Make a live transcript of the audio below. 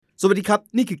สวัสดีครับ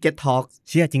นี่คือ Get Talk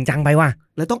เชื่อจริงจังไปว่ะ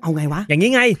แล้วต้องเอาไงวะอย่างนี้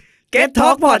ไง Get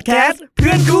Talk Podcast เ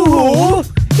พื่อนคู่หู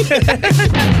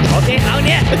โอเคเอาเ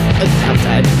นี่ยทำใจ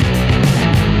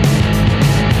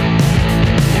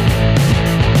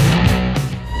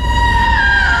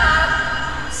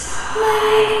ไม่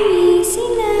มีสิ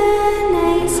นาไหน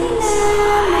สินา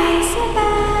ไม่สบ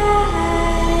า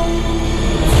ย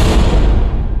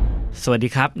สวัสดี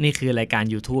ครับนี่คือรายการ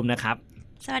YouTube นะครับ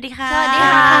สวัสดีค่ะสวัสดี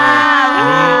ค่ะ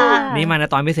นี่มาใน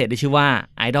ตอนพิเศษที่ชื่อว่า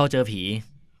Idol เจอผี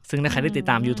ซึ่งถ้าใครได้ติด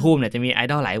ตาม YouTube เนี่ยจะมีไอ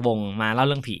ดอลหลายวงมาเล่า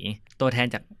เรื่องผีตัวแทน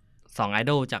จาก2ไอ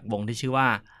ดอลจากวงที่ชื่อว่า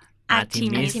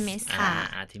Artemis ค่ะ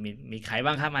Artemis มีใครบ้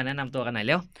างครับมาแนะนำตัวกันหน่อยเ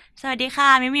ร็วสวัสดีค่ะ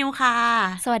มิวค่ะ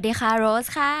สวัสดีค่ะโรส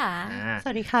ค่ะส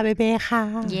วัสดีค่ะเบเบ้ค่ะ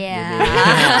เย้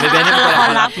เบเบ้นี่เป็นตัวละค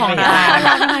รลับของเร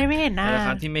าทำไมไม่เห็นหน้าตัวละค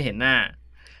รที่ไม่เห็นหน้า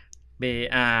เบ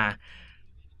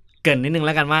เกริ่นนิดนึงแ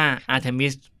ล้วกันว่า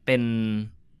Artemis เป็น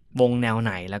วงแนวไ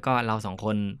หนแล้วก็เรา2ค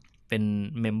นเป็น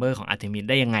เมมเบอร์ของ Artemis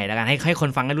ได้ยังไงแล้วกันให้คน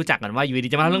ฟังได้รู้จักกันว่าอยู่ดี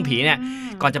จะมาเล่าเรื่องผีเนี่ย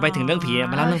ก่อนจะไปถึงเรื่องผี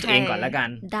มาเล่าเรื่องตัวเองก่อนแล้วกัน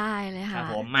ได้เลยค่ะครับ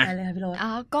ผมมาได้เลยค่ะพี่โรส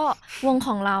ก็วงข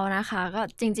องเรานะคะก็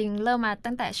จริงๆเริ่มมา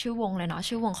ตั้งแต่ชื่อวงเลยเนาะ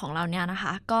ชื่อวงของเราเนี่ยนะค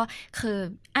ะก็คือ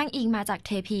อ้างอิงมาจากเ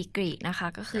ทพีกรีกนะคะ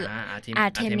ก็คือ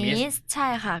Artemis ใช่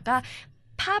ค่ะก็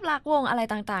ภาพลักษณ์วงอะไร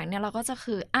ต่างๆเนี่ยเราก็จะ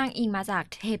คืออ้างอิงมาจาก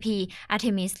เทพี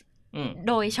Artemis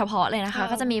โดยเฉพาะเลยนะคะ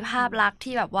ก็จะมีภาพลักษณ์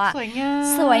ที่แบบว่า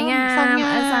สวยงามส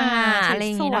ง่าอะไรอ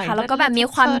ย่างงี้นะคะแล้วก็แบบมี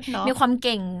ความเ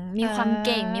ก่งมี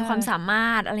ความสามา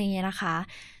รถอะไรอย่างเงี้ยนะคะ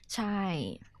ใช่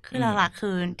คือหลักๆคื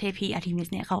อเทพีอาร์ทิมิส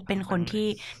เนี่ยเขาเป็นคนที่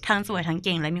ทั้งสวยทั้งเ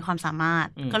ก่งและมีความสามารถ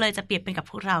ก็เลยจะเปรียบเป็นกับ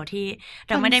พวกเราที่เ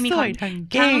ราไม่ได้มีความ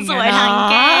ทั้งสวยทั้ง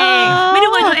เก่งไม่ได้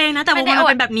อวยตัวเองนะแต่ว่ามัน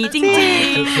เป็นแบบนี้จริง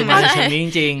ๆคือมันเป็น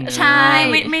จริงๆใช่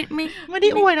ไม่ได้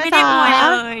อวยนะไม่ได้อวย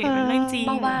เลยเรื่องจริง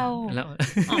เบาๆแล้ว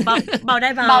เบาได้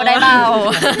เบาเบาได้เบา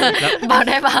เบาไ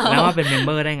ด้เบาแล้วว่าเป็นเมมเบ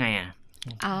อร์ได้ไงอ่ะ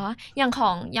อย่าง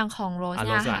ของโรสเ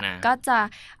นี่ยค่ะก็จะ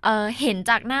เห็น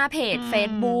จากหน้าเพจ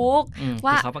Facebook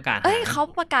ว่าเขาประ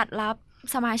กาศรับ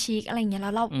สมาชิกอะไรเงี้ยแ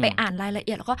ล้วเราไปอ่านรายละเ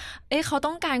อียดแล้วก็เขา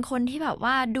ต้องการคนที่แบบ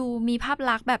ว่าดูมีภาพ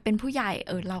ลักษณ์แบบเป็นผู้ใหญ่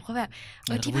เราก็แบบ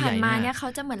ที่ผ่านมาเนี่ยเขา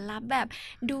จะเหมือนรับแบบ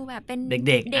ดูแบบเป็น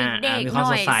เด็กๆหน่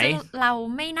อยซึ่งเรา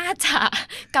ไม่น่าจะ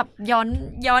กับ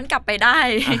ย้อนกลับไปได้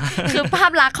คือภา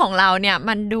พลักษณ์ของเราเนี่ย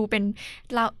มันดูเป็น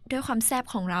เราด้วยความแซ่บ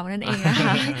ของเรานั่นเองนะค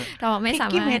ะเราไม่สาม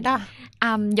ารถ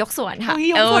ยกส่วนค่ะ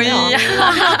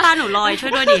ตาหนูลอยช่ว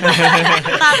ยด้วยดิ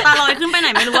ตาลอยขึ้นไปไหน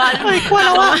ไม่รู้ว่ากลัวแ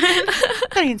ล้วว่า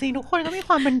แต่จริงๆทุกคนก็มีค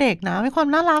วามเป็นเด็กนะมีความ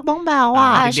น่ารักบ้องแบวอ่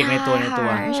ะเด็กในตัว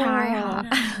ใช่ค่ะ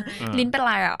ลิ้นเป็น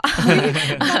ไรอ่ะ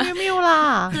มิวล่ะ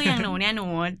คืออย่างหนูเนี่ยหนู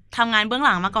ทำงานเบื้องห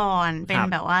ลังมาก่อนเป็น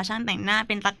แบบว่าช่างแต่งหน้าเ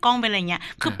ป็นตากล้องเป็นอะไรเงี้ย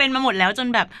คือเป็นมาหมดแล้วจน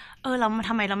แบบเราท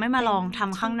ำไมเราไม่มาลองท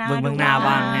ำข้างหน้าดูหน้า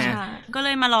บ้างเนี่ยก็เล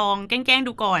ยมาลองแกล้ง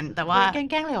ดูก่อนแต่ว่าแก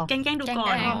ล้งเลยเหรอแกล้งดูก่อ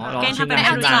นแกล้งทำเป็น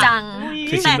จริงจัง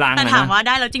แต่ถามว่าไ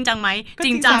ด้แล้วจริงจังไหมจ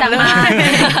ริงจังเลย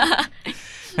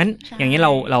งั้นอย่างนี้เ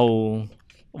รา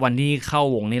วันที่เข้า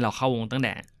วงนี่เราเข้าวงตั้งแ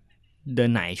ต่เดือ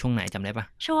นไหนช่วงไหนจำได้ปะ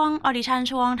ช่วงออดิชั่น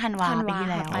ช่วงธันวาปีที่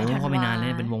แล้วก็ไม่นานเล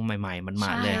ยเป็นวงใหม่ๆมันม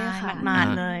าเลยมา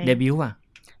เลยเดบิวต์อ่ะ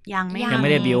ยังไม่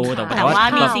เดบิวต์แต่ว่า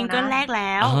มีซิงเกิลแรกแ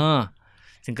ล้ว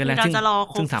ซิงเกิลแรกเราจะรอ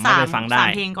ครบ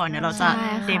3เพลงก่อนเดี๋ยวเราจะ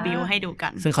เดบิวต์ให้ดูกั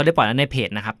นซึ่งเขาได้ปล่อยแล้วในเพจ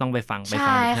นะครับต้องไปฟังใ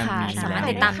ช่ค่ะสามารถ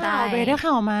ติดตามได้ได้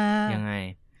ข่าวมายังไง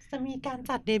จะมีการ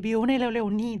จัดเดบิวต์ในเร็ว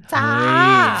ๆนี้จ้า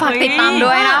ฝากติดตาม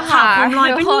ด้วยนะคะผมลอย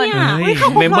ไปเนี่ย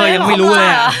เมมเบอร์ยังไม่รู้เลย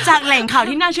อ่ะจากแหล่งข่าว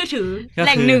ที่น่าเชื่อถือแห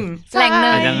ล่งหนึ่ง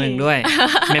ด้วย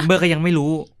เมมเบอร์ก็ยังไม่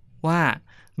รู้ว่า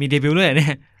มีเดบิวต์ด้วยเนี่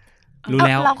ยรู้แ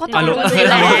ล้วเราก็ต้องรู้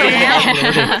แล้ว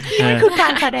มันคือกา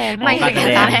รแสดงไม่ใช่การ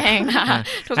แสดงนะ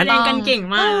แสดงกันเก่ง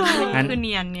มากคือเ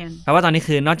นียนแปลว่าตอนนี้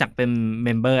คือนอกจากเป็นเม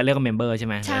มเบอร์เรียกว่าเมมเบอร์ใช่ไ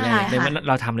หมเ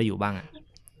ราทำอะไรอยู่บ้างอ่ะ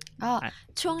ก็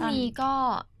ช่วงนี้ก็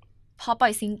พอปล่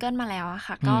อยซิงเกิลมาแล้วอะ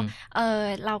ค่ะก็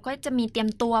เราก็จะมีเตรียม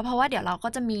ตัวเพราะว่าเดี๋ยวเราก็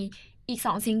จะมีอีก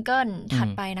2ซิงเกิลถัด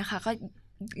ไปนะคะก็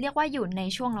เรียกว่าอยู่ใน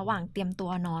ช่วงระหว่างเตรียมตัว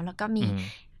เนาะแล้วก็มี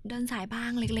เดินสายบ้า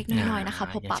งเล็กๆน้อยๆนะคะ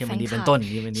พบปะแฟนคลับเป็นต้น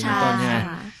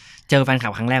เจอแฟนคลั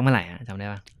บครั้งแรกเมื่อไหร่จำได้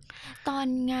ปะตอน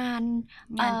งาน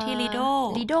ที่ลีโ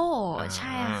ดใ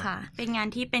ช่ค่ะเป็นงาน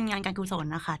ที่เป็นงานการกุศล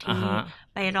นะคะที่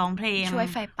ไปร้องเพลงช่วย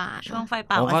ไฟป่าช่วงไฟ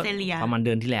ป่าออสเตรเลียประมาณเ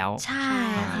ดือนที่แล้วใช่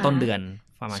ต้นเดือน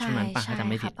ประมาณช่วงนั้นป่ะถ้าจำ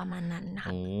ไม่ผิดประมาณนั้นค่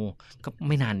ะก็ไ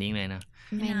ม่นานนี้เลยนะ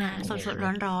ไม่นานสด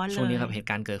ๆร้อนๆเลยช่วงนี้ครับเหตุ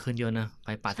การณ์เกิดขึ้นเยอะนะไฟ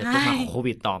ป่าเสร็จปุ๊บมาโค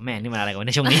วิดต่อแม่นี่มันอะไรกันใ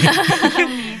นช่วงนี้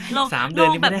3 เดือน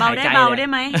นี่ไม่ได้หายใจได้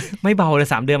ไหมไม่เบาเลย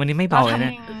3 เดือนมันนี้ไม่เบาเลยน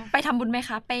ะไปทำบุญไหมค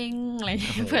ะเป้งอะไร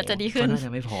เผื่อจะดีขึ้นน่าจ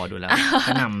ะไม่พอดูแล้ว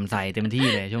ก็นำใส่เต็มที่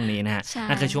เลยช่วงนี้นะฮะ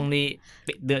นั่นคือช่วงนี้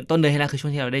ต้นเดือนที่แล้วคือช่ว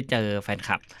งที่เราได้เจอแฟนค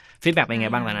ลับฟีดแบ็กเป็นไง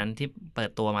บ้างตอนนั้นที่เปิด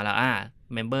ตัวมาแล้ว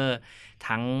เมมเบอร์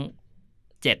ทั้ง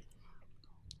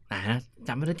7 จ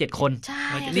ำไม่ได้7 คน ใช่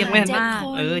เรียกไม่ทัน 7 ค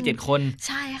น 7 คน ใ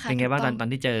ช่ค่ะ เป็นไงบ้างตอน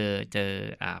ที่เจอ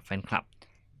แฟนคลับ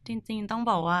จริงๆต้อง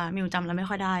บอกว่ามิวจำแล้วไม่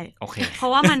ค่อยได้ โอเค เพรา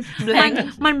ะว่ามัน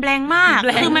แบงมาก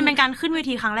คือมันเป็นการขึ้นเว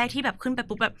ทีครั้งแรกที่แบบขึ้นไป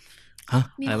ปุ๊บแบบอ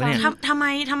ะไรวะเนี่ยทำ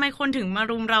ไมคนถึงมา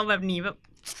รุมเราแบบนี้แบบ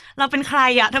เราเป็นใคร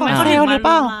อะทำไม ของ เขา เซ ถึ ล ง ล์ห มา รือเป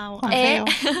รุ ล่าม เรา ของเซลล์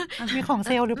มีของเ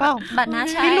ซลล์หรือเปล่า บัตรหน้า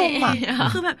ใช่ พี่ลุงอะ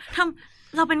คือแบบ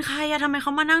เราเป็นใครอะทำไมเข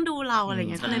ามานั่งดูเราอะไร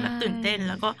เงี้ยก็เลยแบบตื่นเต้น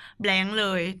แล้วก็แบงเล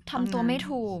ยทำตัวไม่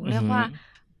ถูกเรียกว่า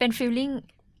เป็นฟีลลิ่ง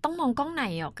ต้องมองกล้องไหน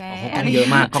อ่ะแก กล้องเยอะ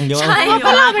มากกล้องเยอะ ใช่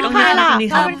เราเป็นใครล่ะ นี่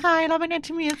ครั เรา บ เป็นใครเราเป็นเอ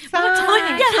ทิมิสซ่า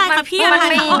อย่าทายค่ะพี่ มั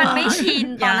นไม่ชิน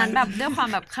ตอนนั้นแบบด้วยความ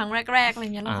แบบครั้งแรกๆอะไรเ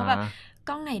งี้ยเราก็แบบ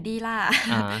กล้องไหนดีล่ะ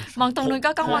มองตรงนู้น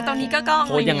ก็กล้องมองตรงนี้ก็กล้อง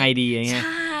โพสยังไงดีอย่างเงี้ยใ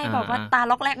ช่บอกว่าตา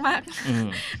ล็อกแรกมาก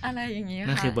อะไรอย่างเงี้ย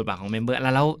นั่นคือบทบาทของเมมเบอร์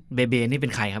แล้วเบเบนี่เป็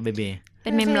นใครครับเบเบเ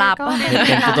ป็นเมมลับเ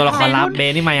ป็นตัวละครลับเบ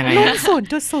นี่มายังไง รุ่น ฮะ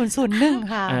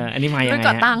 0.001 ค่ะอันนี้มายังไง รุ่น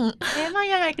ก่อตั้งมา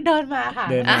ยังไงเดินมาค่ะ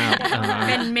เดินมา เ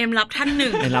ป็นเมมลับท่านหนึ่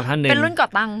ง เป็นลับท่านหนึ่ง เป็นรุ่นก่อ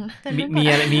ตั้งมี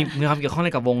อะไรมีความเกี่ยวข้องอะไ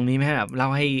รกับวงนี้ไหมแบบเล่า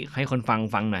ให้คน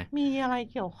ฟังหน่อยมีอะไร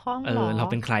เกี่ยวข้องหรอเรา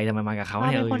เป็นใครทำไมมากับเขาเ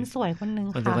นี่ยเป็นคนสวยคนนึง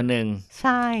ค่ะคนหนึ่งใ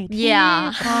ช่ที่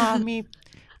มี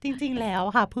จริงๆแล้ว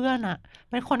ค่ะเพื่อนอ่ะ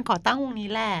เป็นคนก่อตั้งวงนี้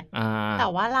แหละแต่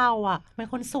ว่าเราอ่ะเป็น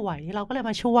คนสวยเราก็เลย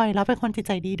มาช่วยแล้วเป็นคนจิตใ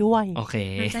จดีด้วยโอเค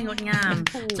ใจงดงาม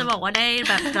จะบอกว่าได้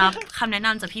แบบรับคำแนะน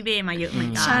ำจากพี่เบมาเยอะเหมือ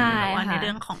นกันแบบว่าในเ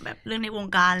รื่องของแบบเรื่องในวง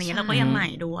การอะไรเงี้ยเราก็ยังใหม่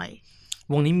ด้วย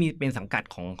วงนี้มีเป็นสังกัด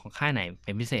ของค่ายไหนเ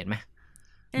ป็นพิเศษไหม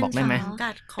บอกได้ไหม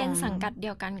เป็นสังกัดเดี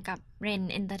ยวกันกับ Ren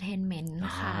Entertainment น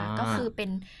ะคะก็คือเป็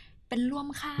นร่วม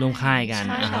ค่ายกัน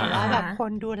แต่ว่าแบบค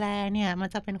นดูแลเนี่ยมัน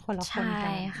จะเป็นคนละคนกั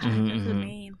นค่ะก็คือไ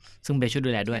ม่ซึ่งเบช่วยดู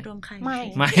แลด้วยไม่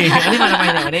อันนี้มาทำไม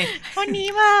เนี่ยวันนี้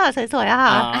มาสวยๆอะ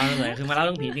ค่ะสวยคือมาเล่าเ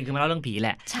รื่องผีจริงคือมาเล่าเรื่องผีแห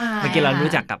ละเมื่อกี้เรา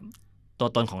รู้จักกับตัว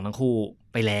ตนของทั้งคู่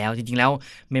ไปแล้วจริงๆแล้ว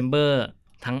เมมเบอร์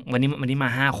ทั้งวันนี้มา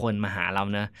5 คนมาหาเรา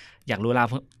เนอะอยากรู้เ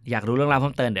รื่องราวเ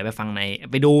พิ่มเติมเดี๋ยว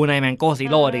ไปดูใน Mango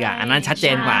Zero ดีกว่าอันนั้นชัดเจ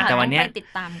นกว่าแต่วันนี้ติด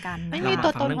ตามกันไม่มีตั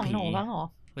วตนของหนูบ้างหรอ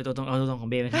เป็นตัวตนของ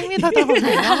เบย์ไหมไม่มีตัวตนของห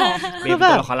นูบ้างหรอคือแบ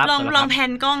บลองแพ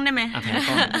นกล้องได้ไหม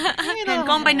แพน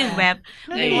กล้องไป1 แวบ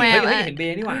เห็นเบ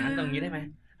ย์นี่หว่าตรงนี้ได้ไหม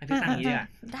พี่ตั้งนี้อ่ะ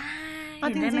ได้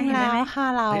จริงๆแล้วค่ะ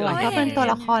เราก็เป็นตัว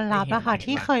ละครลับอะค่ะ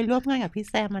ที่เคยร่วมงานกับพี่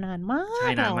แซมมานานมา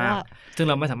กแล้วอะซึ่งเ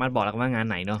ราไม่สามารถบอกแล้วว่างาน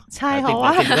ไหนเนาะใช่เพราะว่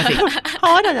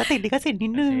าเดี๋ยวจะติดลิขสิทธิ์นิ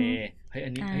ดนึงเฮ้ยอั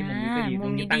นนี้มุ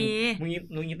มนี้ก็ดีมุ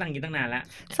มนี้ตั้งตั้งนานแล้ว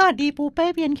สวัสดีปูเป้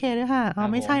BNKด้วยค่ะ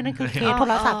ไม่ใช่นั่นคือเคโท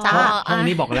รศัพท์จ้าห้อง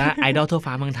นี้บอกแล้วไอดอลทั่ว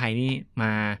ฟ้าเมืองไทยนี่ม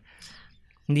า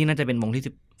นี่น่าจะเป็นวงที่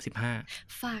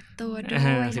15ฝากตัวด้วยน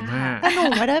ะคะแต่ห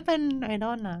นูไม่ได้เป็นไอด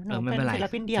อลนะหนูเป็นศิล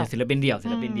ปินเดี่ยว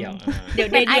เดี๋ยว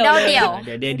เป็นไอดอลเดี่ย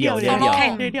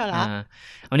วละ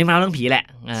วันนี้มาเล่าเรื่องผีแหละ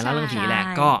เล่าเรื่องผีแหละ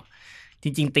ก็จ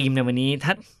ริงๆธีมในวันนี้ถ้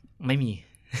าไม่มี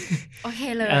โอเค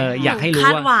เลยอยากให้รู้ว่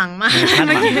าคาดหวังมากไ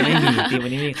ม่มีธีมวั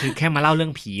นนี้คือแค่มาเล่าเรื่อ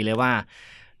งผีเลยว่า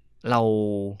เรา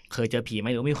เคยเจอผีไหม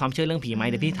หรือมีความเชื่อเรื่องผีไหม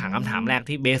เดี๋ยวพี่ถามคำถามแรก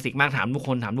ที่เบสิกมากถามทุกค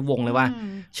นถามทุกวงเลยว่า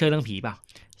เชื่อเรื่องผีเปล่า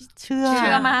เชื่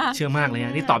อมากเลยน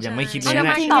ะนี่ตอบอย่างไม่คิดเลยน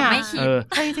ะตอบไม่คิด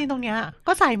จริงๆตรงเนี้ย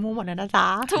ก็ใส่มูหมดนะจ๊ะ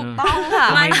ถูกต้องค่ะ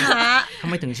ไม่ค่ะทำ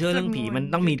ไมถึงเชื่อเรื่องผีมัน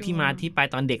ต้องมีที่มาที่ไป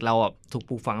ตอนเด็กเราถูก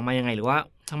ปลูกฝังมายังไงหรือว่า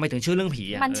ทำไมถึงเชื่อเรื่องผี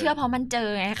มันเชื่อเพราะมันเจอ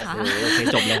ไงคะเคย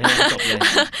จบเลย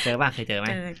เจอป่ะเคยเจอไหม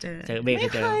เจอเบย์เคย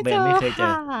เจอเบย์ไม่เคยเจ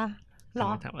อหร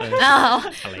อ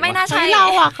ไม่น่าใช่เร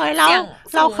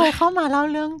าเคยเข้ามาเล่า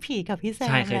เรื่องผีกับพี่แซม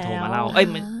ใช่เคยโทรมาเล่า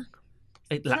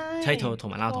ใช่โทร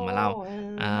มาเล่า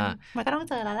มันก็ต้อง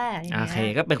เจอแล้วแหละโอเค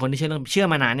ก็เป็นคนที่เชื่อ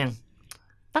มานานยัง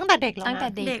ตั้งแต่เด็กแล้วตั้งแต่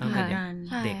เด็กเหมือนกัน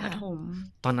เด็กประถม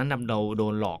ตอนนั้นเราโด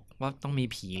นหลอกว่าต้องมี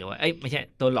ผีหรือว่าไม่ใช่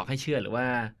โดนหลอกให้เชื่อหรือว่า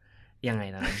ยังไง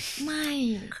นะไม่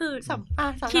คือ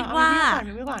คิดว่า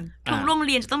ทุกโรงเ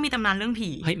รียนจะต้องมีตำนานเรื่องผี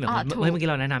เฮ้ยเมื่อกี้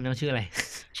เราแนะนำยังชื่ออะไร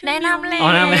แนะนำเลย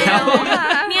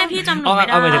เนี่ยพี่จำหนูไม่ไ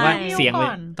ด้เอาไปถึงว่าเสียง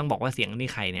ต้องบอกว่าเสียงนี่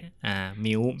ใครเนี่ย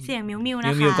มิวเสียงมิวนะ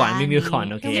คะมิวก่อน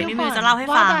โอเคมิวจะเล่าให้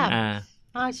ฟัง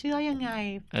เชื่อยังไง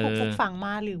ปลูกฝังม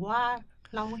าหรือว่า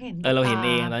เราเห็นเราเห็นเ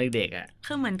องตอนเด็กๆ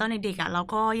คือเหมือนตอนเด็กๆเรา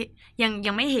ก็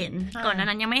ยังไม่เห็นก่อนนั้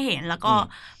นยังไม่เห็นแล้วก็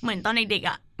เหมือนตอนเด็ก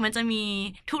ๆมันจะมี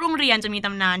ทุกโรงเรียนจะมีต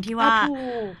ำนานที่ว่า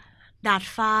ดาด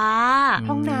ฟ้า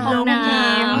ห้องน้ำห้องเ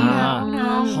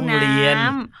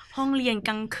รียนก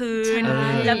ลางคืน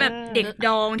แล้วแบบเด็กด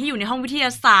องที่อยู่ในห้องวิทย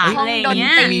าศาสตร์อะไรอย่างเงี้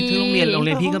ยมีทุกโรงเ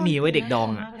รียนพี่ก็มีไว้เด็กดอง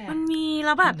มันมีแ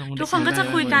ล้วแบบทุกคนก็จะ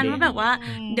คุยกันว่าแบบว่า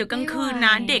เดี๋ยวกลางคืนน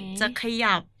ะเด็กจะข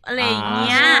ยับอะไรอย่างเ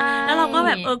งี้ยแล้วเราก็แ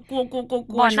บบกลัว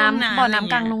บ่อน้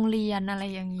ำกลางโรงเรียนอะไร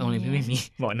อย่างเงี้ยโรงเรียนพี่ไม่มี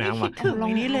บ่อน้ำว่ะถึง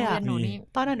นี้เลยอ่ะ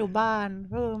ตอนอนุบาล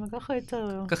มันก็เคยเจอ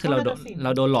ก็คือเร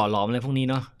าโดนหล่อหลอมอะไรพวกนี้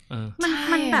เนาะ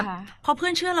มันแบบพอเพื่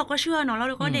อนเชื่อเราก็เชื่อเนาะแล้ว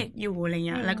เราก็เด็กอยู่อะไรเ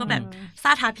งี้ยแล้วก็แบบซ่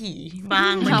าทาผีบ้า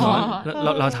งเหมือนกัน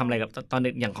เราทำอะไรกับตอนเด็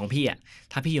กอย่างของพี่อ่ะ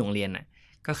ถ้าพี่อยู่โรงเรียนอ่ะ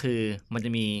ก็คือมันจ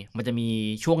ะมี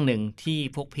ช่วงหนึ่งที่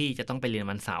พวกพี่จะต้องไปเรียน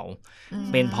วันเสาร์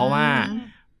เป็นเพราะว่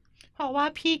า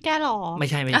พี่แกหรอไม่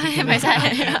ใช่ไม่ใช่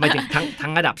ไม่ถึงทั้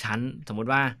งระดับชั้นสมมุติ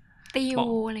ว่าติว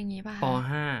อะไรอย่างงี้ป่ะป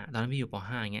.5 ตอนนั้นพี่อยู่ป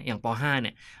.5 อย่างเงี้ยอย่างป.5 เ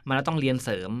นี่ยมันต้องเรียนเส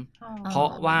ริมเพราะ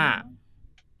ว่า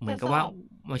เหมือนกับว่า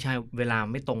ไม่ใช่เวลา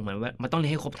ไม่ตรงเหมือนว่ามันต้องเรีย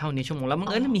นให้ครบเท่านี้ชั่วโมงแล้วมั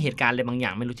นมีเหตุการณ์อะไรบางอย่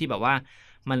างไม่รู้ที่แบบว่า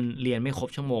มันเรียนไม่ครบ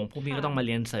ชั่วโมงพวกพี่ก็ต้องมาเ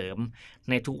รียนเสริม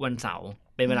ในทุกวันเสาร์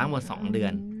เป็นเวลาหมด2 เดือ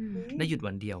นได้หยุด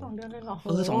วันเดียว2 เดือนเลยเหรอ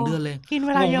2 เดือนเลยกินเ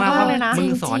วลาเยอะมากเลยนะมึง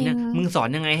สอน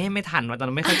ยังไงให้ไม่ทันวะตอน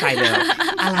นั้นไม่เข้าใจเลย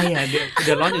อะไรอ่ะเ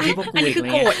ดี๋ยวร้อนอยู่ที่พวกกูอีกอะไร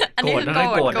เงี้ยโกรธแล้ว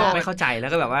ไม่เข้าใจแล้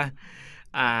วก็แบบว่า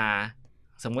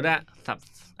สมมุติว่า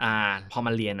พอม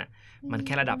าเรียนอ่ะมันแ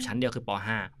ค่ระดับชั้นเดียวคือป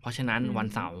.5 เพราะฉะนั้นวัน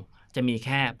เสาร์จะมีแ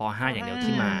ค่ป.5 อย่างเดียว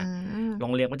ที่มาโร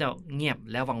งเรียนก็จะเงียบ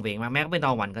แล้ววังเวงมากแม้ก็เป็นต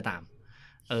อนวันก็ตาม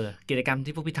กิจกรรม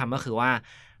ที่พวกพี่ทำก็คือว่า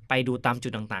ไปดูตามจุ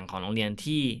ดต่างๆของโรงเรียน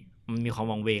ที่มันมีความ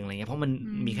วังเวงอะไรเงี้ยเพราะมัน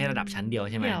มีแค่ระดับชั้นเดียว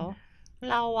ใช่ไหม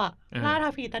เราอะล่าทา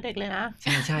ผีตาเด็กเลยนะ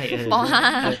ใช่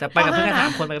แต่ไปกับเพื่อนแค่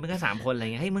3 คนไปกับเพื่อนแค่3 คนอะไรเ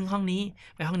งี้ยเฮ้ยมึงห้องนี้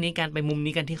ไปห้องนี้กันไปมุม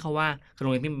นี้กันที่เขาว่าคือโร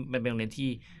งเรียนพี่เป็นโรงเรียนที่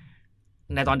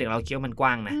ในตอนเด็กเราคิดว่ามันก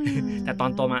ว้างนะแต่ตอน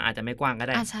โตมาอาจจะไม่กว้างก็ไ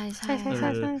ด้ใช่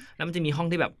แล้วมันจะมีห้อง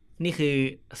ที่แบบนี่คือ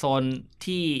โซน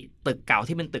ที่ตึกเก่า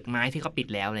ที่เป็นตึกไม้ที่เขาปิด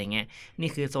แล้วอะไรเงี้ยนี่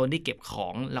คือโซนที่เก็บขอ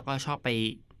งแล้วก็ชอบไป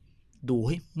ดูเ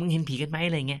ฮ้ยมึงเห็นผีกันไหมอ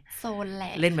ะไรเงี้ยโซนแหล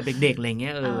ะเล่นแบบเด็กๆอะไรเงี้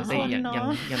ยแต่อ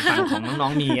ย่างฝั่งของน้อ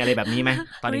งๆมีอะไรแบบนี้ไหม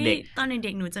ตอนเด็กตอนเ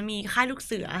ด็กๆหนูจะมีค่ายลูกเ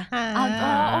สือ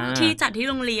ที่จัดที่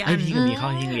โรงเรียนพี่ก็มีเข้า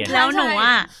ที่เรียนแล้วหนู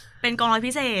อ่ะเป็นกองร้อย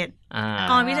พิเศษ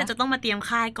กองร้อยพิเศษจะต้องมาเตรียม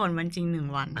ค่ายก่อนวันจริง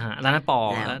1 วันแล้วนั้น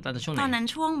แล้วตอนช่วงไหนตอนนั้น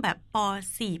ช่วงแบบป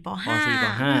.4 ป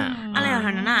.5 อะไรแบบ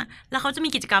นั้นน่ะแล้วเขาจะมี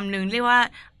กิจกรรมนึงเรียกว่า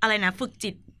อะไรนะฝึก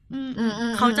จิต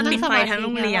เขาจะปิดไฟทั้งโร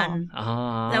งเรียน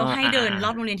แล้วให้เดินร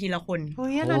อบโรงเรียนทีละคนเฮ้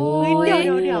ยเ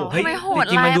ดี๋ยวไม่โหด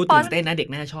จริงมันดูตื่นเต้นนะเด็ก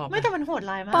น่าชอบไม่แต่มันโหด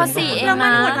ร้ายมากป.4 เองแล้วมั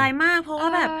นโหดร้ายมากเพราะว่า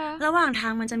แบบระหว่างทา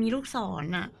งมันจะมีลูกศร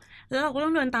น่ะแล้วเราก็ต้อ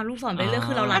งเดินตามลูกศรไปเรื่อย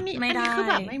คือเราลัดไม่ได้คือ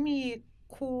แบบไม่มี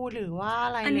ครูหรือว่าอ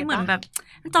ะไรอันนี้เหมือนแบบ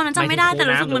ตอนนั้นจำไม่ได้แต่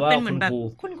รู้สึกมันเป็นเหมือนแบบ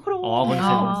คุณครูคุณค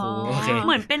รูเ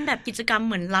หมือนเป็นแบบกิจกรรมเ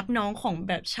หมือนรับน้องของ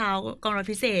แบบชาวกองร้อย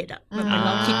พิเศษอ่ะแบบเร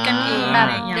าคิดกันเองอะไ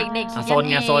รอย่างเงี้ยเด็กๆโซน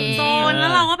แล้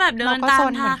วเราก็แบบเดินตาม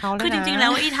ทางคือจริงๆแล้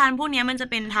วอีทานพวกนี้มันจะ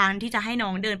เป็นทางที่จะให้น้อ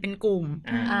งเดินเป็นกลุ่ม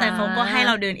แต่เขาก็ให้เ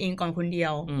ราเดินเองก่อนคนเดีย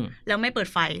วแล้วไม่เปิด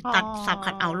ไฟตัดสับ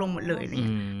คัทเอาท์ลงหมดเลย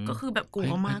ก็คือแบบกลั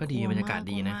วมากก็ดีบรรยากาศ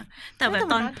ดีนะแต่แบบ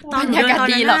ตอนบรรยากาศ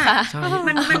ดีเหรอคะ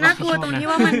มันน่ากลัวตรงที่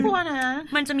ว่ามันกลัวนะ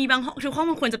มันจะมีบางทุกห้อง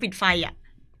มันควรจะปิดไฟอ่ะ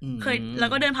เคยแล้ว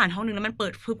ก็เดินผ่านห้องนึงแล้วมันเปิ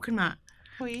ดพึบขึ้นมา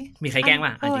มีใครแกล้งป่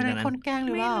ะจริงๆนะคนแกล้งห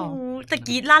รือเปล่าแต่ก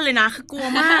รี๊ดลั่นเลยนะคือกลัว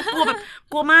มากกลัวแบบ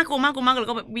กลัวมากแล้ว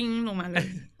ก็แบบวิ่งลงมาเลย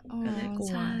กลั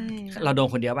วเราโดน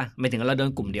คนเดียวป่ะไม่ถึงเราโดน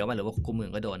กลุ่มเดียวป่ะหรือว่ากลุ่มอื่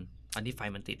นก็โดนตอนที่ไฟ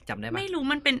มันติดจำได้ป่ะไม่รู้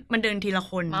มันเดินทีละ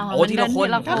คนทีละคน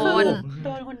ก็คือโด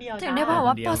นคนเดียวถึงได้บอก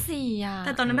ว่าป.4 อ่ะแ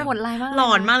ต่ตอนนั้นแบบหมดลายมากหล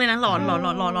อนมากเลยนะหลอน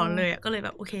เลยก็เลยแบ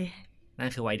บโอเคนั่น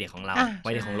คือวัยเด็กของเราวั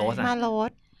ยเด็กของโรสมาโร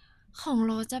สของโ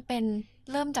รสจะเป็น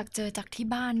เริ่มจากเจอจากที่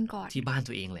บ้านก่อนที่บ้าน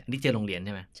ตัวเองเลยนี่เจอโรงเรียนใ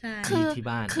ช่ไหมใช่ที่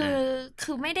บ้าน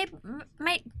คือไม่ได้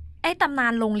ไอ้ตำนา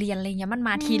นโรงเรียนอะไรเงี้ยมันม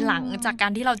าทีหลังจากกา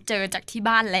รที่เราเจอจากที่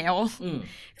บ้านแล้ว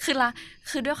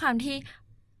คือด้วยความที่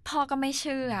พ่อก็ไม่เ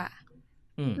ชื่อ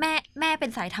แม่เป็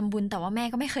นสายทำบุญแต่ว่าแม่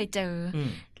ก็ไม่เคยเจอ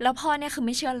แล้วพ่อเนี่ยคือไ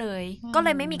ม่เชื่อเลยก็เล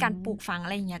ยไม่มีการปลูกฝังอะ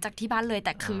ไรอย่างเงี้ยจากที่บ้านเลยแ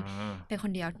ต่คือเป็นค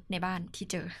นเดียวในบ้านที่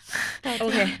เจอโอ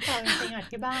เคแต่จริง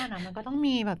ๆที่บ้านมันก็ต้อง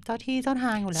มีแบบเจ้าที่เจ้าท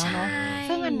างอยู่แล้วเนาะ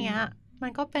ซึ่งอันเนี้ยมั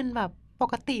นก็เป็นแบบป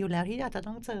กติอยู่แล้วที่อาจจะ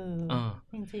ต้องเจอ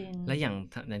จริงๆแล้วอย่า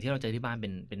งที่เราเจอที่บ้านเ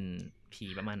ป็นผี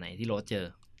ประมาณไหนที่โรสเจอ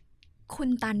คุณ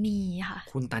ตานีค่ะ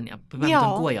คุณตานีเป็นบ้านต้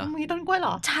นกล้วยเหรอมีต้นกล้วยเหร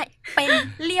อใช่เป็น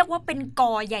เรียกว่าเป็นก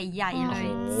อใหญ่ๆเลย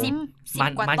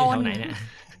10 กว่าต้นไหนเนี่ย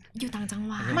อยู่ต่างจังห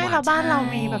วัดไม่เราบ้านเรา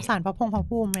มีแบบศาลพระภู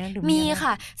มิไหมหรือมี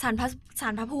ค่ะศาล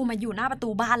พระภูมิมาอยู่หน้าประตู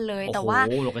บ้านเลยแต่ว่า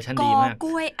กอก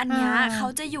ล้วยอันเนี้ยเขา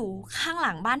จะอยู่ข้างห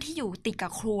ลังบ้านที่อยู่ติดกั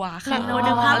บครัวค่ะ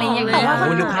อะไรอย่างเงี้ยแต่ว่า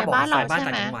อยู่ในบ้านเราใช่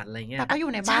ไหมแต่ก็อ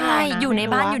ยู่ในบ้านใช่อยู่ใน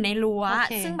บ้านอยู่ในรั้ว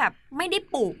ซึ่งแบบไม่ได้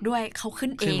ปลูกด้วยเขาขึ้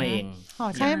นเอง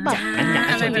ใช่แบบอันอยากใ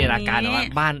ห้จินตนาการว่า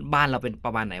บ้านเราเป็นป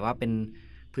ระมาณไหนว่าเป็น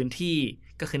พื้นที่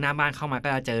ก็คือหน้าบ้านเข้ามาก็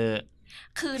จะเจอ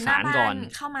คือหน้าบ้าน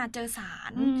เข้ามาเจอศา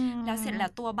ลแล้วเสร็จแล้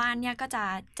วตัวบ้านเนี่ยก็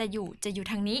จะอยู่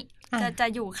ทางนี้จะ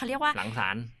อยู่เขาเรียกว่าหลังศา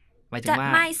ลจะ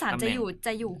ไม่ศาลจะอ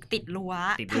ยู่ติดรั้ว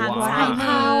ทางซ้าย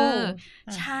มือ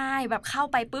ใช่แบบเข้า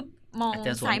ไปปุ๊บมอง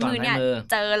ซ้ายมือเนี่ย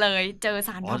เจอเลยเจอศ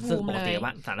าลพระภูมิเลย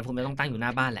ศาลพระภูมิต้องตั้งอยู่หน้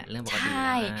าบ้านแหละเรื่องปกติใ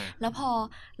ช่แล้ว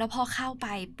พอเข้าไป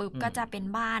ปุ๊บก็จะเป็น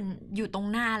บ้านอยู่ตรง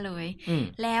หน้าเลย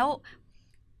แล้ว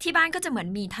ที่บ้านก็จะเหมือน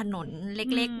มีถนนเ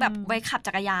ล็กๆแบบไว้ขับ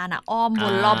จักรยานอ่ะอ้อม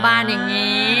วนรอบบ้านอย่าง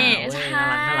งี้ใ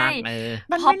ช่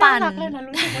พอปั่นเลยนะ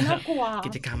รู้สึกว่าน่ากลัว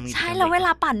กิจกรรมใช่แล้วเวล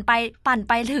าปั่น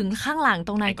ไปถึงข้างหลังต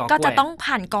รงนั้นก็จะต้อง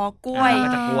ผ่านกอกล้วย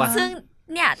ซึ่ง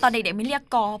เนี่ยตอนเด็กๆไม่เรียก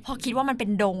กอเพราะคิดว่ามันเป็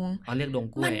นดงเรียกดง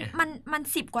กล้วยมัน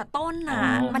10 กว่าต้นนะ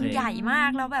มันใหญ่มาก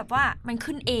แล้วแบบว่ามัน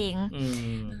ขึ้นเอง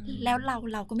แล้ว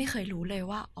เราก็ไม่เคยรู้เลย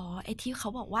ว่าอ๋อไอ้ที่เขา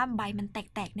บอกว่าใบมันแ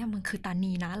ตกๆเนี่ยมันคือตา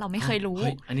นีนะเราไม่เคยรู้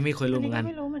อันนี้ไม่เคยรู้เหมือนกันไ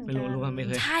ม่รู้ว่าไม่เค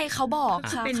ยใช่เขาบอก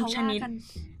เป็นชนิด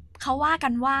เขาว่ากั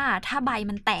นว่าถ้าใบ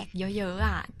มันแตกเยอะๆ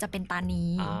อ่ะจะเป็นตานี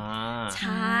ใ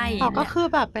ช่ก็คือ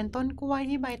แบบเป็นต้นกล้วย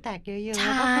ที่ใบแตกเยอะ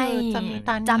ๆก็คือจะมี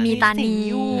ตานี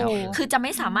อยู่คือจะไ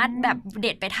ม่สามารถแบบเ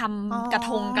ด็ดไปทำกระท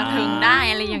งได้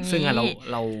อะไรอย่างนี้ซึ่งเร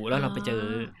าไปเจอ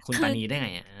คุณตานีได้ไง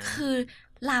อ่ะคือ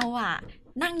เราอ่ะ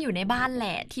นั่งอยู่ในบ้านแหล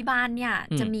ะที่บ้านเนี่ย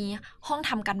จะมีห้อง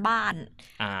ทำการบ้าน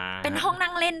เป็นห้อง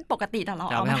นั่งเล่นปกติแต่เรา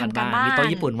เอามาทำการบ้านมีโต๊ะ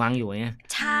ญี่ปุ่นวางอยู่เนี่ย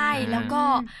ใช่แล้ว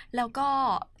ก็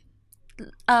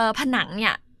ผนังเนี่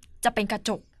ยจะเป็นกระจ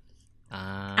ก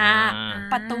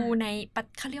ประตูใน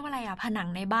เขาเรียกว่าอะไรผนัง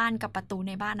ในบ้านกับประตูใ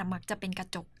นบ้านมักจะเป็นกระ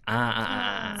จก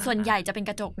ส่วนใหญ่จะเป็น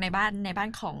กระจกในบ้าน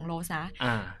ของโรสนะ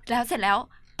แล้วเสร็จแล้ว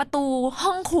ประตูห้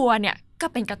องครัวเนี่ยก็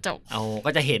เป็นกระจก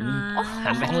ก็จะเห็น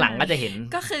หันไปข้างหลังก็จะเห็น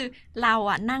ก็คือเรา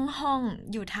นั่งห้อง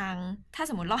อยู่ทางถ้า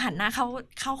สมมติเราหันหน้าเ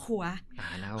ข้าครัว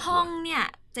ห้องเนี่ย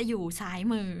จะอยู่ซ้าย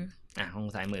มือห้อง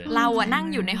ซ้ายมือเรานั่ง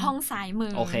อยู่ในห้องซ้ายมื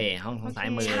อโอเคห้องซ้าย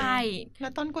มือใช่แล้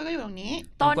วต้นกล้วยก็อยู่ตรงนี้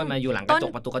ต้นกล้วยมาอยู่หลังกระจ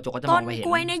กประตูกระจกก็จะมองไม่เห็นต้นก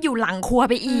ล้วยเนี่ยอยู่หลังครัว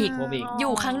ไปอีกอ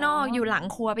ยู่ข้างนอกอยู่หลัง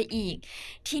ครัวไปอีก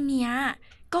ทีเนี้ย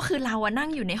ก็คือเรานั่ง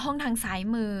อยู่ในห้องทางซ้าย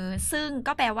มือซึ่ง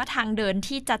ก็แปลว่าทางเดิน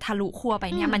ที่จะทะลุครัวไป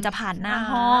เนี่ยมันจะผ่านหน้า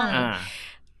ห้อง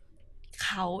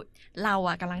เรา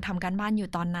กำลังทำการบ้านอยู่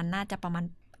ตอนนั้นน่าจะประมาณ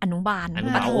อนุบาล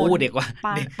ประถมเด็กว่า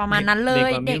ประมาณนั้นเล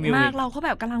ยเด็กมากเราก็แบ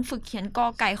บกำลังฝึกเขียนกอ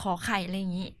ไก่ขอไข่อะไรอย่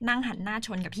างนี้นั่งหันหน้าช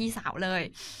นกับพี่สาวเลย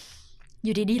อ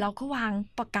ยู่ดีๆเราก็วาง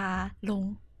ปากกาลง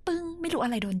ปึ้งไม่รู้อะ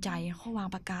ไรโดนใจเขาวาง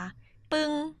ปากกาปึ้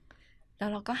งแล้ว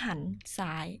เราก็หัน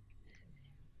ซ้าย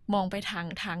มองไป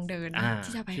ทางเดิน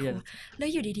ที่จะไปครัวแล้ว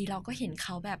อยู่ดีๆเราก็เห็นเข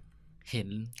าแบบเห็น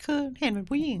เป็น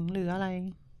ผู้หญิงหรืออะไร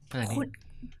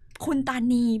คุณตา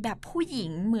นีแบบผู้หญิ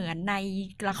งเหมือนใน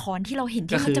ละครที่เราเห็น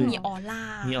ที่เขาจะมีออร่า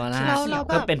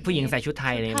ก็เป็นผู้หญิงใส่ชุดไท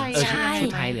ยเลยชุ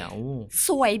ดไทยเหรอส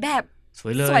วยแบบส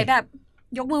วยเลยสวยแบบ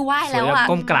ยกมือไหว้แล้วอ่ะ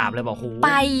ก้มกราบเลยบอกโหไป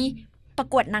ประ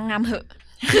กวดนางงามเหอะ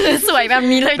คือสวยแบบ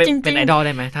นี้เลยจริงๆเป็นไอดอลไ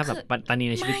ด้ไหมถ้าแบบตานี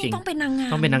ในชีวิตจริงต้องเป็นนางงาม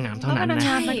เท่านั้นน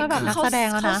ะมันก็แบบนักแสดง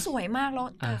แล้วนะเขาสวยมากแล้ว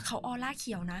เขาออร่าเ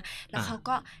ขียวนะแล้วเขา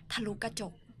ก็ทะลุกระจ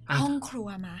กห้องครัว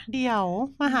มาเดี๋ยว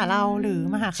มาหาเราหรือ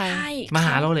มาหาใครมาห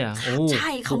าเราเลยอ่ะใช่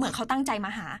เขาเหมือนเขาตั้งใจม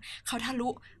าหาเขาทะลุ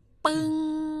ปึ้ง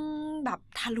แบบ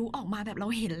ทะลุออกมาแบบเรา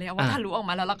เห็นเลยว่าทะลุออก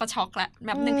มาแล้วเราก็ช็อกแล้วแ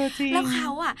บบนึงแล้วเขา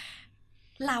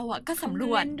เราก็สำร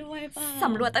วจ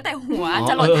ตั้งแต่หัว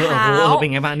จรดเท้าเป็น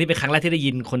ไงบ้างนี่เป็นครั้งแรกที่ได้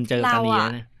ยินคนเจอตานีน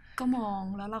ะก็มอง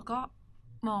แล้วเราก็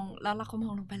มองแล้วเราก็ม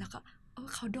องลงไปแล้วก็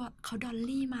เขาดอล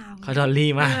ลี่มาเขา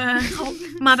เขา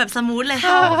มาแบบสมูทเลย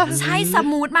ใช่ส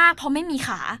มูทมากเพราะไม่มีข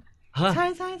าใช่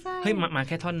เฮ้ยมาแ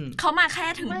ค่ท่อนเขามาแค่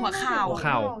ถึงหัวเข่า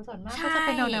ใช่จะเ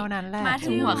ป็นแนวนั้นแหละมาถึ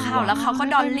งหัวเข่าแล้วเขาก็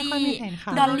ดอล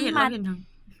ลี่มา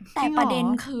แต่ประเด็น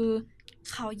คือ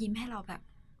เขายิ้มให้เราแบบ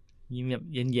ยิ้มแบบ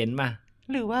เย็นๆป่ะ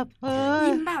หรือว่า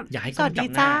ยิ้มแบบอยากให้กล้องจั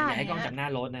บหน้าอยากให้กล้องจับหน้า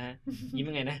รถนะยิ้ม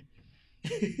ยังไงนะ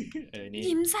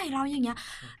ยิ้มใส่เราอย่างเงี้ย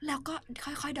แล้วก็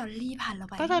ค่อยๆดอลลี่ผ่านเรา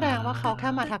ไปก็แสดงว่าเขาแค่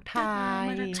มาทักทาย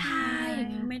ใช่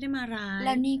ไม่ได้มาร้ายแ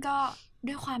ล้วนี่ก็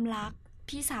ด้วยความรัก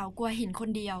พี่สาวกลัวเห็นคน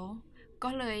เดียวก็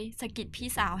เลยสะกิดพี่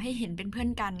สาวให้เห็นเป็นเพื่อน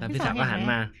กันแล้วพี่สาวก็หัน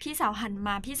มาพี่สาวหันม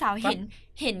าพี่สาวเห็น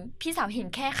พี่สาวเห็น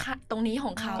แค่ตรงนี้ข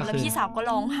องเขาแล้วพี่สาวก็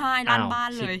ร้องไห้ลั่นบ้า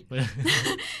นเลย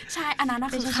ใช่อันนั้น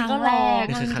คือครั้งแรก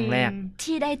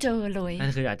ที่ได้เจอเลยนั่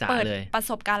นคืออาจารย์เลยประ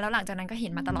สบการณ์แล้วหลังจากนั้นก็เห็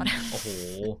นมาตลอดโอ้โห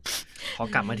ขอ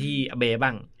กลับมาที่เบบ้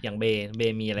างอย่างเบ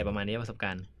มีอะไรประมาณนี้ประสบก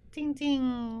ารณ์จริง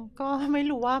ๆก็ไม่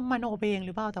รู้ว่ามโนเองห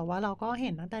รือเปล่าแต่ว่าเราก็เห็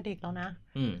นตั้งแต่เด็กแล้วนะ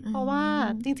เพราะว่า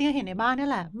จริงๆเห็นในบ้านนี่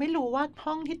แหละไม่รู้ว่า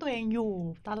ห้องที่ตัวเองอยู่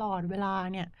ตลอดเวลา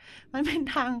เนี่ยมันเป็น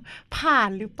ทางผ่าน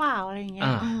หรือเปล่าอะไรเงี้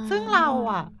ยซึ่งเรา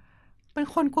เป็น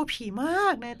คนกลัวผีมา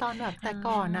กในตอนแบบแต่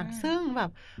ก่อนนะซึ่งแบบ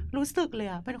รู้สึกเลย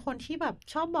เป็นคนที่แบบ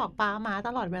ชอบบอกป้ามาต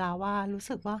ลอดเวลาว่ารู้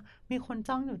สึกว่ามีคน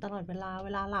จ้องอยู่ตลอดเวล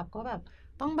าหลับก็แบบ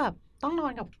ต้องนอ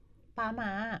นกับป้าม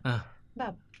าแบ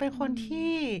บเป็นคน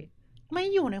ที่ไม่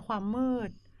อยู่ในความมืด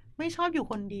ไม่ชอบอยู่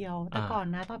คนเดียวแต่ก่อน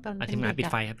นะตอนเป็นทีมงานปิด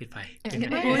ไฟครับปิดไฟ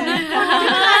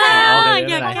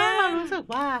อยากแค่มารู้สึก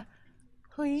ว่า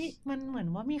เฮ้ยมันเหมือน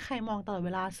ว่ามีใครมองตลอดเว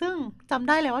ลาซึ่งจำไ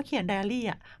ด้เลยว่าเขียนไดอารี่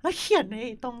แล้วเขียนใน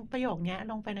ตรงประโยคนี้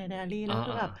ลงไปในไดอารี่แล้ว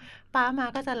คือแบบป้ามา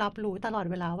ก็จะรับรู้ตลอด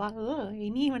เวลาว่าไอ้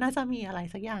นี่มันน่าจะมีอะไร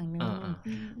สักอย่างนึง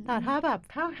แต่ถ้าแบบ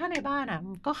ถ้าในบ้าน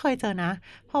ก็เคยเจอนะ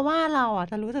เพราะว่าเรา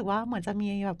จะรู้สึกว่าเหมือนจะมี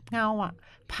แบบเงา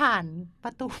ผ่านปร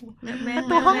ะตู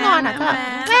ห้องนอนก็แบบ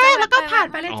แล้วก็ผ่าน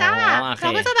ไปเลยจ้าเร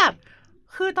าก็จะแบบ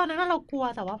คือตอนนั้นเรากลัว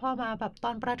แต่ว่าพอมาแบบต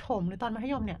อนประถมหรือตอนมัธ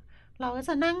ยมเนี่ยเราก็จ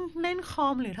ะนั่งเล่นคอ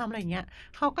มหรือทำอะไรอย่างเงี้ย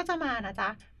เขาก็จะมานะจ๊ะ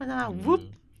มันจะมาวุบ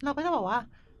เราก็จะบอกว่า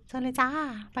เชิญเลยจ้า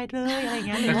ไปเลยอะไรอย่างเ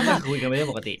งี้ยหรือว่าแบบคุยกันไม่ได้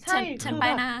ปกติใช่ฉันไป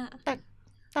นะ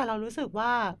แต่เรารู้สึกว่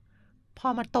าพอ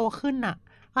มาโตขึ้นอะ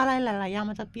อะไรหลายๆอย่าง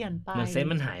มันจะเปลี่ยนไปเหมือนเซน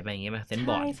ส์มันหายไปอย่างเงี้ยป่ะเซนส์บ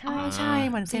อร์ดใช่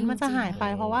เหมือนเซนส์มันจะหายไป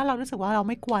เพราะว่าเรารู้สึกว่าเรา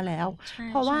ไม่กลัวแล้ว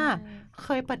เพราะว่าเค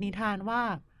ยปณิธานว่า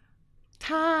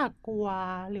ถ้ากลัว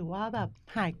หรือว่าแบบ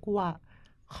หายกลัว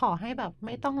ขอให้แบบไ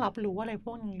ม่ต้องรับรู้อะไรพ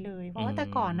วกนี้เลยเพราะว่าแต่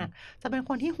ก่อนน่ะจะเป็นค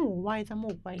นที่หูไวจ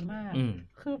มูกไวมาก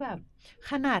คือแบบ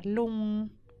ขนาดลุง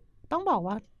ต้องบอก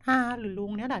ว่าหรือลุ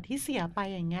งเนี่ยแหละที่เสียไป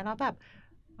อย่างเงี้ยแล้วแบบ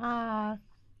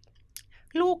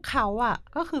ลูกเขาอ่ะ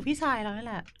ก็คือพี่ชายเรานี่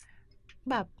แหละ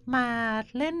แบบมา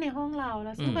เล่นในห้องเราแ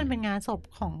ล้วซึ่งมันเป็นงานศพ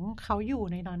ของเขาอยู่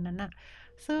ในตอนนั้นน่ะ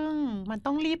ซึ่งมัน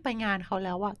ต้องรีบไปงานเขาแ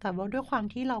ล้วอะแต่ว่าด้วยความ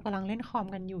ที่เรากำลังเล่นคอม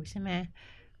กันอยู่ใช่ไหม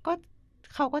ก็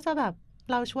เขาก็จะแบบ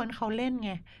เราชวนเขาเล่นไ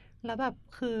งแล้วแบบ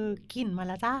คือกลิ่นมาแ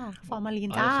ล้วจ้าฟอร์มาลีน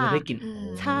จ้าได้กลิ่น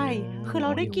ใช่คือเรา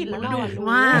ได้กลิ่นแล้วเร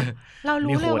า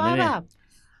รู้เลยว่าแบบ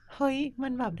เฮ้ยมั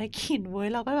นแบบได้กลิ่นเว้ย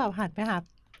เราก็แบบหันไปหา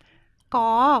ก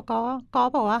อ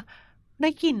บอกว่าได้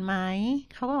กลิ่นไหม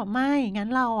เขาก็บอกไม่งั้น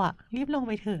เราอะรีบลงไ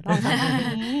ปเถอะเราจะ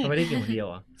นี้ไม่ได้กลิ่นคนเดียว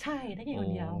ใช่ได้กลิ่นค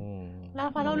นเดียวแล้ว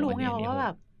พอเรารู้ไงว่าแบ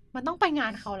บมันต้องไปงา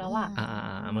นเขาแล้วอ่ะ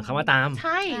มันเขามาตามใ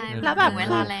ช่แล้วแบบ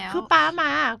คือป้ามา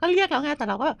ก็เรียกแล้วไงแต่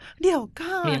เราก็แบบเดี๋ยว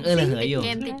ก่อนยังเหยอยู่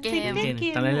ติดเกม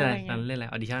ตอนเล่นอะไรอ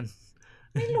อดิชั่น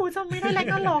ไม่รู้จำไม่ได้แล้ว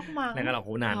ก็ล็อกมาแล้วก็ล็อก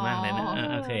นานมากเลยนะ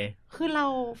โอเคคือเรา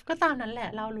ก็ตามนั้นแหละ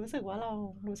เรารู้สึกว่าเรา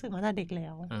รู้สึกมาตั้งแต่เด็กแล้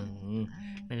ว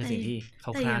นั่นคือสิ่งที่คร่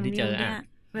าวๆที่เจอ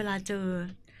เวลาเจอ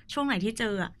ช่วงไหนที่เจ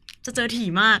อจะเจอถี่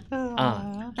มาก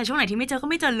แต่ช่วงไหนที่ไม่เจอก็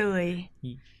ไม่เจอเลย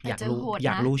อย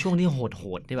ากรู้ช่วงที่โห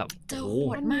ดที่แบบโ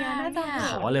หดมาก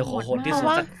ขอเลยโหดที่สุด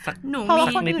สักหนู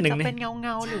มีนิดนึงเป็นเง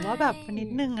าหรือว่าแบบนิด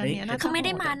นึงอันนี้นะคือไม่ไ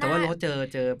ด้มาแต่ว่าเราเ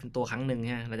จอเป็นตัวครั้งหนึ่งใ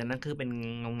ช่ไหมหลังจากนั้นคือเป็น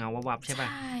เงาวับใช่ป่ะ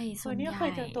ใช่ส่วนนี้เค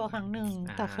ยเจอตัวครั้งหนึ่ง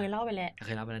แต่เคยเล่าไปแล้ว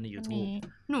ใน YouTube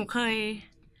หนูเคย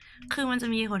คือมันจะ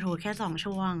มีโหดแค่2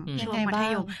ช่วงมัธ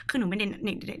ยมคือหนูเป็น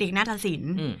เด็กนาฏศิล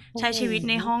ป์ใช้ชีวิต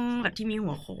ในห้องแบบที่มี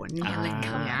หัวโขนอะไรอย่างเ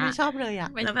งี้ยไม่ชอบเลยอ่ะ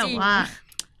แล้วแบบว่า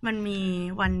มันมี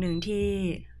วันหนึ่งที่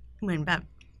เหมือนแบบ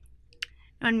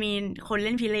มันมีคนเ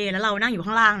ล่นพิเรนแล้วเรานั่งอยู่ข้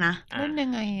างล่างนะเล่นยั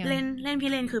งไงอ่ะเล่นพิ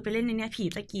เรนคือไปเล่นในเนี้ยผี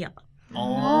ตะเกียบอ๋อ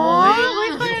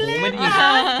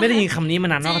ไม่ได้ยินคำนี้มา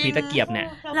นานมากกับผีตะเกียบเนี่ย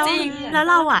แล้ว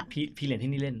เราอ่ะผีเหรียญ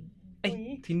ที่นี่เล่น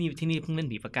ที่นี่เพิ่งเล่น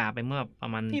ผีปากกาไปเมื่อปร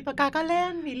ะมาณผีปากกาก็เล่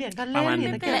นผีเหรียญก็เล่นผี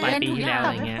ตะเกียบปลายปีที่แล้วอ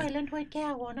ะไรเงี้ยเคยเล่นถ้วยแก้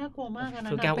วน่ากลัวมากนะ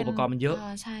ถ้วยแก้วอุปกรณ์มันเยอะ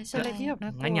ใช่อะไรที่แบบน่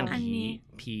ากลัวงั้นอย่าง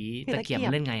ผีตะเกียบ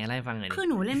เล่นไงอะไรฟังหน่อยคือ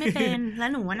หนูเล่นไม่เป็นแล้ว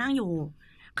หนูว่านั่งอยู่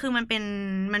คือมันเ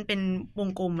ป็นวง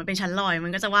กลมมันเป็นชั้นลอยมั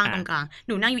นก็จะว่างตรงกลางห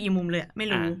นูนั่งอยู่อีมุมเลยไม่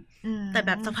รู้แต่แ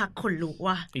บบสักพักขนลุก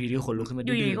ว่ะอยู่ดีก็ขนลุกขึ้นมาอ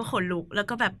ยู่ดีก็ขนลุกแล้ว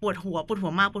ก็แบบปวดหั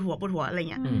วมากปวดหัวอะไร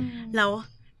เงี้ยแล้ว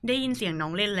ได้ยินเสียงน้อ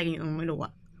งเล่นอะไรอย่างไม่รู้อ่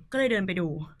ะก็เลยเดินไปดู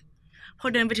พอ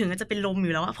เดินไปถึงก็จะเป็นลมอ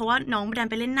ยู่แล้วเพราะว่าน้องดัน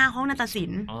ไปเล่นหน้าห้องนาฏศิ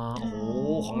ลป์โอ้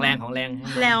ของแรง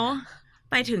แล้ว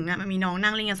ไปถึงมันมีน้อง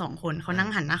นั่งเล่นกัน2คนเขานั่ง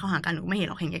หันหน้าเข้าหากันหนูไม่เห็น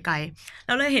หรอกเห็นไกลๆแ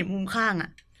ล้วเลยเห็นมุมข้าง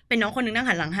เป็นน้องคนนึงนั่ง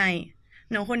หันหลังให้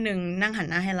น้องคนนึงนั่งหัน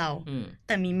หน้าให้เราแ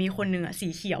ต่มีคนนึงสี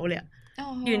เขียวเลย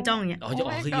ยืนจ้องอย่างเงี้ย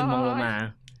คือยืนมองลงมา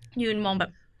ยืนมองแบ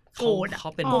บโกรธเขา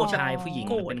เป็นผู้ชายผู้หญิง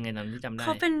เป็นไงนั้นที่จำได้เข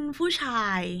าเป็นผู้ชา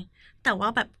ยแต่ว่า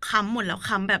แบบค้ำหมดแล้ว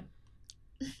ค้ำแบบ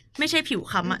ไม่ใช่ผิว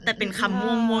ค้ำแต่เป็นค้ำ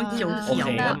ม่วงๆเขียว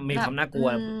มีความน่ากลัว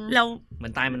แล้วเหมื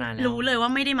อนตายมานานแล้วรู้เลยว่า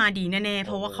ไม่ได้มาดีแน่ๆเ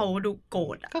พราะว่าเขาดูโกร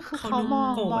ธก็คือเขามอง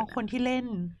คนที่เล่น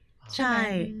ใช่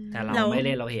แต่เราไม่เ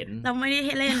ล่นเราเห็นเราไม่ได้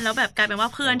เล่นแล้วแบบกลายเป็นว่า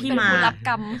เพื่อนที่มา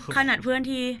ขนาดเพื่อน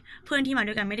ที่มา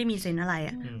ด้วยกันไม่ได้มีเซนอะไร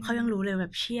เขายังรู้เลยแบ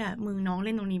บเชี่ยมึงน้องเ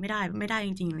ล่นตรงนี้ไม่ได้จ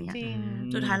ริงๆอะไรเงี้ย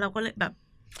สุดท้ายเราก็เลยแบบ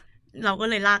เราก็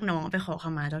เลยลากน้องไปขอข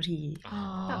มาเจ้าที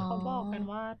แต่เขาบอกกัน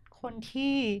ว่าคน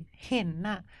ที่เห็น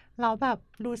น่ะเราแบบ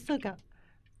รู้สึก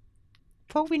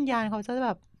พวกวิญญาณเขาจะแบ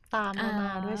บตามม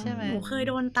าด้วยใช่ไหมหนูเคย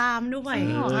โดนตามด้วย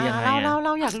เร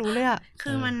าอยากรู้เลย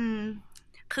คือ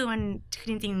มัน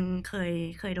จริงๆเ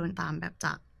คยโดนตามแบบจ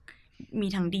ากมี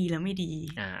ทั้งดีแล้วไม่ดี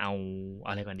เอา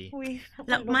อะไรก่อนดี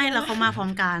แล้วไม่แล้วเขามาพร้อ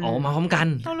มกันมาพร้อมกัน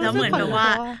แล้วเหมือนแบบว่า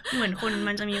เหมือนคน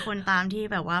มันจะมีคนตามที่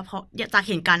แบบว่าเพราะจาก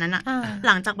เหตุการณ์นั้นห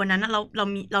ลังจากวันนั้นเ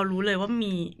รารู้เลยว่า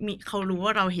มีเขารู้ว่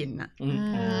าเราเห็น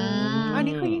อัน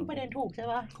นี้คือยิงประเด็นถูกใช่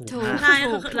ปะถูกใช่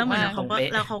แล้วเหมือนเข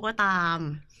าก็ตาม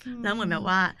แล้วเหมือนแบบ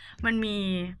ว่ามันมี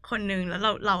คนนึงแล้ว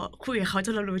เราคุยกับเขาจ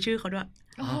นเรารู้ชื่อเขาด้วย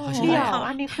เดี๋ยว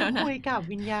อันนี้คือคุยกับ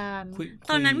วิญญาณ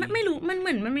ตอนนั้นไม่รู้มันเห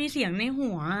มือนมันมีเสียงใน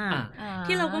หัว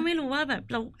ที่เราก็ไม่รู้ว่าแบบ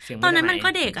เราตอนนั้นมันก็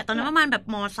เด็กตอนนั้นประมาณแบบ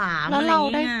ม.3 แล้วเรา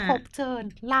ได้พบเจอ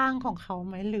ร่างของเขา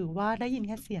ไหมหรือว่าได้ยินแ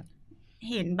ค่เสียง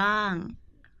เห็นบ้าง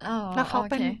แล้วเขา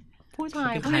เป็น ผู้ชา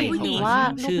ยผู้หญิงว่า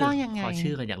รูปร่างยังไงขอ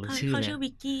ชื่อกันอยากรู้ชื่อเขาชื่อวิ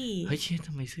กกี้เฮ้ยชื่อท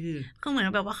ำไมชื่อก็เหมือน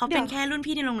แบบว่าเขาเป็นแค่รุ่น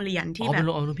พี่ในโรงเรียนที่แบบ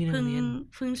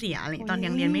เพิ่งเสียอะไรตอน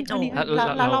ยังเรียนไม่จบแ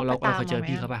ล้วเราเคยเจอ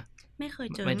พี่เขาป่ะไม่เคย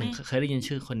เจอไม่เคยได้ยิน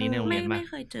ชื่อคนนี้ในโรงเรียนป่ะไม่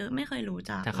เคยเจอไม่เคยรู้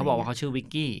จักแต่เขาบอกว่าเขาชื่อวิก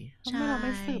กี้ใช่เราไ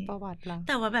ม่สืบประวัติหรอแ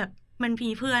ต่ว่าแบบมันมี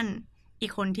เพื่อนอี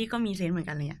กคนที่ก็มีเซนส์เหมือน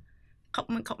กันเลย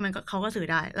เขาก็สื่อ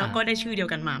ได้แล้วก็ได้ชื่อเดียว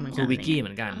กันมาเหมือนกันคือวิกกี้เห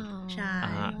มือนกันใช่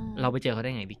เราไปเจอเขาได้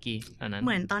ไงวิกกี้ตอนนั้นเห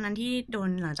มือนตอนนั้นที่โดน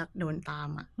หลังจากโดนตาม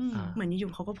อ่ะเหมือนอ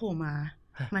ยู่เขาก็โผล่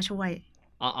มาช่วย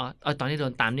ตอนที่โด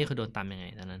นตามนี่คือโดนตามยังไง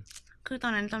ตอนนั้นคือตอ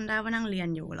นนั้นจำได้ว่านั่งเรียน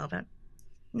อยู่แล้วแบบ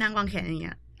นั่งวางแขนอย่างเ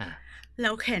งี้ยแล้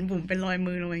วแขนบุ๋มเป็นรอย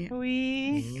มือลงอย่างเงี้ย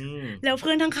แล้วเ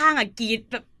พื่อนข้างๆอ่ะกรี๊ด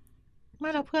แบบไ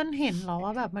ม่แล้วเพื่อนเห็นหรอว่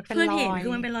าแบบมันเป็นรอยเพื่อนเห็นคื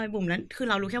อมันเป็นรอยบุ๋มแล้วคือ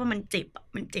เรารู้แค่ว่ามันเจ็บ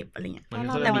อะไรเงี้ย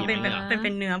แต่มันเป็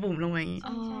นเนื้อบุ๋มลงมาอย่างงี้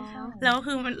แล้ว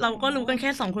คือเราก็รู้กันแค่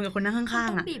2คนกับคนนั่งข้า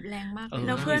งๆอ่ะบีบแรงมากแ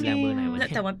ล้วเพื่อน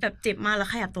แต่ว่าแบบเจ็บมากแล้ว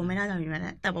ขยับตัวไม่ได้ตอนนี้แห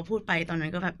ละแต่พอพูดไปตอนนั้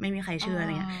นก็แบบไม่มีใครเชื่ออะไ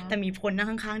รเงี้ยแต่มีคนนั่ง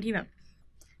ข้างๆที่แบบ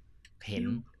เห็น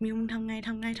มิวมึงทำไง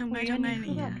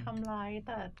คือแบบทำร้ายแ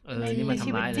ต่ใน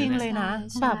ชีวิตจริงเลยนะ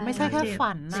แบบไม่ใช่แค่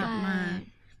ฝันนะ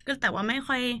ก็แต่ว่าไม่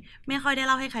ค่อยได้เ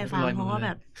ล่าให้ใครฟังเพราะว่าแบ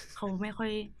บเขาไม่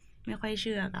ค่อยเ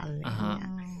ชื่อกันอะไรอย่างเงี้ย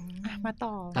มา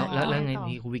ต่อแล้วไง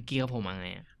พี่คุณวิกกี้เขาโผล่มาไง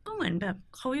ก็เหมือนแบบ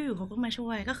เขาอยู่เขาก็มาช่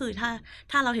วยก็คือ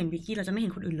ถ้าเราเห็นวิกกี้เราจะไม่เห็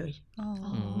นคนอื่นเลย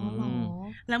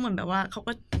แล้วเหมือนแบบว่าเขา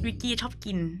ก็วิกกี้ชอบ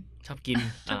กิน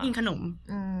ขนม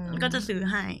ก็จะซื้อ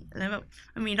ให้แล้วแบบ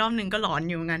มีรอบนึงก็หลอน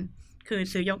อยู่เหมือนกันคือ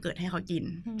ซื้อโยเกิร์ตให้เขากิน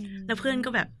แล้วเพื่อนก็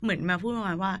แบบเหมือนมาพูดประม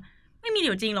าณว่าไม่มีเ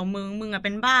ดี๋ยวจริงหรอกมึงอะเ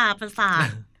ป็นบ้าประสาท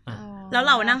แล้วเ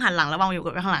รานั่งหันหลังแล้ววางโยเกิ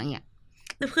ร์ตไว้ข้างหลังเนี่ย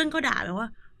แล้วเพื่อนก็ด่าแบบว่า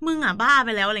มึงอ่ะบ้าไป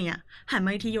แล้วอะไรเงี้ยหันม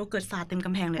าทีโยเกิร์ตสาดเต็มก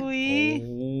ำแพงเลย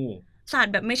สาด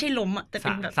แบบไม่ใช่ล้มอ่ะแต่เ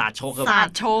ป็นแบบสาดโชว์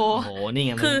โอ้โหนี่ไ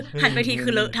งคือหันไปทีคื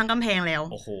อเลอะทั้งกำแพงแล้ว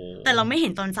แต่เราไม่เห็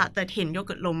นตอนสาดแต่เห็นโยเ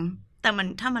กิร์ตล้มแต่มัน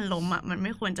ถ้ามันล้มอ่ะมันไ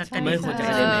ม่ควรจะกระเด็น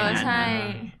ใช่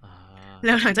แ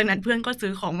ล้วหลังจากนั้นเพื่อนก็ซื้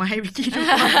อของมาให้วิกกี้ทุก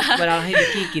วันเวลาให้วิก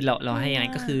กี้กินเราให้ยังไง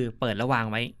ก็คือเปิดแล้ววาง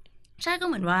ไว้ใช่ก็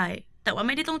เหมือนไหว้แต่ว่าไ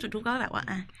ม่ได้ต้องจุดธูปก็แบบว่า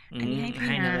อันนี้ให้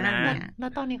พี่นะแล้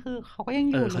วตอนนี้คือเขาก็ยัง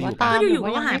อยู่หรือว่าตามอยู่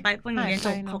ก็หายไปพอเรียนจ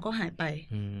บเขาก็หายไป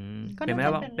เป็นไม่ไ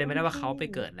ด้ว่าเขาไป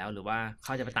เกิดแล้วหรือว่าเข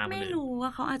าจะไปตามไม่รู้ว่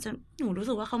าเขาอาจจะหนูรู้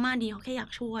สึกว่าเขามาดีเขาแค่อยาก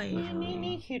ช่วย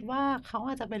นี่คิดว่าเขา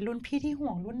อาจจะเป็นรุ่นพี่ที่ห่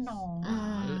วงรุ่นน้อง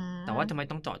แต่ว่าทำไม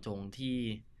ต้องเจาะจงที่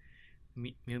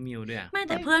มิวด้วยไม่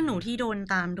แต่เพื่อนหนูที่โดน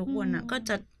ตามทุกคนน่ะก็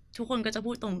จะทุกคนก็จะ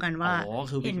พูดตรงกันว่า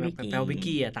เห็นวิก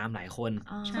กี้ตามหลายคน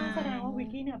ใช่แสดงว่าวิก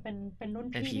กี้เนี่ยเป็นรุ่น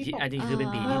พี่ที่จริงคือเป็น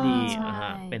ผีที่ดี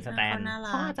เป็นสแตนเ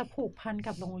ขาอาจจะผูกพัน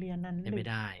กับโรงเรียนนั้นไม่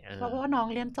ได้เพราะว่าน้อง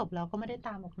เรียนจบแล้วก็ไม่ได้ต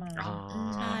ามออกมา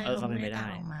ใช่ก็ไม่ได้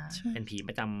เป็นผีป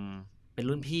ระจำเป็น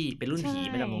รุ่นผี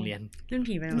ประจำโรงเรียนรุ่น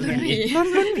ผีประจำโรงเรียน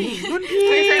รุ่นผี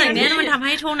แต่เนี้ยมันทำใ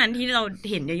ห้ช่วงนั้นที่เรา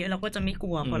เห็นเยอะๆเราก็จะไม่ก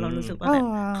ลัวเพราะเรารู้สึกว่าแบบ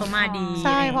เขามาดีใ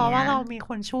ช่เพราะว่าเรามีค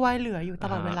นช่วยเหลืออยู่ต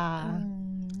ลอดเวลา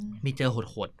มีเจอโ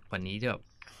หดๆวันนี้ที่แบบ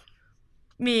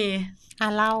มี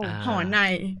เล่าหอใน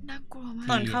น่ากลัวมาก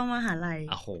ตอนเข้ามหาลัย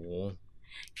โอ้โห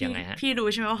ยังไงฮะพี่รู้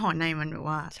ใช่ไหมว่าหอในมันแบบ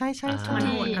ว่าใช่มัน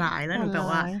โหดร้ายแล้วหนูแบบ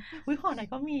ว่าหอใน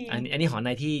ก็มีอันนี้หอใน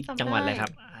ที่จังหวัดอะไรครั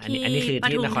บอันนี้คือ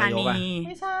ที่นครนายกป่ะไ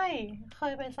ม่ใช่เค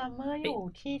ยไปซัมเมอร์อยู่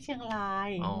ที่เชียงราย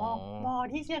มอ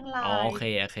ที่เชียงรายโอเค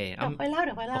เดี๋ยวไปเล่า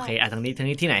โอเคทาง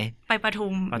นี้ที่ไหนไปปทุ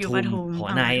มอยู่ปทุมหอ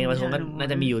ในปทุมก็น่า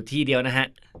จะมีอยู่ที่เดียวนะฮะ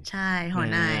ใช่หอ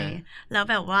ในแล้ว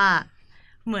แบบว่า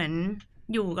เหมือน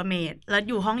อยู่กับเมดแล้ว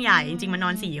อยู่ห้องใหญ่จริงๆมันน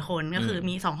อน4คนก็คือ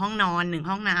มี2ห้องนอน1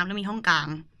ห้องน้ำแล้วมีห้องกลาง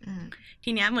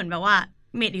ทีเนี้ยเหมือนแบบว่า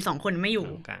เมดอีก2คนไม่อยู่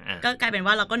ก็กลายเป็น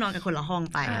ว่าเราก็นอนกันคนละห้อง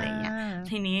ไปอะไรเงี้ย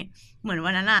ทีนี้เหมือน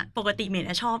วันนั้นอะปกติเมด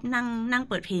ชอบนั่ง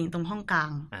เปิดเพลงตรงห้องกลา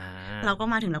งเราก็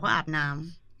มาถึงแล้วก็อาบน้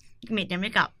ำเมดยังไ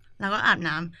ม่กลับแล้วก็อาบ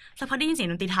น้ำสักพักได้ยินเสียง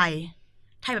ดนตรีไทย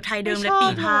แบบไทยเดิมเลยปี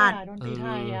พาดดนตรีไท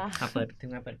ยเปิดถึง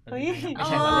มาเปิดไม่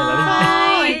ใช่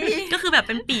ก็คือแบบเ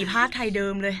ป็นปีพาดไทยเดิ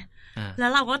มเลยแล้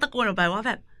วเราก็ตะโกนออกไปว่า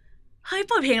แบบเฮ้ย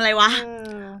เปิดเพลงอะไรวะ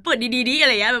เปิดดีๆดิอะไ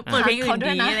รเงี้ยแบบเปิดเพลงอื่น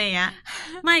ดีอะไรเงี้ย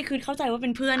ไม่คือเข้าใจว่าเป็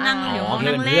นเพื่อนนั่งเดี๋ยว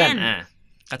นั่งเล่น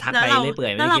ก็ทักไปเรื่อยเปื่อ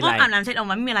ยแล้วเราก็อาบน้ำเสร็จออก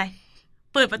มาไม่มีอะไร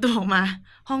เปิดประตูออกมา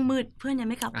ห้องมืดเพื่อนยัง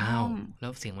ไม่กลับห้องแล้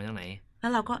วเสียงมาจากไหนแล้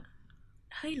วเราก็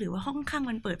เฮ้ยหรือว่าห้องข้าง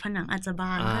มันเปิดผนังอาจจะบ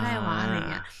านก็ได้วะอะไร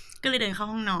เงี้ยก็เลยเดินเข้า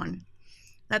ห้องนอน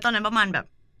แล้วตอนนั้นประมาณแบบ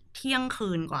เที่ยงคื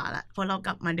นกว่าละพอเราก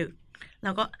ลับมาดึกแ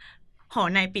ล้วก็หอ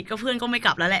ในปิดก็เพื่อนก็ไม่ก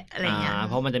ลับแล้วแหละอะไรเงี้ย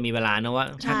เพราะมันจะมีเวลานะว่า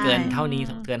ถ้าเกินเท่านี้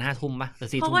เกิน5 ทุ่มป่ะหรือ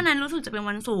4 ทุ่มเพราะว่านั้นรู้สึกจะเป็น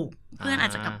วันศุกร์เพื่อนอา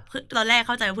จจะกลับตอนแรกเ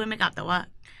ข้าใจว่าเพื่อนไม่กลับแต่ว่า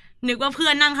นึกว่าเพื่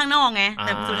อนนั่งข้างนอกไงแ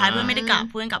ต่สุดท้ายเพื่อนไม่ได้กลับ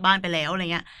เพื่อนกลับบ้านไปแล้วอะไร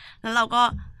เงี้ยแล้วเราก็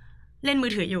เล่นมื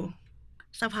อถืออยู่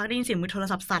สักพักได้ยินเสียงมือโทร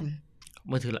ศัพท์สั่น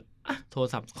มือถือละโทร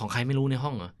ศัพท์ของใครไม่รู้ในห้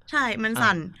องเหรอใช่มัน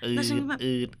สั่นแล้วฉันแบบ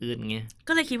อืดเงี้ย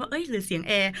ก็เลยคิดว่าหรือเสียงแ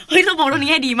อร์เฮ้ยเรามองตรง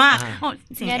นี้ให้ดีมาก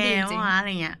เสียงแอร์ว่าอะไร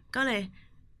เงี้ยก็เลย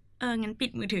งั้นปิด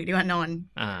มือถือดีกว่านอน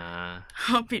พ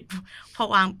อปิดพอ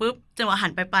วางปุ๊บจังหวะหั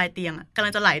นไปปลายเตียงกำลั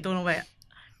งจะไหลตัวลงไป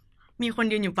มีคน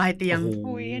ยืนอยู่ปลายเตียง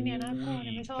อุ้ยอันเนี้ยน่ากลัว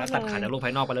ไม่ชอบเลยแล้วตัดขาดจากโลกภ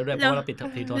ายนอกไปแล้วด้วยเพราะเราปิดโทร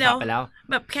ศัพท์ไปแล้ว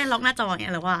แบบแค่ล็อกหน้าจออย่างเ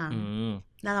งี้ยแล้วว่าง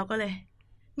แล้วเราก็เลย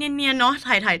เนียนๆเนาะ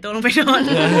ถ่ายตัวลงไปนอน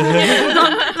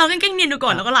เราเก่งๆเนียนดูก่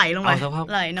อนแล้วก็ไหลลงไป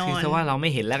ไหลนอนคือว่าเราไม่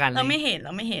เห็นแล้วกันเราไม่เห็น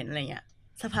อะไรเงี้ย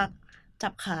สักพักจั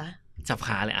บข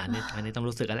าเลยอันนี้ต้อง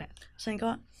รู้สึกแล้วแหละฉันก็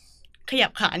ขยั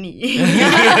บขาหนี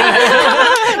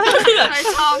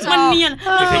มันเนียน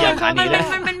ขยับขาหนีเลย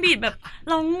มันเป็นบีดแบบ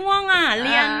เราง่วงเ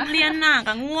รียนหนัก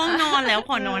ง่วงนอนแล้วข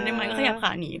อนอนได้ไหมก็ขยับข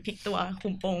าหนีพลิกตัวคุ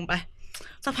มโปงไป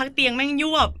สักพักเตียงแม่งย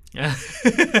วบ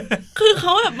คือเข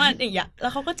าแบบมาอย่างเงี้ยแล้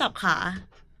วเขาก็จับขา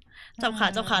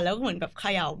แล้วเหมือนแบบเข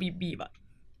ย่าบีบอ่ะ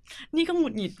นี่ก็หงุ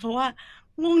ดหงิดเพราะว่า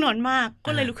ง่วงนอนมาก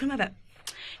ก็เลยลุกขึ้นมาแบบ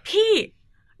พี่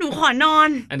หนูขอนอน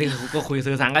อันนี้ก็คุย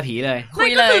สื่อสารกับผีเลยคุ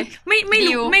ยเลยไม่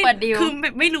รู้คือ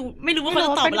ไม่รู้ว่าเขาจะ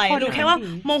ตอบอะไรรู้แค่ว่า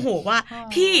โมโหว่า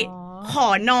พี่ขอ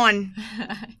นอน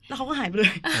แล้วเขาก็หายไปเล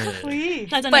ย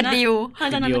หลังจาก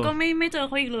นั้นก็ไม่เจอเ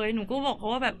ขาอีกเลยหนูก็บอกเขา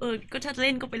ว่าแบบก็ถ้าจะเ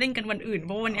ล่นก็ไปเล่นกันวันอื่นเพ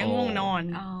ราะวันนี้ง่วงนอน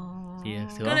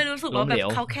ก็เลยรู้สึกว่าแบบ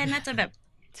เขาแค่น่าจะแบบ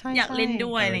อยากเล่น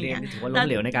ด้วยอะไรเงี้ยถือว่าล้มเ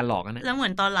หลวในการหลอกนะแล้วเหมื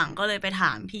อนตอนหลังก็เลยไปถ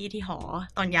ามพี่ที่หอ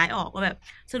ตอนย้ายออกว่าแบบ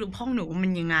สรุปห้องหนูมั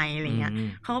นยังไงอะไรเงี้ย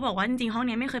เขาก็บอกว่าจริงๆห้อง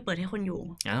นี้ไม่เคยเปิดให้คนอยู่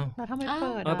แล้วทำไม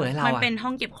เปิดให้เรามันเป็นห้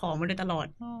องเก็บของมาโดยตลอด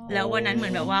แล้ววันนั้นเหมื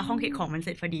อนแบบว่าห้องเก็บของมันเส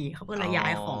ร็จพอดีเขาก็เลยย้า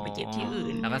ยของไปเก็บที่อื่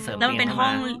นแล้วมันเป็นห้อ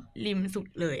งริมสุด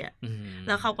เลยอ่ะแ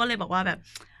ล้วเขาก็เลยบอกว่าแบบ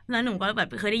แล้วหนูก็แบบ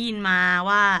เคยได้ยินมา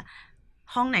ว่า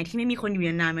ห้องไหนที่ไม่มีคนอยู่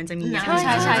นานๆมันจะมีใช่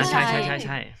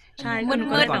ใช่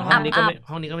มืดๆห้องนี้ก็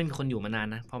ไม่มีคนอยู่มานาน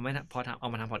นะพอเอา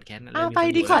มาทำพอดแคสต์ไป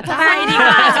ดีกว่า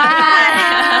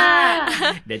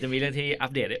เดี๋ยวจะมีเรื่องที่อั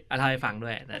ปเดตอะไรให้ฟังด้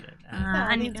วย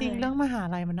อันนี้จริงเรื่องมหา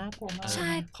ลัยมันน่ากลัวมากใช่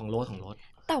ของรถ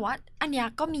แต่ว่าอันนี้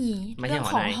ก็มีเรื่อง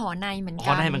ของหอในเหมือน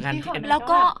กันแล้ว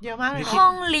ก็ห้อ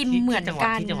งริมเหมือน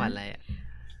กันที่จังหวัดอะไร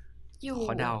อยู่ข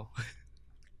อเดา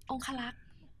องคลักษ์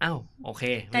อ้าวโอเค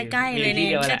ใกล้ๆเลยนี่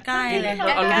ใกล้ๆเลย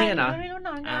เอารุ่นนี้เหรอ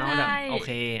โอเ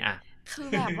คอ่ะคือ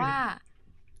แบบว่า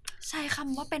ใช้ค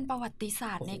ำว่าเป็นประวัติศ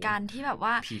าสตร์ในการที่แบบ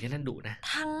ว่าผีที่นั่นดุนะ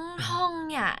ทั้งห้อง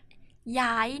เนี่ย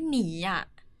ย้ายหนีอ่ะ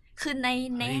คือ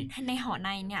ในหอใน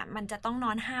เนี่ยมันจะต้องน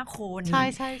อน5 คนใ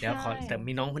ช่เดี๋ยวแต่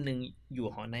มีน้องคนนึงอยู่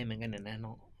หอในเหมือนกันนะ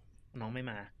น้องไม่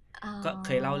มาก็เค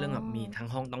ยเล่าเรื่องแบบมีทั้ง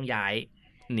ห้องต้องย้าย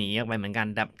หนีออกไปเหมือนกัน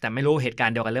แต่ไม่รู้เหตุการ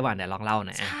ณ์เดียวกันหรือเปล่าเดี๋ยวลองเล่าห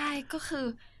น่อยใช่ก็คือ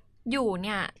อยู่เ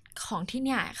นี่ยของที่เ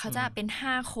นี่ยเขาจะเป็น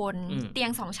5 คนเตีย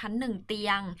ง2 ชั้น1เตี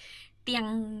ยง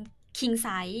คิงไซ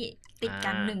ส์ติด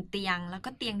กัน1เตียงแล้วก็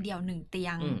เตียงเดี่ยว1เตี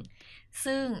ยง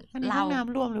ซึ่งเราห้องน้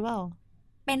ำรวมหรือเปล่า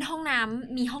เป็นห้องน้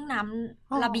ำมีห้องน้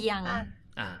ำระเบียง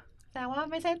แต่ว่า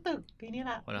ไม่ใช่ตึกนี่แห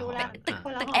ละดูแลตึก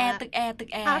แอร์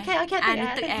โอเค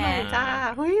ตึกแอร์จ้า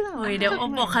เฮ้ยเดี๋ยว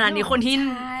บอกขนาดนี้คนที่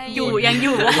อยู่ยังอ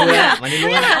ยู่วันนี้รู้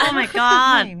โอ้ my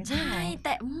god ใช่แ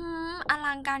ต่อ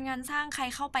ลังการงานสร้างใคร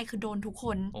เข้าไปคือโดนทุกค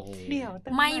นเดี๋ยว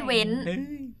ไม่เว้น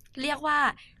เรียกว่า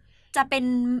จะเป็น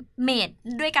เมด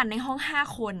ด้วยกันในห้อง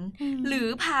5 คนหรือ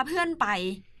พาเพื่อนไป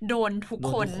โดนทุก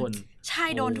คนใช่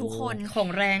โดนทุกคนของ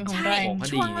แรง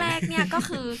ช่วงแรกเนี่ยก็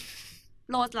คือ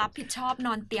โรสรับผิดชอบน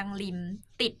อนเตียงริม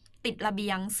ติดระเบี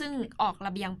ยงซึ่งออกร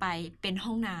ะเบียงไปเป็นห้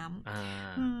องน้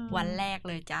ำวันแรก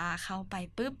เลยจ้าเข้าไป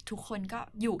ปุ๊บทุกคนก็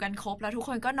อยู่กันครบแล้วทุกค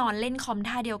นก็นอนเล่นคอม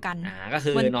ท่าเดียวกัน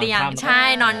บนเตียงใช่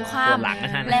นอนคว่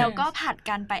ำแล้วก็ผัด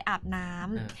กันไปอาบน้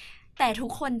ำแต่ทุ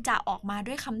กคนจะออกมา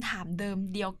ด้วยคำถามเดิม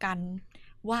เดียวกัน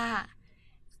ว่า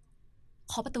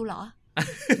ขอประตูเหรอ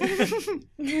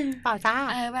เปล่าจ้า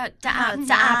แบบจะอาบ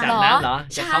เหรอ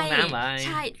จะเข้าน้ำเหรอใ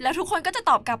ช่แล้วทุกคนก็จะ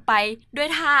ตอบกลับไปด้วย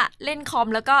ท่าเล่นคอม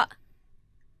แล้วก็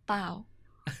เปล่า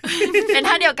เป็น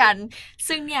ท่าเดียวกัน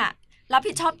ซึ่งเนี่ยรับ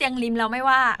ผิดชอบเตียงริมแล้วไม่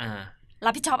ว่า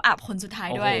รับผิดชอบอาบคนสุดท้าย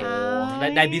ด้วย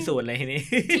ได้พิสูจน์เลยที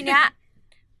เนี้ย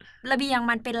ระเบียง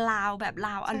มันเป็นราวแบบร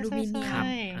าวอลูมิเนียม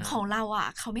ของเราอ่ะ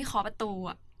เขาไม่เคาะประตู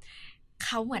อ่ะเข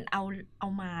าเหมือนเอา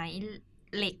ไม้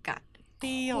เหล็กอ่ะ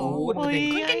ตีโอ้ย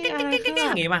อย่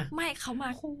างงี้ป่ะไม่เขามา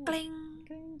เกรง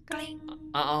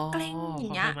อย่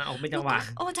างเงี้ยไม่จังหวะ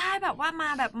โอ้ใช่แบบว่าม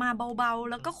าเบาๆ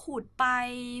แล้วก็ขูดไป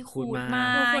ขูดมา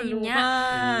อย่างเงี้ย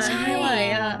ใช่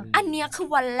อันเนี้ยคือ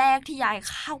วันแรกที่ยาย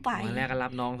เข้าไปวันแรกก็รั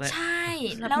บน้องใช่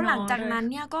แล้วหลังจากนั้น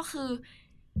เนี่ยก็คือ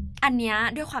อันเนี้ย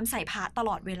ด้วยความใส่พระตล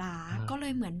อดเวลาก็เล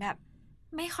ยเหมือนแบบ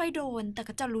ไม่ค่อยโดนแต่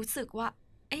ก็จะรู้สึกว่า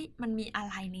เอ๊ะมันมีอะ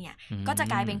ไรเนี่ยก็จะ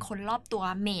กลายเป็นคนรอบตัว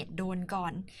เมดโดนก่อ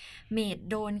นเมด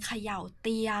โดนเขย่าเ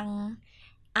ตียง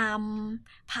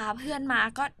พาเพื่อนมา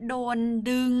ก็โดน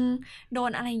ดึงโด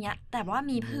นอะไรเงี้ยแต่ว่า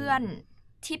มีเพื่อน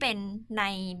ที่เป็นใ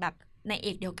นเอ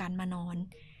กเดียวกันมานอน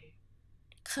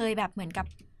เคยแบบเหมือนกับ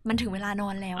มันถึงเวลานอ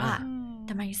นแล้วอะ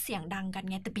ทำไมเสียงดังกัน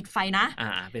ไงแต่ปิดไฟนะ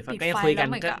ปิดไฟก็ยังคุยกัน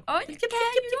ก็แค่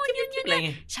ยุ่นอะไร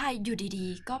ใช่อยู่ดี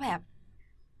ๆก็แบบ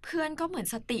เพื่อนก็เหมือน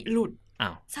สติหลุด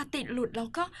สติหลุดแล้ว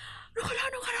ก็หนูขอ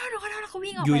โทษแล้วก็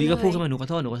วิ่งออกไปเลยอยู่ดีก็พูดขึ้นมาหนูขอ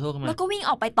โทษขึ้นมาแล้วก็วิ่ง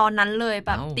ออกไปตอนนั้นเลยแ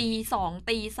บบตี 2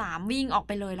 ตี 3วิ่งออกไ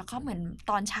ปเลยแล้วก็เหมือน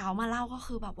ตอนเช้ามาเล่าก็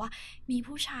คือแบบว่ามี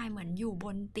ผู้ชายเหมือนอยู่บ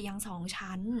นเตียง2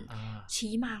 ชั้น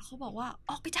ชี้มาเขาบอกว่า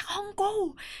ออกไปจากห้องกู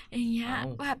อย่างเงี้ย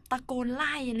แบบตะโกนไ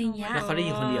ล่อะไรเงี้ยแล้วเขาได้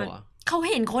ยินคนเดียวเขา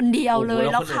เห็นคนเดียวเลย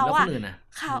แล้วเขา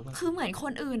คือเหมือนค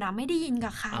นอื่นไม่ได้ยิน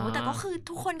กับเขาแต่ก็คือ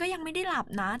ทุกคนก็ยังไม่ได้หลับ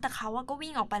นะแต่เขาก็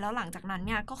วิ่งออกไปแล้วหลังจากนั้นเ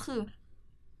นี่ยก็คือ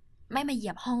ไม่มาเหยี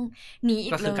ยบห้องนี้อี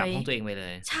กเลยก็คือกลับห้องตัวเองไปเล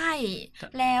ยใช่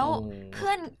แล้วเพื่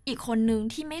อนอีกคนนึง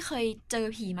ที่ไม่เคยเจอ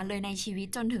ผีมาเลยในชีวิต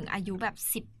จนถึงอายุแบบ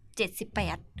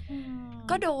17-18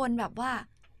ก็โดนแบบว่า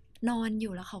นอนอ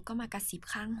ยู่แล้วเขาก็มากระซิบ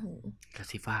ข้างหูกระ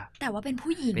ซิบว่าแต่ว่าเป็น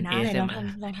ผู้หญิงนะ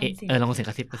ลองเสียง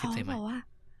กระซิบใส่มาบอกว่า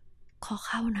ขอเ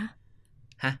ข้านะ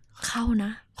ฮะเข้าน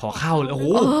ะขอเข้าเลยโอ้โห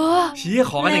ชี้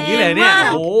ขอกันอย่างนี้เลยเนี่ย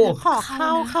โอ้ขอเ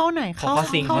ข้าหน่อยเข้า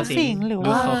สิงหรือ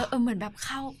ว่าเหมือนแบบเ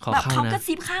ข้าแบบเขากระ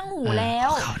ซิบข้างหูแล้ว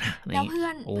เพื่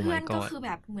อนก็คือแ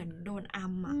บบเหมือนโดนอั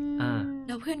มแ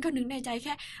ล้วเพื่อนก็นึกในใจแ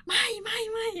ค่ไม่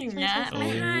อย่างเงี้ยไม่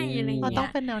ให้อะไรอย่างเงี้ยต้อง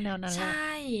เป็นแนวนั้นใ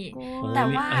ช่แต่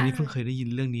ว่าอันนี้เพิ่งเคยได้ยิน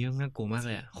เรื่องนี้น่ากลัวมากเ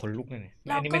ลยขนลุกเลย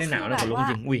อันนี้ไม่ได้หนาวนะขนลุก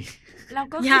จริงอุ้ยแล้ว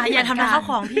ก็อย่าทำร้ายข้าว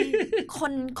ของพี่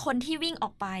คนที่วิ่งอ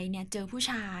อกไปเนี่ยเจอผู้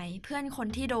ชายเพื่อนคน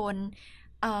ที่โด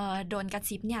นกระ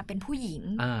ซิบเนี่ยเป็นผู้หญิง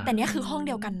แต่เนี้ยคือห้องเ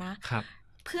ดียวกันนะครับ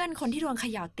เพื่อนคนที่โดนเข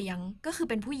ย่าเตียงก็คือ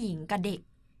เป็นผู้หญิงกับเด็ก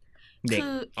คื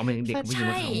อเอาเป็นเด็กผู้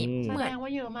หญิงเหมือนว่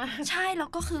าเยอะมากใช่แล้ว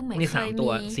ก็คือเหมือนเคย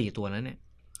มี4 ตัวแล้วเนี่ย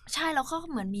ใช่แล้วก็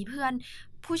เหมือนมีเพื่อน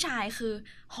ผู้ชายคือ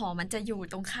หอมันจะอยู่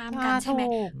ตรงข้ามกันใช่ไหม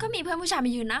ก็มีเพื่อนผู้ชายม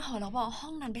ายืนหน้าหอแล้วบอกห้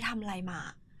องนั้นไปทำอะไรมา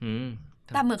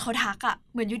แต่เหมือนเขาทักอ่ะ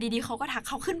เหมือนอยู่ดีๆเขาก็ทัก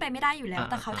เขาขึ้นไปไม่ได้อยู่แล้ว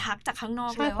แต่เขาทักจากข้างนอ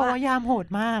กเลยว่าเพราะว่ายามโหด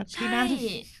มากใช่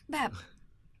แบบ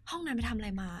ห้องนั้นไปทำอะไร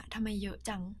มาทำไมเยอะ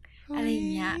จังอะไรอย่า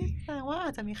งเงี้ยแปลว่าอ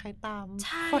าจจะมีใครตาม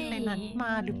คนในนั้นม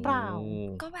าหรือเปล่า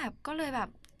ก็เลยแบบ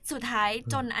สุดท้าย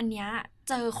จนอันเนี้ย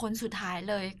เจอคนสุดท้าย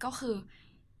เลยก็คือ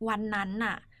วันนั้น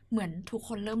น่ะเหมือนทุกค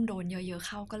นเริ่มโดนเยอะๆเ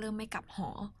ข้าก็เริ่มไม่กลับหอ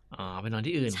ไปนอน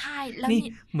ที่อื่นใช่แล้วนี่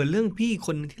เหมือนเรื่องพี่ค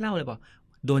นที่เล่าเลยป่ะ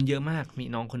โดนเยอะมากมี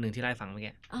น้องคนนึงที่ไล่ฟังเมื่อ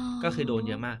กี้ก็คือโดนเ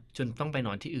ยอะมากจนต้องไปน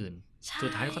อนที่อื่นสุ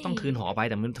ดท้ายก็ต้องคืนหอไป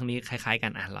แต่มันทั้งนี้คล้ายๆกั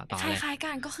นเราต่อเลยคล้ายๆ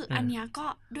กันก็คืออันเนี้ยก็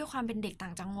ด้วยความเป็นเด็กต่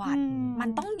างจังหวัดมัน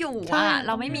ต้องอยู่เ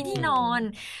ราไม่มีที่นอน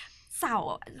เสา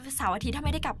ร์อาทิตย์ถ้าไ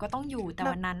ม่ได้กลับก็ต้องอยู่แต่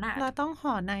วันนั้นเราต้องห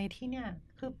อในที่เนี่ย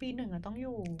คือปี 1ต้องอ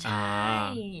ยู่ใช่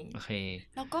โอเค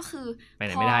แล้วก็คือไปไห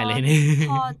นไม่ได้เลยนี่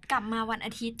พอกลับมาวันอ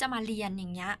าทิตย์จะมาเรียนอย่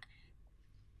างเงี้ย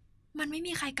มันไม่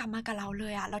มีใครกลับมากับเราเล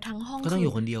ยเราทั้งห้องก็ต้องอ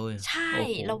ยู่คนเดียวเลยใช่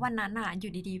แล้ววันนั้นอ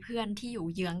ยู่ดีๆเพื่อนที่อยู่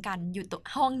เยื้องกันอยู่ตัว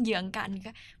ห้องเยื้องกัน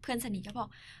ก็เพื่อนสนิทก็บอก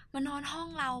มานอนห้อง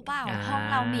เราเปล่าห้อง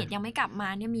เราเมดยังไม่กลับมา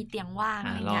เนี่ยมีเตียงว่างอ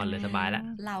ะไรเงี้ยเลยสบายแล้ว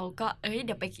เราก็เ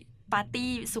ดี๋ยวไปปาร์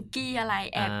ตี้ซุกี้อะไร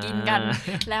แอบกินกัน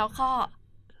แล้วก็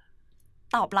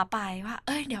ตอบรับไปว่า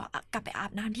เดี๋ยวกลับไปอา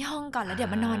บน้ำที่ห้องก่อนแล้วเดี๋ย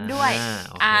วมานอนด้วย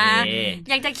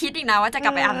ยังจะคิดอีกนะว่าจะก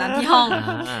ลับไปอาบน้ำที่ห้อง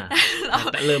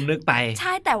เริ่มนึกไปใ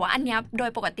ช่แต่ว่าอันเนี้ยโด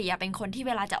ยปกติเป็นคนที่เ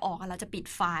วลาจะออกเราจะปิด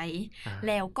ไฟแ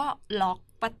ล้วก็ล็อก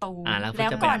ประตูแล้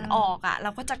วก่อนออกเร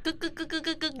าก็จะกึ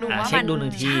กดูว่ามันใช่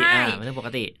ไม่ใช่ปก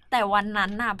ติแต่วันนั้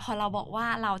นพอเราบอกว่า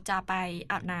เราจะไป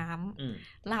อาบน้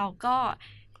ำเราก็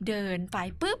เดินไป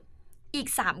ปุ๊บอีก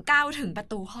3 ก้าวถึงประ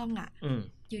ตูห้อง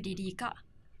อยู่ดีๆก็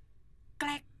แก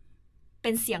ล้งเป็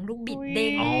นเสียงลูกบิดเด้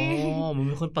งมัน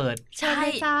มีคนเปิดใช่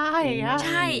ใ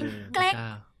ช่แกล้ง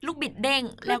ลูกบิดเด้ง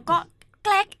แล้วก็แก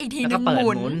ล้งอีกทีนึงหมุ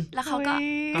นแล้วเขาก็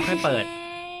ค่อยเปิด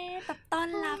แบบต้อน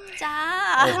รับจ้า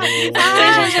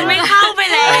ฉันไม่เข้าไป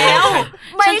แล้ว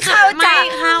ไม่เข้าจ้า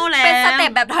แล้วเป็นสเต็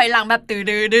ปแบบถอยหลังแบบตื้อ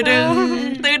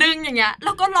ดึงอย่างเงี้ยแ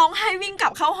ล้วก็ร้องไห้วิ่งกลั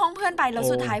บเข้าห้องเพื่อนไปแล้ว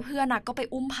สุดท้ายเพื่อนก็ไป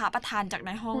อุ้มพระประธานจากใน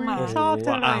ห้องมาชอบ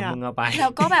จังเลยแล้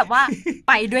วก็แบบว่า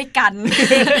ไปด้วยกัน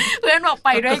เพื่อนบอกไป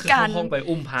ด้วยกันห้องไป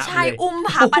อุ้มพระใช่อุ้ม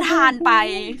พระประธานไป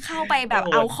เข้าไปแบบ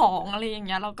เอาของอะไรอย่างเ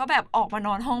งี้ยแล้วก็แบบออกมาน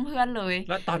อนห้องเพื่อนเลย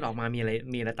แล้วตอนออกมามีอะ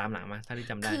ไรตามหลังมาถ้าที่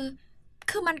จำได้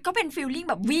คือมันก็เป็นฟีลลิ่ง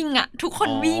แบบวิ่งทุกคน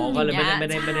วิ่งก็เลยไม่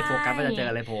ได้โฟกัสว่าจะเจอ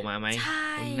อะไรโผล่มาไหมใช่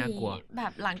น่ากลัวแบ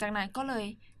บหลังจากนั้นก็เลย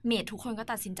เมดทุกคนก็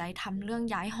ตัดสินใจทำเรื่อง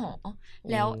ย้ายหอ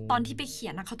แล้วตอนที่ไปเขี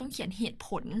ยนเขาต้องเขียนเหตุผ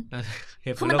ล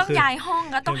คือมันต้องย้ายห้อง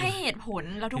ก็ต้องให้เหตุผล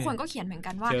แล้วทุกคนก็เขียนเหมือน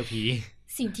กันว่าเจอผี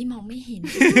สิ่งที่มองไม่เห็น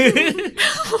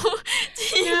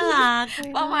น่ารัก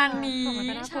ประมาณนี้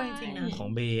ของ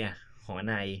เบย์ของอ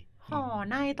นาย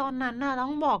ในตอนนั้นน่ะต้อ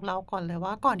งบอกเราก่อนเลย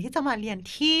ว่าก่อนที่จะมาเรียน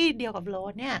ที่เดียวกับโร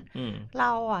สเนี่ยเร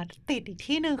าติดอีก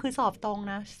ที่นึงคือสอบตรง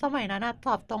นะสมัยนั้นส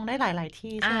อบตรงได้หลายๆ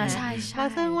ที่ใช่ไหมใช่แล้ว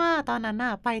ซึ่งว่าตอนนั้นน่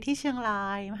ะไปที่เชียงรา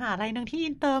ยมหาลัยนึงที่อิ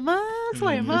นเตอร์มากส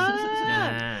วยมาก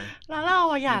แล้วเรา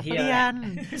อยากเรียน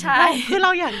ใช่คือเร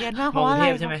าอยากเรียนมากเพราะว่าอะไร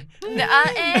ใช่ไหมเดี๋ยว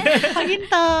เขาอิน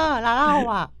เตอร์แล้วเรา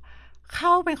เข้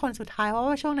าเป็นคนสุดท้ายเพราะ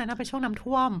ว่าช่วงนั้นเป็นช่วงน้ำ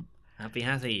ท่วมปี54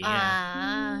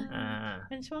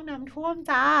เป็นช่วงน้ำท่วม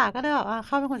จ้าก็เลยแบบเ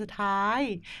ข้าเป็นคนสุดท้าย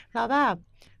แล้วแบบ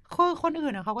คนอื่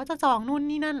นเขาก็จะจองนู่น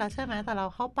นี่นั่นแล้วใช่ไหมแต่เรา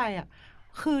เข้าไป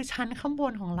คือชั้นข้างบ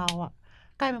นของเรา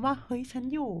กลายเป็นว่าเฮ้ยฉัน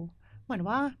อยู่เหมือน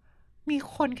ว่ามี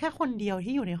คนแค่คนเดียว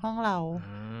ที่อยู่ในห้องเรา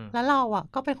แล้วเรา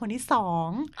ก็เป็นคนที่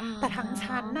2แต่ทั้ง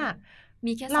ชั้น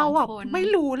มีแค่เราคน ไม่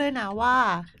รู้เลยนะว่า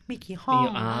มีกี่ห้อง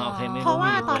เพราะว่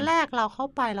าตอนแรกเราเข้า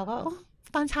ไปเราก็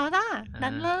ตอนเช้าจ้าดั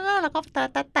นแล้วก็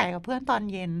แต่กับเพื่อนตอน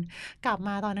เย็นกลับม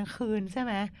าตอนกลางคืนใช่ไ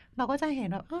หมเราก็จะเห็น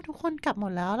แบบทุกคนกลับหม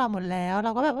ดแล้วเราหมดแล้วเร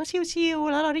าก็แบบว่าชิล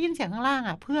ๆแล้วเราได้ยินเสียงข้างล่าง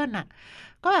เพื่อน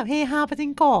ก็แบบเฮฮาปะจิ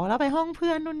งโกะแล้วไปห้องเพื่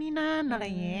อนนู่นนี่นั่นอะไรอ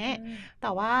ย่างเงี้ยแต่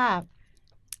ว่า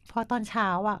พอตอนเช้า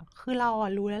คือเรา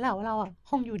รู้แล้วแหละว่าเรา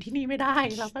คงอยู่ที่นี่ไม่ได้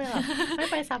เราก็เลยแบบไม่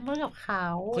ไปซัมเมอร์กับเขา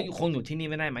คงอยู่ที่นี่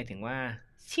ไม่ได้หมายถึงว่า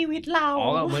ชีวิตเรา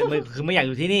คือไม่อยากอ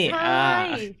ยู่ที่นี่ใช่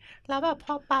แล้วแบบพ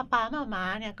อป้ามา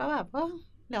เนี่ยก็แบบ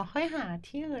เดี๋ยวค่อยหา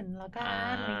ที่อื่นแล้วกั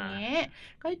นอะไรเงี้ย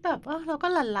ก็แบบเราก็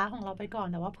หลั่นล้าของเราไปก่อน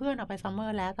แต่ว่าเพื่อนไปซัมเมอ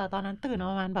ร์แล้วแต่ตอนนั้นตื่น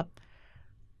ประมาณแบบ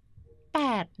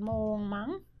8 โมงมั้ง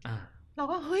เรา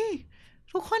ก็เฮ้ย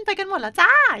ทุกคนไปกันหมดแล้วจ้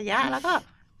าอย่างเงี้ยแล้วก็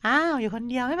อยู่คน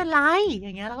เดียวไม่เป็นไรอ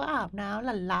ย่างเงี้ยแล้วก็อาบน้ำห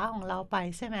ลั่นล้าของเราไป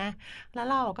ใช่ไหมแล้ว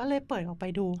เราก็เลยเปิดออกไป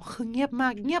ดูคือเงียบมา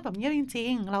กเงียบแบบเงียบจริ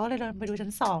งๆเราก็เลยเดินไปดูชั้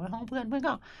น2ในห้องเพื่อน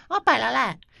ก็ไปแล้วแหล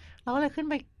ะเราก็เลยขึ้น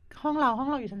ไปห้องเรา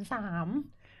อยู่ชั้น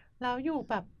3แล้วอยู่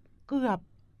แบบเกือบ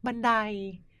บันได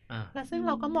แล้วซึ่งเ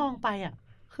ราก็มองไป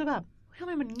คือแบบทำไ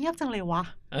มมันเงียบจังเลยวะ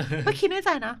ก็คิดในใจ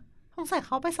นะสงสัยเข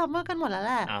าไปซัมเมอร์กันหมดแล้ว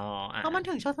แหละเพราะมัน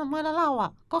ถึงช่วงซัมเมอร์แล้วเรา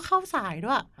ก็เข้าสายด้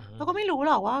วยเราก็ไม่รู้ห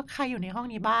รอกว่าใครอยู่ในห้อง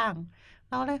นี้บ้าง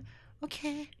เราเลยโอเค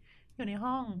อยู่ใน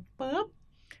ห้องปุ๊บ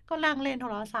ก็ลังเล่นโท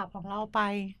รศัพท์ของเราไป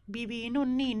บีนู่น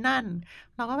นี่นั่น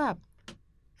เราก็แบบ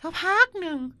สักพักห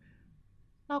นึ่ง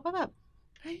เราก็แบบ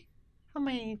เฮ้ยทำไม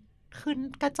ขึ้น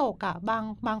กระจก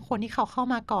บางคนที่เขาเข้า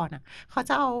มาก่อนเขา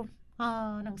จะเอา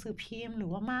หนังสือพิมพ์หรือ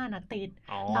ว่าม่านติด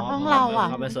แต่ห้องเรา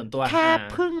เป็นส่วนตัวแค่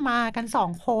พึ่งมากัน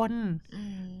2 คน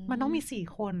มันต้องมี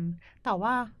4 คนแต่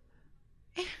ว่า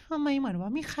ทำไมเหมือนว่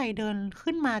ามีใครเดิน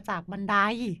ขึ้นมาจากบันได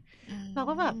เรา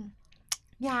ก็แบบ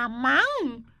ยามมั้ง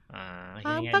แ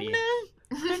ป๊บนึง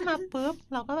ขึ้นมาปุ๊บ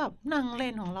เราก็แบบนั่งเล่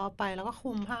นของเราไปแล้วก็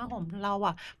คุมผ้าห่มเรา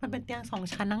มันเป็นเตียง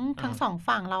2 ชั้นทั้ง2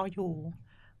 ฝั่งเราอยู่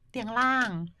เตียงล่าง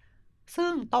ซึ่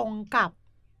งตรงกับ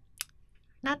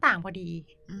หน้าต่างพอดี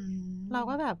เรา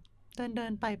ก็แบบเดิ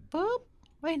นไปปุ๊บ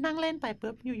นั่งเล่นไป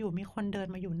ปุ๊บอยู่มีคนเดิน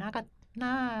มาอยู่หน้าก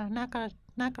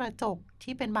ระจก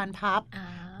ที่เป็นบานพับ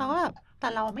เราก็แบบแ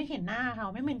ต่เราไม่เห็นหน้าเขา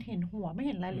ไม่เห็นหัวไม่เ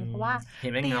ห็นอะไรเลยเพราะว่าเห็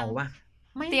นเงาปะ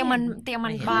เตียงมั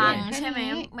นบางใช่ไหม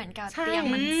เหมือนกับเตียง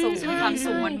มันสูงความ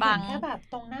สูงมันบางแค่แบบ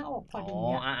ตรงหน้าอกพอดี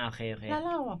โอเคแล้วเ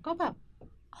ราก็แบบ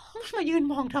มายืน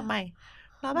มองทำไม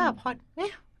แล้วแบบพอ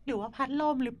หรือว่าพัดล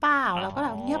มหรือเปล่าเราก็แบ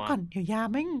บเงียบก่อนเดี๋ยวยา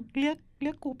ไม่เรี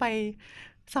ยกกูไป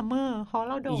ซัมเมอร์เพราะ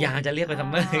เราโดนยาจะเรียกไปซัม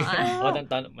เมอร์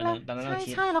ตอนนั้นเรา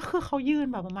ใช่แล้วคือเขายืน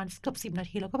แบบประมาณเกือบ10 นา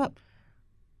ทีแล้วก็แบบ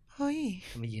เฮ้ย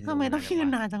ทำไมต้องยืน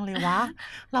นานจังเลยวะ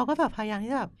เราก็แบบพยายาม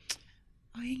ที่จะแบบ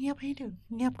เงียบให้ถึง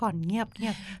เงียบก่อนเงียบ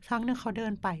ครั้งนึงเขาเดิ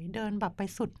นแบบไป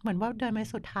สุดเหมือนว่าเดินไป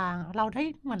สุดทางเรา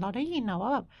ได้ยินนะว่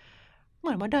าแบบเห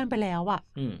มือนว่าเดินไปแล้ว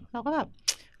เราก็แบบ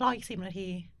รออีก10 นาที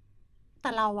แต่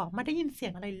เราไม่ได้ยินเสีย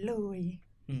งอะไรเลย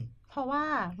เพราะว่า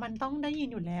มันต้องได้ยิน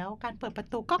อยู่แล้วการเปิดประ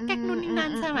ตูก็แก๊กนู่นนี่นั่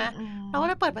นใช่ไหมเราก็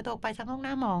เลยเปิดประตูไปชักห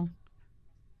น้ามอง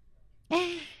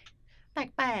แ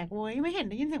ปลกๆเว้ยไม่เห็น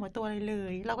ได้ยินเสียงประตูอะไรเล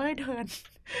ยเราก็เลยเดิน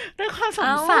ด้วยความส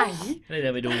งสัยเลยเดิ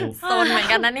นไปดูโซนเหมือน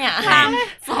กันนะเนี่ย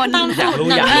โซนอยากรู้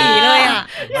อยากเลย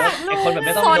ไอ้คนแบบไ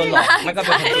ม่ต้องโดนหลอกแล้วก็เ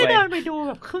ป็นคนสวยเดินไปดูแ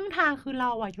บบครึ่งทางคือเรา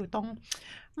อยู่ตรง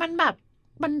มันแบบ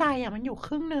บันไดมันอยู่ค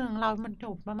รึ่งนึงมันอ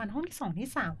ยู่ประมาณห้องที่2ที่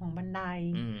3ของบันได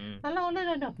แล้วเราเลย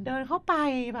เดินเข้าไป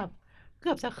แบบเ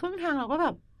กือบจะครึ่งทางเราก็แบ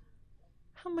บ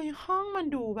ทำไมห้องมัน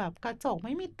ดูแบบกระจกไ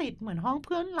ม่มีติดเหมือนห้องเ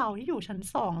พื่อนเราที่อยู่ชั้น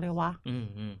2เลยวะ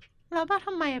แล้วว่าท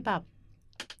ำไมแบบ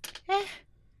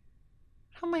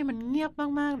ทำไมมันเงียบ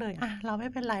มากๆเลยเราไม่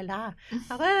เป็นไรละเ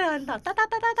ราก็เดินต่อ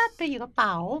ตัดไปอยู่กระเป๋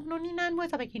านู่นนี่นั่นเพื่อ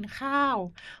จะไปกินข้าว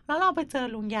แล้วเราไปเจอ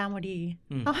ลุงยามพอดี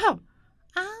แล้วแบบ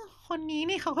คนนี้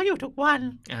นี่เขาก็อยู่ทุกวัน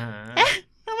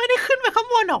เราไม่ได้ขึ้นไปข้าง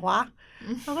บนหรอวะ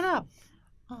เราก็แบบ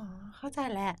เข้าใจ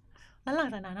แล้วแล้วหลัง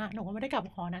จากนั้นหนูก็ไม่ได้กลับ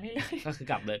หอนั้นเลยก็คือ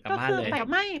กลับบ้านเลยก็คือ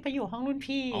ไปอยู่ห้องรุ่น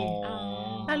พี่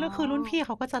แล้วคือรุ่นพี่เข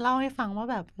าก็จะเล่าให้ฟังว่า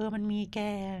แบบมันมีแ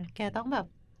กต้องแบบ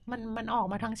มันออก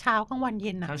มาทั้งเช้ากลางวันเ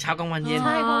ย็นอะทั้งเช้ากลางวันเย็น ใ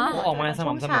ช่ออกมาส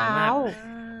ม่ำเสมอมาก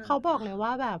เขาบอกเลยว่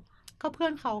าแบบก็เพื่อ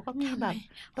นเขาก็มีแบบ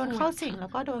โดนเข้าสิงแล้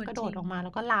วก็โดนกระโดดออกมาแล้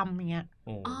วก็ลำอย่างเงี้ย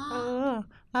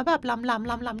แล้วแบบล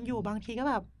ำอยู่บางทีก็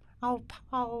แบบเอ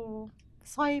า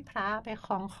สร้อยพระไปค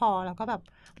ล้องคอแล้วก็แบบ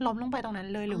ล้มลงไปตรงนั้น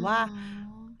เลยหรือว่า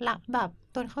หลับแบบ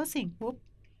โดนเข้าสิงปุ๊บ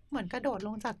เหมือนกระโดดล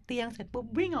งจากเตียงเสร็จปุ๊บ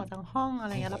วิ่งออกจากห้องอะไ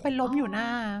รเงี้ยแล้วไปล้มอยู่หน้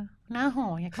าหอ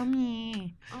เนี่ยก็มี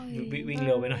วิ่งเ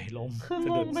ร็วไปหน่อยล้มคือ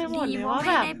งงไปหมดเลยว่า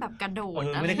แบบไม่ได้แบบกระโดด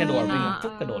ไม่ได้กระโดดวิ่ง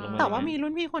ปุ๊บกระโดดลงมาแต่ว่ามีรุ่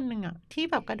นพี่คนนึงอ่ะที่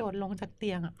แบบกระโดดลงจากเ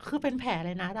ตียงอ่ะคือเป็นแผลเ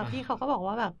ลยนะแต่พี่เขาก็บอก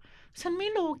ว่าแบบฉันไม่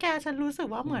รู้แกฉันรู้สึก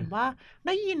ว่าเหมือนว่าไ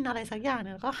ด้ยินอะไรสักอย่างเ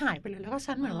นี่ยแล้วก็หายไปเลยแล้วก็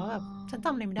ฉันเหมือนว่าแบบฉันจ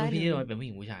ำอะไรไม่ได้เลยพี่โดนเป็นผู้ห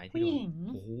ญิงผู้ชายผู้หญิง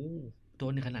โอ้โหตัว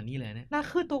นึงขนาดนี้เลยเนี่ยน่า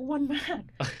คือตัวอ้วนมาก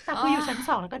แต่คืออยู่ชั้น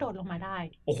2แล้วก็โดดลงมาได้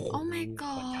โอ้โห my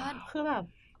god คือแบบ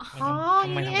ท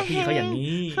ำไมทำกับพี่เขาอย่าง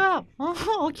นี้คือแบบ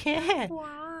โอเค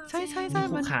ใช่มัน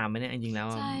คุกคามไหมเนี่ยจริงๆแล้ว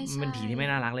มันผีที่ไม่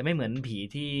น่ารักเลยไม่เหมือนผี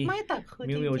ที่ไม่แต่คือ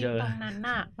จริงๆตรงนั้น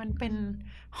น่ะมันเป็น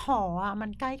หออ่ะมัน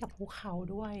ใกล้กับภูเขา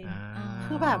ด้วย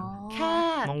คือแบบแค่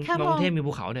มองเทพมี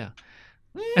ภูเขาเด้อ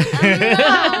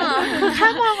คือแค่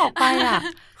มองออกไปอ่ะ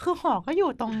คือหอก็อยู่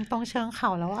ตรงเชิงเขา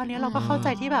แล้วอันนี้เราก็เข้าใจ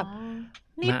ที่แบบ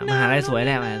นิดนึงมหาลัยสวยแ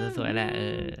หละสวยแหละ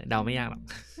เดาไม่ยากหรอก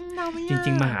จ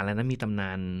ริงๆมหาลัยนั้นมีตำนา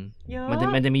นมัน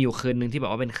จะมีอยู่คืนนึงที่แบ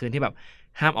บว่าเป็นคืนที่แบบ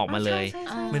ห้ามออกมาเลย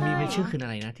มันมีชื่อคืนอะ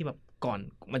ไรนะที่แบบก่อน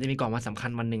มันจะมีก่อนวันสำคัญ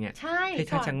วันนึงอ่ะที่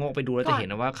ถ้าจะโงกไปดูแล้วจะเห็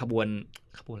นว่าขบวน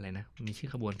อะไรนะมีชื่อ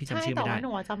ขบวนพี่จำชื่อไม่ได้แต่ว่าห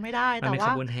นูจำไม่ได้แต่ว่า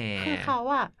คือเขา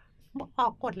อ่ะออ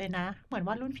กกฎเลยนะเหมือน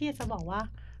ว่ารุ่นพี่จะบอกว่า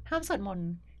ห้ามสวดมนต์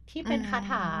ที่เป็นคา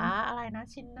ถาอะไรนะ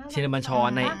ชินบัญชร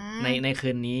ในคื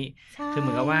นนี้คือเห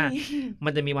มือนกับว่ามั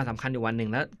นจะมีวันสำคัญอยู่วันหนึ่ง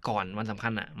แล้วก่อนวันสำคั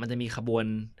ญอ่ะมันจะมีขบวน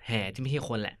แห่ที่ไม่ใช่ค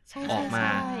นแหละออกมา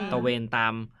ตระเวนตา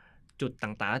มจุด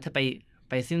ต่างๆแล้วจะ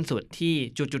ไปสิ้นสุดที่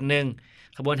จุดหนึ่ง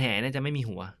ขบวนแห่เนี่ยจะไม่มี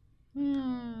หัว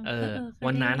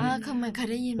วันนั้น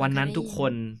วันนั้นทุกค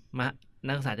นมา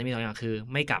นักศึกษาจะมี2อย่างคือ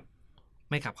ไม่กลั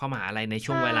บเข้ามหาลัยใน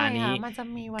ช่วงเวลานี้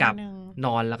กับน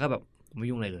อนแล้วก็แบบไม่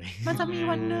ยุ่งอะไรเลยมันจะมี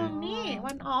วันหนึ่งนี่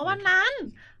วันนั้น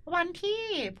วันที่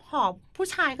หอผู้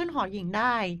ชายขึ้นหอหญิงไ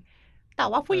ด้แต่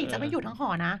ว่าผู้หญิงจะไม่อยู่ทั้งหอ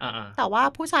นะแต่ว่า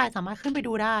ผู้ชายสามารถขึ้นไป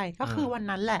ดูได้ก็คือวัน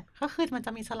นั้นแหละก็คือมันจ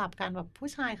ะมีสลับกันแบบผู้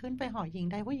ชายขึ้นไปหอหญิง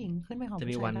ได้ผู้หญิงขึ้นไปหอผู้ชายไ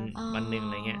ด้จะมีวันนึงอ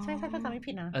ะไรเงี้ยใช่ถ้าจำไม่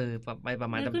ผิดนะไปประ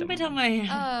มาณขึ้นไปทำไม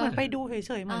เหมือนไปดูเ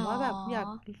ฉยๆเหมือนว่าแบบอยาก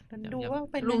ดูว่า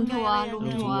เป็นลุงทัวร์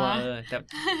แต่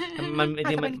มันเ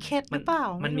ป็นเคสหรือเปล่า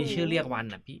มันมีชื่อเรียกวัน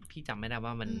อ่ะพี่จำไม่ได้ว่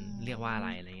ามันเรียกว่าอะไร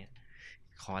เงี้ย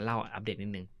ขอเล่าอัปเดตนิ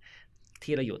ดนึง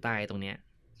ที่เราอยู่ใต้ตรงเนี้ย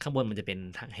ข้างบนมันจะเป็น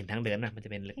เห็นทางเดินนะมันจะ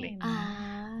เป็นเล็ก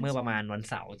ๆเมื่อประมาณวัน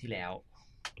เสาร์ที่แล้ว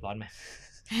ร้อนไหม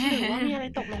หรือว่ามีอะไร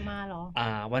ตกลงมาหรอ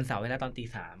วันเสาร์เวลาตอน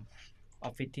 3:00 ออ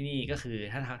ฟฟิศที่นี่ก็คือ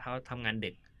ถ้าทำงานดึ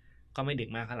กก็ไม่ดึก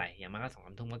มากเท่าไหร่อย่างมากก็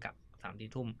 2-3 ทุ่มก็กลับ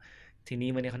 3-4 ทุ่มทีนี้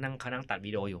วันนี้เขานั่งตัด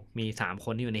วิดีโออยู่มี3ค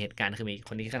นที่อยู่ในเหตุการณ์คือมีค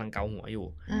นที่กำลังเกาหัวอยู่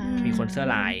มีคนเสื้อ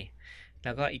ลายแ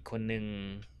ล้วก็อีกคนนึง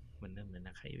เหมือนน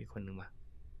ะใครอีกคนนึงวะ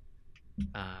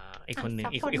อีกคนนึง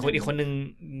อีกคนนึง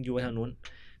อยู่ทางนู้น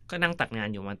ก็นั่งตัดงาน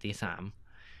อยู่มา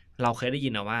 3:00 เราเคยได้ยิ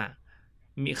นว่า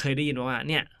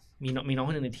เนี่ยมีน้องค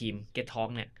นนึงในทีม Get Talk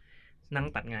เนี่ยนั่ง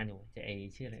ตัดงานอยู่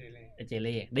ชื่ออะไรเจเ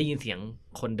ล่ได้ยินเสียง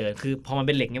คนเดินคือพอมันเ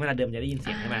ป็นเหล็กเนี่ยเวลาเดินจะได้ยินเ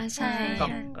สียงใช่ไหมก็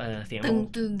เสียง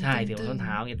ใช่เสียงส้นเ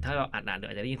ท้าถ้าเราอัดเดี๋ยว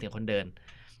อาจจะได้ยินเสียงคนเดิน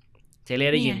เจเล่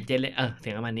ได้ยินเจเล่เสี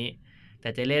ยงประมาณนี้แต่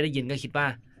เจเล่ได้ยินก็คิดว่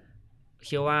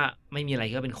าไม่มีอะไร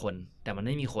ก็เป็นคนแต่มันไ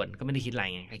ม่มีคนก็ไม่ได้คิดอะไร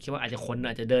ไงคิดว่าอาจจะคน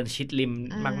อาจจะเดินชิดริม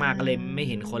มากๆก็เลยไม่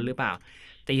เห็นคนหรือเปล่า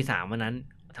 3:00 วันนั้น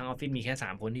ทั้งออฟฟิศมีแค่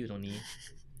3คนที่อยู่ตรงนี้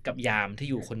กับยามที่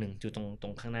อยู่คนหนึ่งอยู่ตร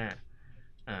งข้างหน้า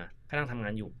ก็นั่งทำงา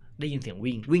นอยู่ได้ยินเสียง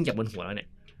วิ่งจากบนหัวแล้วเนี่ย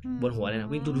บนหัวเลยนะ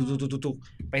วิ่งตุก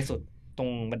ไปสุดตรง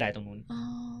บันไดตรงนู้น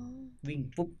วิ่ง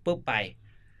ปุ๊บไป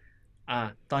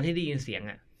ตอนที่ได้ยินเสียง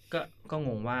ก็ง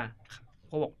งว่าเข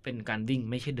าบอกเป็นการวิ่ง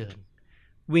ไม่ใช่เดิน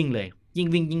วิ่งเลยยิ่ง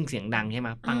วิ่งยิ่งเสียงดังใช่ไหม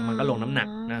ปังมันก็ลงน้ำหนัก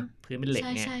นะพื้นเป็นเหล็ก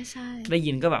เนี่ยได้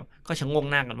ยินก็แบบก็ชะโงก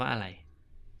หน้ากันว่าอะไร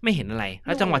ไม่เห็นอะไรแ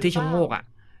ล้วจังหวะที่ชะโงก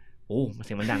โอ้เ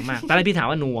สียงมันดังมากตอนแรกพี่ถาม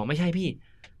ว่าหนูไม่ใช่พี่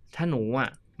ถ้าหนู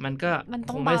มันก็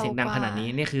คงไม่เสียงดังขนาดนี้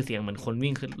นี่คือเสียงเหมือนคน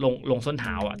วิ่งขึ้นลงส้นเ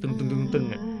ท้าตึง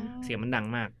เสียงมันดัง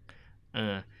มาก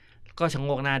ก็ชะโง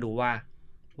กหน้าดู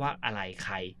ว่าอะไรใค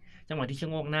รจังหวะที่ชะ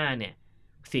โงกหน้าเนี่ย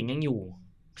เสียงยังอยู่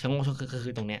ชะโงกคื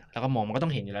อตรงเนี้ยแล้วก็มองมันก็ต้อ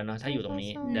งเห็นอยู่แล้วเนาะถ้าอยู่ตรง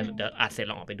นี้เดี๋ยวอัดเสร็จ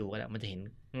ลองออกไปดูก็ได้มันจะเห็น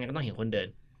ยังไงก็ต้องเห็นคนเดิน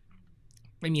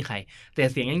ไม่มีใครแต่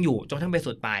เสียงยังอยู่จนทั้งไป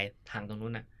สุดปลายทางตรงนู้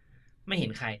นน่ะไม่เห็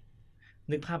นใคร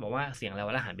นึกภาพแบบว่าเสียงอะไรว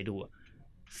ะแล้วหันไปดู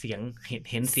เสียง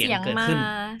เห็นเสียงเกิดขึ้น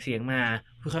เสียงมา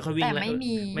ค่อยๆวิ่งแล้วไ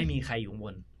ม่มีใครอยู่บ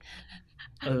น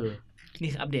นี่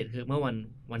คืออัปเดตคือเมื่อ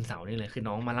วันเสาร์นี่เลยคือ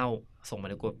น้องมาเล่าส่งมา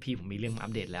ในกลุ่มพี่ผมมีเรื่องมาอั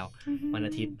ปเดตแล้ววันอ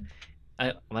าทิตย์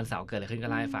วันเสาร์เกิดอะไรขึ้นก็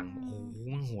เล่าให้ฟังโอ้โห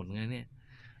มันโหดเหมือนกันเนี่ย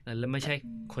แล้วไม่ใช่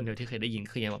คนเดียวที่เคยได้ยิน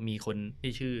คืออย่างมีคน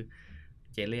ที่ชื่อ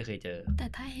เจเล่เคยเจอแต่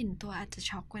ถ้าเห็นตัวอาจจะ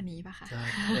ช็อกกว่านี้ป่ะคะ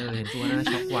เห็นตัวน่า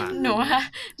ช็อกกว่าหนูว่า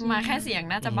มาแค่เสียง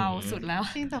น่าจะเบาสุดแล้ว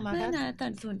จริงแต่มาแต่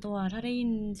ส่วนตัวถ้าได้ยิน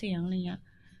เสียงอะไรเงี้ย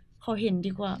ขอเห็น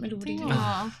ดีกว่าไม่รู้ดิ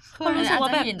คือรู้สึกว่า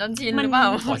แบบเห็นจนชินหรือเปล่า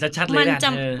ขอชัดๆเลย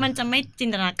มันจะไม่จิน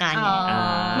ตนาการไง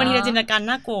มันทีละจินตนาการ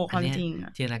น่ากลัวความจริง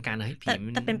จินตนาการเฮ้ยผี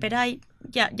แต่เป็นไปได้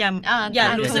อย่า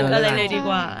รู้สึกอะไรเลยดี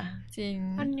กว่าจริง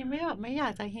อันนี้ไม่อยา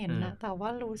กจะเห็นนะแต่ว่า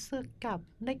รู้สึกกับ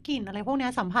ได้กลิ่นอะไรพวกนี้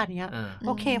สัมผัสเนี้ยโ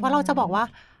อเคเพราะเราจะบอกว่า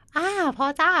พอ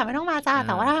จ้าไม่ต้องมาจ้าแ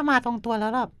ต่ว่าถ้ามาตรงตัวแล้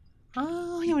วแบบ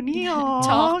อยู่นี่หรอ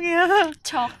ช็อกเงี้ย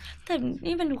ช็อกแต่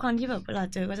นี่เป็นทุกครั้งที่แบบเวลา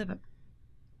เจอก็จะแบบ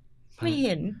ไม่เ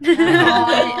ห็น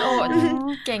โอ้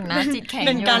เก่งนะจิตแข็งเ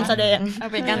ป็นการแสดง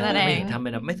เป็นการแสดงทำเป็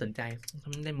นแบบไม่สนใจท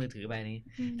ำได้มือถือไปนี้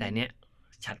แต่เนี้ย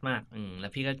ชัดมากแล้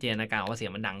วพี่ก็เจนอาการว่าเสีย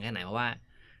งมันดังแค่ไหนเพราะว่า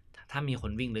ถ้ามีค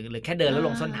นวิ่งหรือแค่เดินแล้วล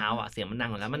งส้นเท้าเสียงมันดัง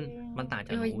หมดแล้วมันต่างจ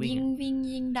ากวิ่ง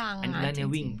ยิ่งดังอันนี้เนี่ย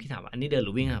วิ่งพี่ถามว่าอันนี้เดินห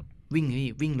รือวิ่งครับวิ่งเลย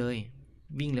วิ่งเ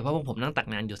ลยเพราะว่าผมนั่งตัก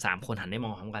งานอยู่3คนหันได้มอ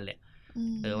งพร้อมกันเลย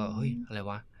ว่าเฮ้ยอะไร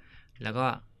วะแล้วก็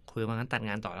คุยว่างั้นตัด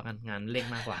งานต่อแล้วกันงานเร่ง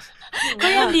มากกว่าก็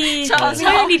ยังดีก็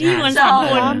ยังดีที่เหมือน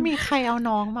3คนมีใครเอา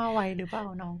น้องมาไว้หรือเปล่า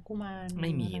น้องกุมารไ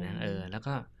ม่มีนะแล้ว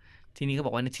ก็ที่นี่ก็บ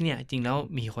อกว่าที่เนี่ยจริงแล้ว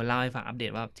มีคนเล่าให้ฟังอัปเด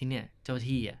ตว่าที่เนี่ยเจ้า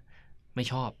ที่ไม่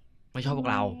ชอบพวก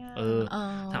เรา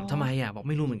ถามทำไมบอก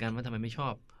ไม่รู้เหมือนกันว่าทำไมไม่ชอ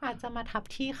บอาจจะมาทับ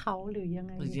ที่เขาหรือยังไ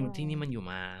งจริงๆที่นี่มันอยู่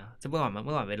มาเมื่อก่อ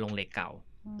นเป็นโรงเหล็กเก่า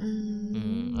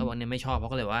แล้ววันนี้ไม่ชอบเพรา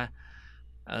ะก็เลยว่า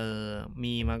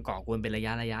มีมาก่อกวนเป็นระย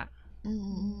ะ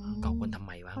ก่อกวนทำไ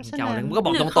มวะเจ้าเลยมันก็บ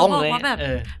อกตรงๆเลย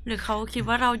หรือเขาคิด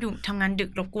ว่าเราอยู่ทำงานดึ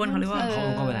กรบกวนเขาหรือว่าเขา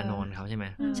ก็เวลานอนเขาใช่ไหม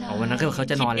วันนั้นเขา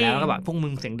จะนอนแล้วก็แบบพวกมึ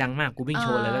งเสียงดังมากกูวิ่งโช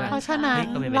ว์เลยแล้วกันเพราะฉะนั้น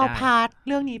เราพาดเ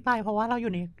รื่องนี้ไปเพราะว่าเราอ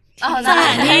ยู่ในสถ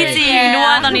านที่จริงด้ว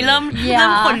ยตอนนี้เริ่ม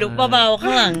ขนลุกเบาๆข้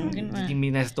างหลังจริงมี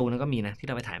ในสตูนั้นก็มีนะที่เ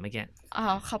ราไปถ่ายเมื่อกี้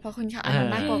ขอบพระคุณค่ะ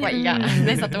น่ากลัวกว่าอีกใ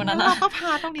นสตูนั้นเราก็พ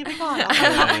าตรงนี้ไปก่อน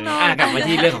กลับมา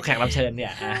ที่เรื่องของแขกรับเชิญเนี่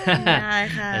ยได้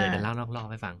ค่ะเดี๋ยวเล่านอก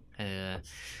ๆให้ฟัง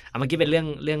เมื่อกี้เป็นเ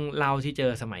รื่องเล่าที่เจ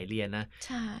อสมัยเรียนนะใ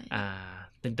ช่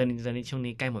ตอนนี้ช่วง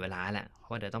นี้ใกล้หมดเวลาแล้วเพรา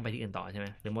ะว่าเดี๋ยวต้องไปที่อื่นต่อใช่ไหม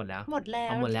หรือหมดแล้ว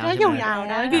ก็อยู่ยาว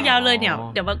นะอยู่ยาวเลยเนี่ย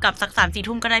เดี๋ยวกลับสัก 3-4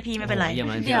 ทุ่มก็ได้พี่ไม่เป็นไรเดี๋ย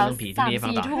วผีที่นี่ฟั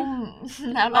ง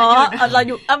ต่อแล้วเราอ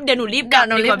ยู่เดี๋ยวหนูรีบกลับ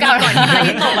ก่อนที่จะ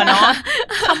ยิ่งตกเนาะ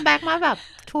คัมแบ็กมาแบบ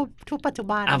ทุกปัจจุ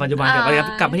บันปัจจุบันเดี๋ยว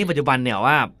กลับมาที่ปัจจุบันเนี่ย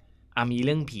ว่ามีเ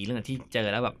รื่องผีเรื่องที่เจอ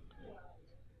แล้วแบบ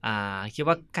คิด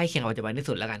ว่าใกล้เคียงกับปัจจุบันที่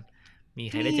สุดแล้วกันมี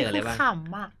ใครได้เจออะไรบ้างข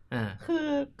ำอ่ะ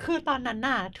คือตอนนั้น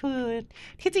น่ะคือ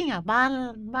ที่จริงบ้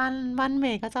านเม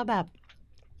ย์ก็จะแบบ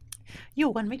อ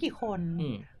ยู่กันไม่กี่คน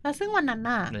แล้วซึ่งวันนั้น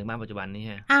น่ะหรือบ้านปัจจุบันนี่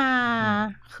ฮะ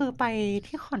คือไป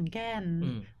ที่ขอนแก่น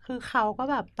คือเขาก็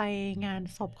แบบไปงาน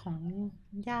ศพของ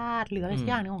ญาติหรืออะไรสัก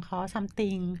อย่างนึงของเขาซัม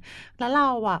ติงแล้วเรา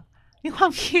อ่ะมีควา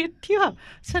มคิดที่แบบ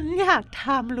ฉันอยากท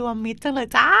ำรวมมิตรจังเลย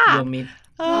จ้ารวมมิตร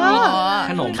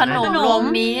ขนมรวม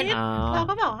มิตรเรา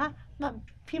ก็บอกว่าแบบ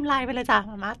พิมพ์ไลน์ไปเลยจ้ะ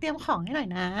มาเตรียมของให้หน่อย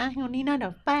นะนู่นนี่นั่นเดี๋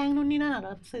ยวแป้งนู่นนี่นั่นเร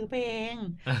าซื้อไปเอง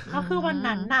ก็คือวัน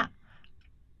นั้นน่ะ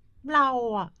เรา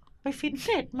อ่ะไปฟิตเน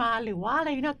สมาหรือว่าอะไร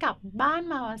เนี่ยกลับบ้าน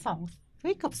มาวัน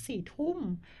เกือบ4 ทุ่ม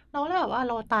เราเลยแบบว่า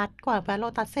โลตัสกว่าไปโล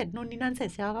ตัสเสร็จนู่นนี่นั่นเสร็จ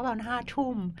แล้วก็ประมาณ5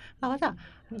 ทุ่มเราก็จะ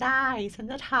ได้ฉัน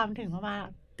จะทำถึงประมาณ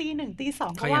ตี 1 ตี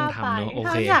 2ก็ว่าไป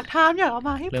อยากทำอยากเอา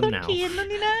มาให้เพื่อนกินนู่น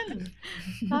นี่นั่น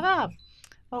แล้วแบบ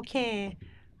โอเค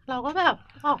เราก็แบบ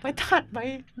ออกไปตัดใ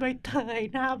บเตย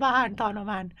หน้าบ้านตอนประ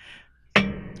มาณ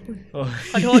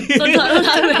ขอโทษต้น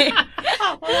เลยอ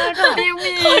อกมาแบบ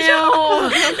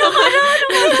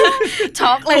ช็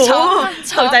อกเลยช็อก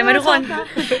ตกใจไหมทุกคน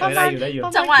ได้อยู่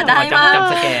จังหวะได้มาก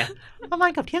ประมา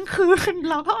ณกับเที่ยงคืน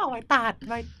เราก็ออกไปตัด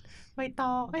ใบต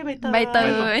องใบเต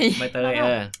ย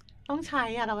ต้องใช้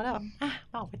เราก็เลยแบบ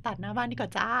ออกไปตัดหน้าบ้านดีกว่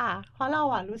าจ้าเพราะเรา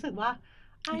รู้สึกว่า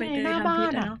ในหน้าบ้า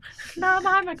นหน้า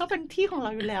บ้านมันก็เป็นที่ของเร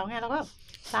าอยู่แล้วไงเราก็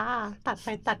จ้าตัดไป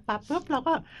ตัดปั๊บปุ๊บเรา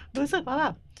ก็รู้สึกว่าแบ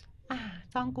บ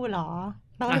จ้องกูเหรอ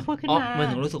เราก็เลยพูดขึ้นมาเหมือน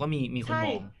ถึงรู้สึกว่ามีคนม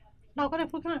องเราก็เลย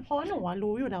พูดขึ้นมาเพราะว่าหนู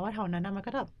รู้อยู่แล้วว่าแถวนั้นมัน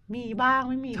ก็แบบมีบ้าง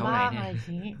ไม่มีบ้างอะไรอย่าง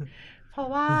นี้เพราะ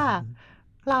ว่า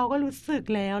เราก็รู้สึก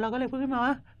แล้วเราก็เลยพูดขึ้นมา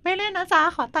ว่าไม่เล่นนะจ้า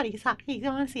ขอตัดอีกป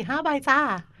ระมาณ 4-5 ใบจ้า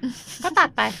ก็ตัด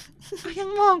ไปยัง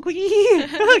มองกูอีก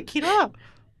ก็คิดว่าแบบ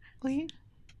เฮ้ย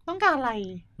ต้องการอะไร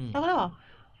เราก็เลยบอก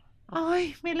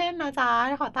ไม่เล่นนะจ้า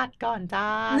ขอตัดก่อนจ้า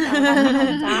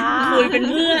คุยเป็น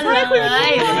เพื่อนใช่คุยเป็นเพื่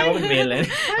อนทำไมว่าเป็นเวรเลย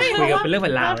คุยกันเป็นเรื่องเ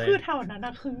ป็นราวเลยคือแถวนั้น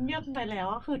คือเงียบไปแล้ว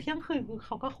คือเที่ยงคืนคือเข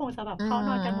าก็คงจะแบบเข้าน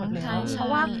อนกันหมดแล้วเพรา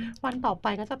ะว่าวันต่อไป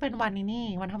ก็จะเป็นวันนี้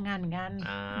วันทำงานเหมือนกัน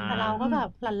แต่เราก็แบบ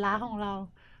หลั่นล้าของเรา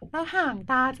แล้วห่าง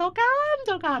ตาเจ้าก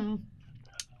รรม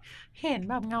เห็น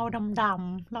แบบเงาด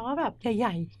ำๆแล้วก็แบบใ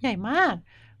หญ่มาก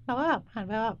แล้วก็แบบหัน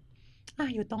ไปแบบ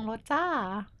อยู่ตรงรถจ้า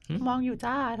มองอยู่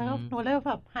จ้าแล้วก็หนูเลย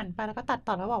แบบหันไปแล้วก็ตัด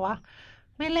ต่อแล้วบอกว่า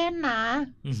ไม่เล่นนะ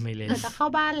ไม่เล่น เดี๋ยวจะเข้า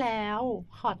บ้านแล้ว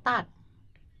ขอตัด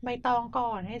ใบตองก่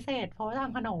อนให้เสร็จเพราะว่าท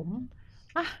ำขนม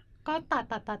อ่ะก็ตัด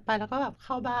ไปแล้วก็แบบเ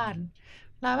ข้าบ้าน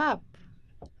แล้วแบบ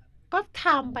ก็ท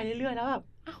ำไปเรื่อยๆแล้วแบบ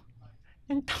อ้าว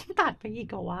ยังต้องตัดไปอีก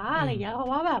เหรอวะอะไรเงี้ยเพรา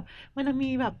ะว่าแบบมันจะมี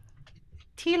แบบ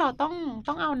ที่เราต้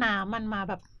องเอาน้ำมันมา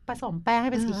แบบผสมแป้งให้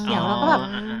เป็นสีเขียวแล้วก็แบบ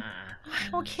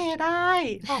โอเคได้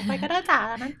ออกไปก็ได้จ้ะ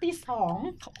ตอนนั้นตี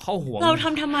 2 เข้าหัว เรา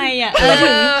ทำไมอ่ะ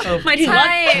หมายถึงว่า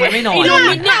ทำไมไม่นอน ไอ้ลูก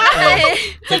นิดเนี่ย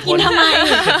จะกินทำไม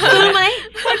ซื้อไหม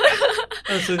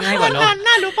ซื้อง่ายก วั ว่าน เนาะ นั้น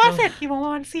น่ะรู้ป่ะเสร็จกี่โมงปร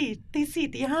ะมาณตี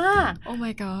 4 ตี 5 โอ้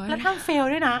my god แล้วทำเฟล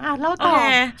ด้วยนะเล่าต่อ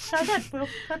แล้วเสร็จปุ๊บ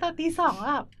แล้วตอนตี 2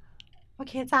แบบโอ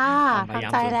เคจ้า พยายา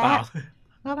ม ทำใจ ฝืน แล้ เป ว ล่า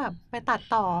ก็แบบไปตัด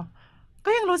ต่อ ก็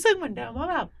ยังรู้สึกเหมือนเดิมว่า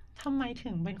แบบทำไมถึ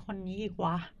งเป็นคนนี้อีกว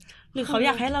ะ หรือเขาอย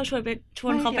ากให้เราชว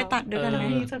นเขาไปตัดด้วยกันไหม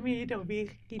จะมีเดี๋ยวมี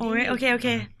โอ้ยโอเค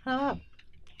แล้วแบบ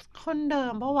คนเดิ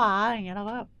มปะวะอย่างเงี้ยเรา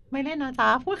ก็แบบไม่เล่นนะจ๊ะ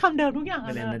พูดคำเดิมทุกอย่าง ไ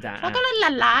ม่เล่นนะจ๊ะ แล้วก็เล่นห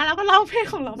ลั่นล้าแล้วก็ร้องเพลง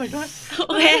ของเราไปด้วย โ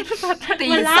อเค ตี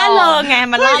มันล่าเริงไง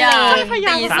มันล่าเริง พยาย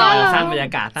าม สร้างบรรย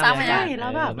ากาศ สร้างบรรยากาศ แล้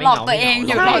วแบบ หลอกตัวเองอ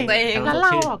ยู่หลอกตัวเอง แล้วเร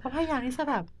าอ่ะก็พยายามที่จะ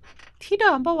แบบที่เ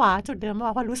ดิมปะวะจุดเดิมปะว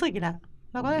ะพอรู้สึกอีกแล้ว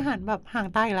เราก็เลยหันแบบห่าง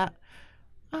ตาอีกแล้ว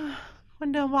คน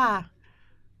เดิมว่ะ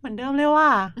เหมือนเดิมเลยว่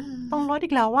ะตรงรถอี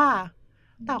กแล้วว่ะ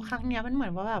แต่ครั้งเนี้ยมันเหมือ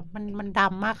นว่าแบบมันด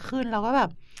ำมากขึ้นแล้วก็แบบ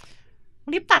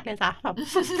รีบตัดเลยจ้ะแบบ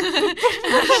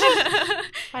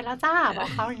ไปแล้วจ้าบอก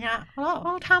เขาอย่างเงี้ยแ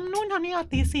ล้วทำนู่นทำนี่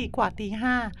ตี 4 กว่าตี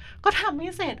 5ก็ทำไม่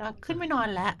เสร็จอะขึ้นไปนอน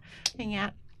แล้วอย่างเงี้ย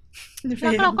แ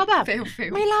ล้วเราก็แบบ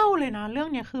ไม่เล่าเลยนะเรื่อง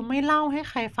เนี้ยคือไม่เล่าให้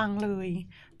ใครฟังเลย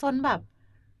จนแบบ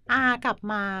กลับ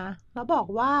มาแล้วบอก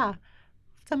ว่า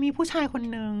จะมีผู้ชายคน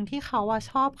หนึ่งที่เขา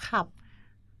ชอบขับ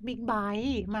บิ๊กไบ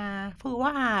ค์มาคือว่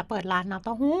าเปิดร้านน้ำเ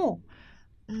ต้าหู้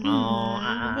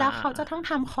แล้วเขาจะต้อง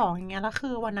ทำของอย่างเงี้ยแล้วคื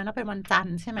อวันนั้นเป็นวันจันท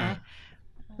ร์ใช่ไหม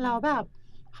แล้วแบบ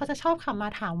เขาจะชอบขับมา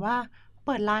ถามว่าเ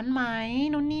ปิดร้านไหม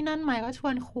นู่นนี่นั่นไหมก็ชว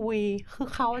นคุยคือ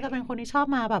เขาจะเป็นคนที่ชอบ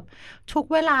มาแบบทุก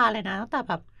เวลาเลยนะตั้งแต่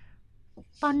แบบ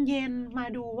ตอนเย็นมา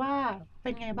ดูว่าเป็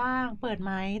นไงบ้างเปิดไห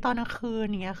มตอนกลางคืน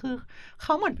อย่างเงี้ยคือเข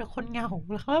าเหมือนเป็นคนเหงา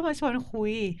แล้วเขาก็มาชวนคุ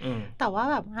ยแต่ว่า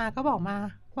แบบก็บอกมา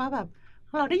ว่าแบบ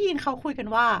เราได้ยินเขาคุยกัน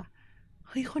ว่าเ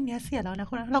ฮ้ยคนนี้เสียแล้วนะ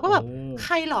คนนั้นเราก็แบบใค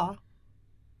รหรอ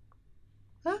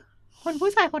คน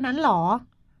ผู้ชายคนนั้นหรอ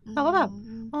เราก็แบบ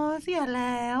เสียแ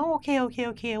ล้วโอเค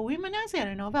อุ้ยมันน่าเสียเ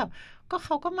ลยเนาะแบบก็เข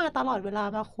าก็มาตลอดเวลา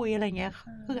มาคุยอะไรเงี้ย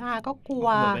คือก็กลัว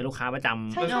เหมือนเป็นลูกค้าประจ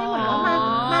ำใช่เหมือนว่า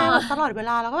มาแบบตลอดเว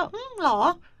ลาแล้วก็หรอ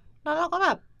แล้วเราก็แบ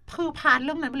บคือพาร์ทเ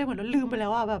รื่องนั้นไปเลยเหมือนเราลืมไปแล้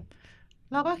วแบบ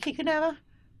เราก็คิดขึ้นได้ว่า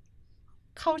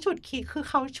เขาฉุดคิดคือ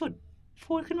เขาฉุด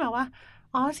พูดขึ้นมาว่า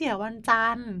เสียวันจั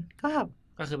นทร์ก็แบบ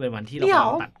ก็คือเป็นวันที่เรา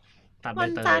ตัดวั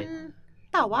นจันทร์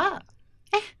แต่ว่า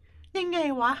ยังไง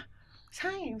วะใ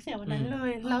ช่เสียวันนั้นเล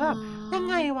ยแล้วแบบยัง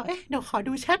ไงวะเดี๋ยวขอ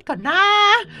ดูแชทก่อนนะ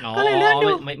ก็เลยเลื่อนดู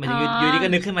มันอยู่ดีก็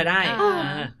นึกขึ้นมาได้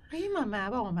เฮ้ยหมา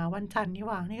บอกมาวันจันทร์นี่ห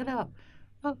ว่านี่ก็เลยแบบ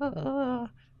แ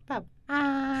บบ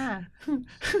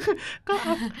ก็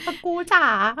กูจ๋า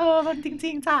มันจ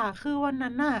ริงๆจ๋าคือวัน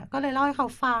นั้นน่ะก็เลยเล่าให้เขา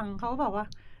ฟังเขาก็บอกว่า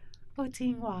จริ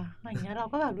งว่ะอย่างเงี้ยเรา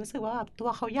ก็แบบรู้สึกว่าแบบตัว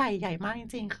เขาใหญ่มากจ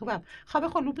ริงๆคือแบบเขาเป็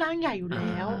นคนรูปร่างใหญ่อยู่แ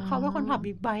ล้วเขาเป็นคนขับ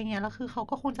บิ๊กไบค์เงี้ยแล้วคือเขา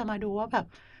ก็คงจะมาดูว่าแบบ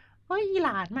อีหล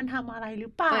านมันทำอะไรหรื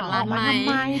อเปล่ามาทำ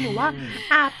ไมหรือว่า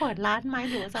เปิดร้านไหม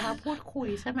หรือว่าจะมาพูดคุย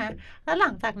ใช่ไหมแล้วหลั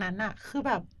งจากนั้นน่ะคือแ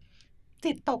บบ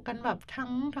จิตตกกันแบบทั้ง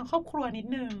ครอบครัวนิด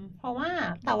นึงเพราะว่า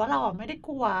แต่ว่าเราไม่ได้ก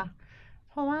ลัว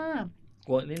เพราะว่าก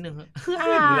ลัวนิดนึงคือ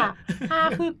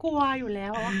คือกลัวอยู่แล้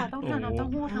วว่าเขาต้องทานน้ำเต้า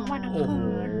หู้ทั้งวันทั้ง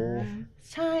คืน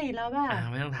ใช่แล้วแบบ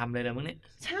ไม่ต้องทำเลยมึงเนี่ย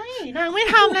ใช่นางไม่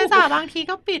ทำเลยจ้ะบางที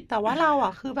ก็ปิดแต่ว่าเรา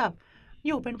คือแบบอ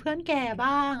ยู่เป็นเพื่อนแก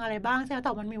บ้างอะไรบ้างใช่ไหมแ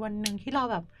ต่มันมีวันนึงที่เรา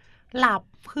แบบหลับ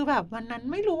คือแบบวันนั้น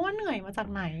ไม่รู้ว่าเหนื่อยมาจาก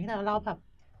ไหนแต่เราแบบ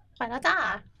ไปแล้วจ้า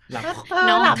หลั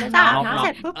บแล้วจ้านะเส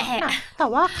ร็จปุ๊บแต่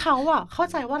ว่าเขาเข้า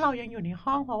ใจว่าเรายังอยู่ใน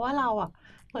ห้องเพราะว่าเรา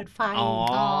เปิดไฟ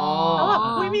แล้วแบบ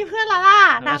มีเพื่อนละล่ะ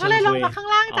นางก็เลยลงมาข้าง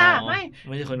ล่างจ้าไ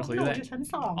ม่ใช่คนคุยด้วยอยู่ชั้น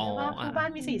 2ใช่ป่ะคือบ้าน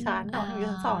มี4 ชั้นอยู่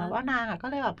ชั้น 2แล้วว่านางก็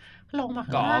เลยแบบลงมา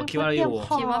ข้างล่างคิดว่าเราอยู่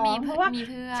คิดว่ามีเพื่อน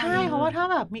ใช่เพราะว่าถ้า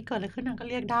แบบมีเกิดอะไรขึ้นนางก็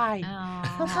เรียกได้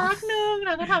สักพักนึงน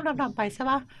างก็ทำไปใช่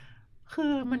ป่ะคื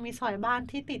อมันมีซอยบ้าน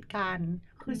ที่ติดกัน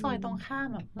คือซอยตรงข้าม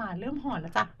หมาเริ่มหอนแล้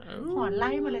วจ้ะหอนไล่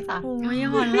มาเลยจ้ะโอ้ย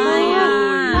หอนไล่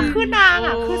แล้วคือนาง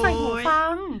คือใส่หูฟั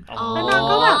งแล้วนาง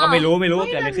ก็แบบก็ไม่รู้ว่า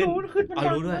เกิดอะไรขึ้นคือมัน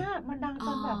ดังมากมันดังจ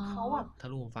นแบบเขาถ้า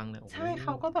รู้ฟังเลยใช่เข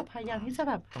าก็แบบพยายามที่จะ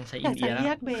แบบต้องใช้อยากจะเรี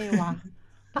ยกเบว่ะ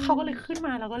แล้วเขาก็เลยขึ้นม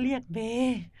าแล้วก็เรียกเบ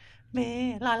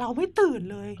แล้วเราไม่ตื่น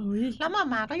เลยแล้วห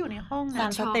มาก็อยู่ในห้องนะ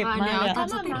สเต็ปมากเลย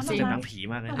สเต็ปนางผี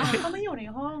มากเลยก็ไม่อยู่ใน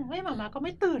ห้องหมาก็ไ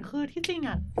ม่ตื่นคือที่จริง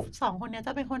2 คนนี้จ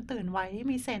ะเป็นคนตื่นไว้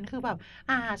มีเซนคือแบบ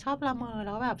ชอบละเมอแ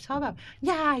ล้วแบบชอบแบบ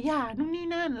อย่านู่นนี่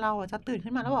นั่นเราจะตื่น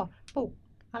ขึ้นมาแล้วบอกปลุก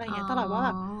อะไรอย่างเงี้ยตลอดว่าแบ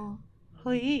บเ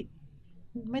ฮ้ย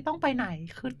ไม่ต้องไปไหน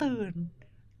คือตื่น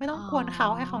ไม่ต้องกวนเขา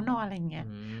ให้เขานอนอะไรอย่างเงี้ย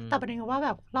แต่ประเด็นคือว่าแบ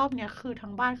บรอบเนี้ยคือทั้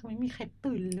งบ้านคือไม่มีใคร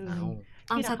ตื่นเลย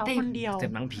มีแต่เขาคนเดียว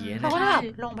เขาก็แบบ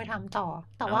ลงไปทำต่อ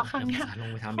แต่ว่าครั้งเนี้ย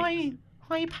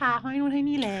ห้อยพาห้อยนู่นให้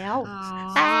นี่แล้ว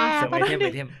แต่ประ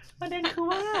เด็นคือ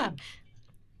ว่า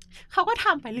เขาก็ท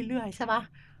ำไปเรื่อยๆใช่ปะ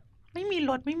ไม่มี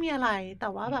รถไม่มีอะไรแต่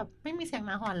ว่าแบบไม่มีเสียงห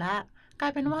มาหอนแล้วกลา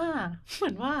ยเป็นว่าเหมื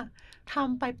อนว่าท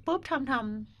ำไปปุ๊บท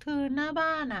ำคือหน้าบ้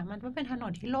านอ่ะมันก็เป็นถน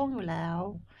นที่โล่งอยู่แล้ว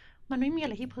มันไม่มีอะ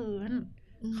ไรที่พื้น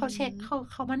เขาเช็ค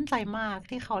เขามั่นใจมาก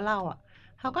ที่เขาเล่าอ่ะ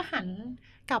เขาก็หัน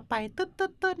กลับไป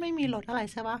ตึ๊ดไม่มีรถอะไร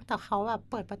ใช่ปะแต่เขาแบบ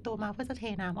เปิดประตูมาเพื่อจะเท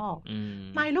น้ำออก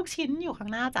ไม้ลูกชิ้นอยู่ข้า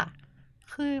งหน้าจ้ะ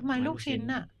คือไม้ลูกชิ้น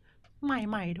อ่ะใ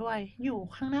หม่ๆด้วยอยู่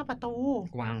ข้างหน้าประตู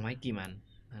วางไว้กี่มัน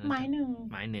ไม้หนึ่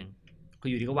งคือ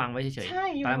อยู่ดีก็วางไว้เฉยๆใช่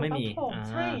อยู่ไม่มี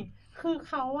ใช่คือ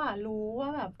เขาอะรู้ว่า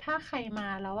แบบถ้าใครมา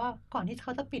แล้วว่าก่อนที่เข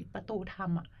าจะปิดประตูท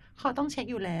ำอะเขาต้องเช็ค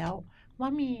อยู่แล้วว่า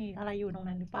มีอะไรอยู่ตรง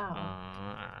นั้นหรือเปล่า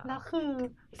แล้วคือ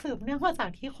สืบเนื่องมาจาก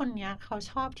ที่คนเนี้ยเขา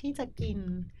ชอบที่จะกิน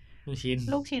ลู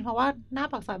กชิ้นเพราะว่าหน้า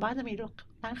ปากซอยบ้านจะมี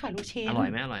ร้านขายลูกชิ้นอร่อย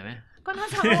ไหมก็น่า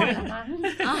จะอร่อยนะมั้ง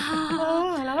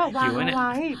แล้วแบบวางเอาไ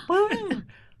ว้ปึ้ง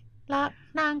แล้ว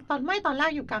นางตอนแร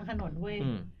กอยู่กลางถนนเว้ย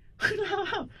แล้วแ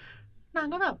บบนาง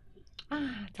ก็แบบ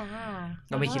จ้า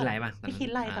เราไม่คิดอะไรป่ะไม่คิด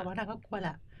อะไรแต่ว่านางก็กลัวแหล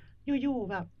ะอยู่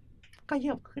ๆแบบก็เหยี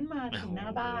ยบขึ้นมาถึงหน้า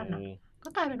บ้านอ่ะก็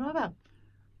กลายเป็นว่าแบบ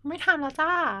ไม่ทำแล้วจ้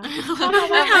า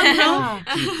ไม่ทำแล้ว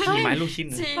ขี่ไม้ลูกชิ้น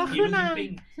ก็คือ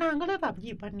นางก็เลยแบบห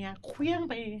ยิบอันเนี้ยเคลี้ยง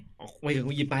ไปไม่ถึง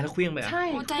หยิบไปแล้วเคลี้ยงไปใช่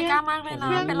ใจกล้ามากเลยนะ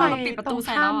เป็นเราปิดประตูใ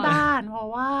ส่เราบ้านเพราะ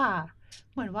ว่า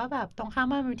เหมือนว่าแบบตรงข้าม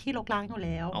บ้านมีที่รกร้างอยู่แ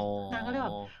ล้วนางก็เลยแบ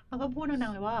บมันก็พูดนา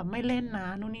งเลยว่าไม่เล่นนะ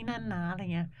นู่นนี่นั่นนะอะไร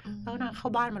เงี้ยแล้วนางเข้า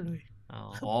บ้านมาเลย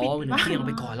ปิดบ้านเที่ยงไ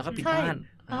ปก่อนแล้วก็ปิดบ้าน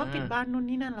แล้วก็ปิดบ้านนู่น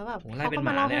นี่นั่นแล้วแบบเขาก็ม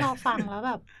าเล่าให้เราฟังแล้ว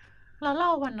แบบเราเล่า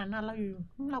วันนั้นนะ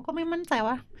เราก็ไม่มั่นใจ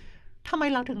ว่าทำไม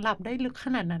เราถึงหลับได้ลึกข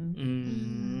นาดนั้น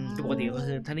ปกติก็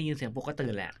คือถ้าได้ยินเสียงปุ๊บก็ตื่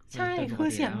นแหละใช่คือ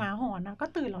เสียงหมาหอนนะก็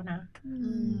ตื่นแล้วนะ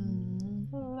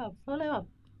แบบก็เลยแบบ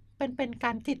เป็นก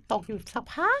ารจิตตกอยู่สัก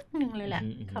พักหนึ่งเลยแหละ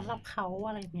สำหรับเขาอ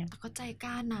ะไรเงี้ยก็ใจก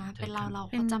ล้านะเป็นเรา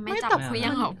ก็จะไม่จับคุย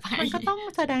ยังออกไปมันก็ต้อง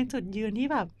แสดงจุดยืนที่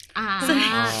แบบแ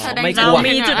สดงเรา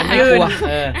มีจุดยืน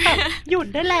หยุด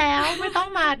ได้แล้วไม่ต้อง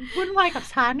มาวุ่นวายกับ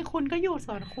ฉันคุณก็อยู่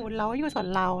ส่วนคุณเราอยู่ส่วน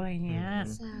เราอะไรเงี้ย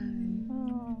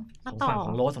ฝั่งข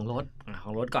อง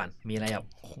รถก่อนมีอะไรแบบ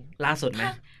ล่าสุดไหม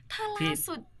ถ้าล่า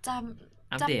สุด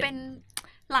จะเป็น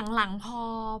หลังๆ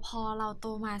พอเราโต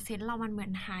มาเซนส์เรามันเหมือ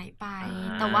นหายไป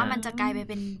แต่ว่ามันจะกลายไป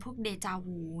เป็นพวกเดจา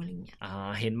วูอะไรเงี้ย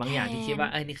เห็นบางอย่างที่คิดว่า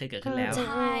นี่เคยเกิดขึ้นแล้วใ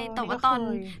ช่แต่ว่า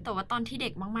ตอนที่เด็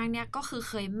กมากๆเนี่ยก็คือ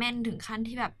เคยแม่นถึงขั้น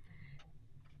ที่แบบ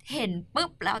เห็นปุ๊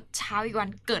บแล้วเช้าอีกวัน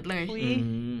เกิดเลย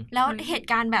แล้วเหตุ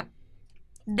การณ์แบบ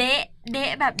เดะ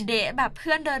แบบเ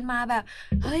พื่อนเดินมาแบบ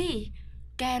เฮ้ย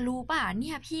แกรู้ป่ะเ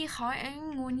นี่ยพี่เขา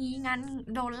งูงี้งั้น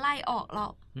โดนไล่ออกแล้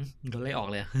วโดนไล่ออก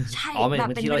เลยใช่แบบ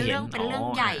เป็นเรื่อง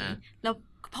ใหญ่แล้ว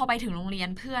พอไปถึงโรงเรียน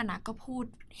เพื่อนนะก็พูด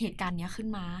เหตุการณ์เนี้ยขึ้น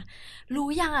มารู้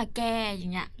ยังแกอย่า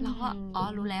งเงี้ยแล้วก็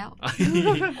รู้แล้ว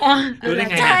รู้ได้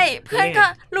ไงใช่เพื่อนก็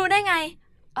รู้ได้ไง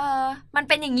มัน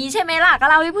เป็นอย่างนี้ใช่ไหมล่ะก็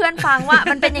เล่าให้เพื่อนฟังว่า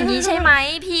มันเป็นอย่างนี้ใช่ไหม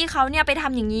พี่เขาเนี่ยไปท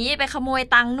ำอย่างนี้ไปขโมย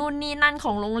ตังค์นู่นนี่นั่นข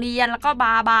องโรงเรียนแล้วก็บ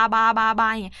า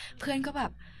อย่างเงี้ยเพื่อนก็แบ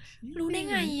บรู้ได้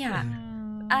ไง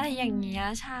อะไรอย่างเงี้ย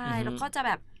ใช่แล้วก็จะแ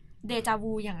บบเดจา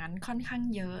วูอย่างนั้นค่อนข้าง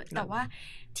เยอะแต่ว่า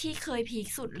ที่เคยพีค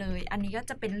สุดเลยอันนี้ก็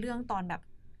จะเป็นเรื่องตอนแบบ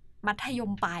มัธย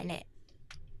มปลายแหละ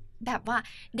แบบว่า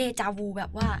เดจาวูแบ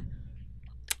บว่า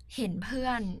เห็นเพื่อ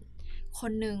นค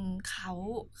นนึงเขา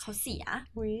เสีย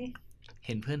เ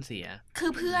ห็นเพื่อนเสียคื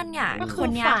อเพื่อนเนี่ยคน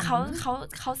เนี้ยเ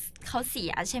ขาเสี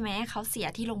ยใช่ไหมเขาเสีย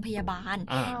ที่โรงพยาบาล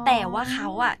แต่ว่าเขา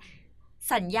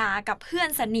สัญญากับเพื่อน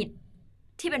สนิท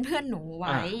ที่เป็นเพื่อนหนูไ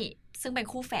ว้ซึ่งเป็น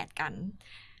คู่แฝดกัน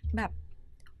แบบ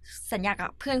สัญญากั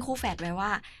บเพื่อนคู่แฝดไว้ว่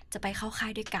าจะไปเข้าค่า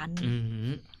ยด้วยกัน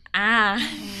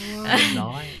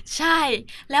น้อยใช่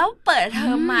แล้วเปิดเทอ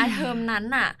มมาเทอมนั้น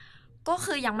น่ะก็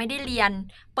คือยังไม่ได้เรียน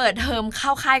เปิดเทอมเข้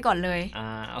าค่ายก่อนเลย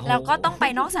แล้วก็ต้องไป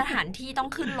นอกสถานที่ต้อง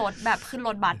ขึ้นรถแบบขึ้นร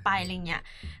ถบัสไปอะไรเงี้ย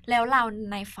แล้วเรา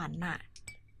ในฝันน่ะ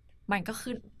มันก็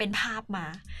ขึ้นเป็นภาพมา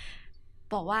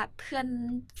บอกว่าเพื่อน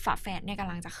ฝาแฝดเนี่ยก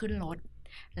ำลังจะขึ้นรถ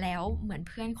แล้วเหมือน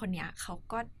เพื่อนคนเนี้ยเขา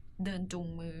ก็เดินจูง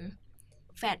มือ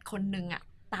แฝดคนนึง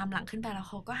ตามหลังขึ้นไปแล้ว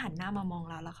เขาก็หันหน้ามามอง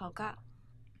เราแล้วเขาก็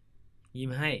ยิ้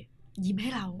มให้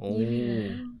เรา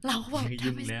เราก็แบบท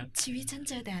ำไมชีวิตฉัน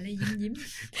เจอแต่อะไรยิ้ม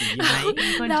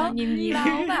แล้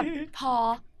วแบบพอ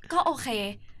ก็โอเค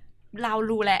เรา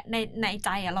รู้แล้วในใจ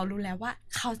เรารู้แล้วว่า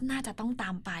เขาน่าจะต้องตา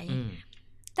มไป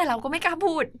แต่เราก็ไม่กล้า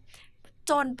พูด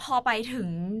จนพอไปถึง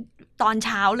ตอนเ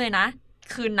ช้าเลยนะ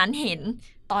คืนนั้นเห็น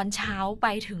ตอนเช้าไป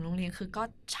ถึงโรงเรียนคือก็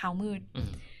เช้ามืด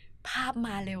ภ ภาพม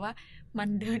าเลยว่ามัน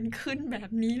เดินขึ้นแบบ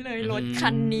นี้เลยรถคั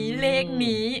นนี้เลข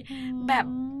นี้แบบ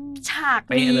ฉาก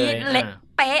นี้เละ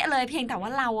เป๊ะเลยเพียงแต่ว่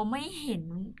าเราไม่เห็น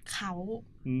เขา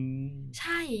ใ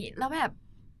ช่แล้วแบบ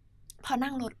พอ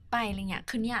นั่งรถไปอะไรเงี้ย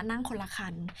คือเนี่ยนั่งคนละคั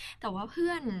นแต่ว่าเพื่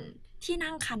อนที่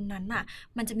นั่งคันนั้นน่ะ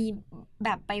มันจะมีแบ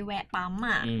บไปแวะปั๊ม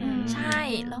อ่ะใช่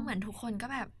แล้วเหมือนทุกคนก็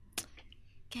แบบ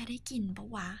แกได้กลิ่นปะ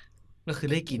วะก็คือ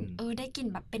ได้กลิ่นได้กลิ่น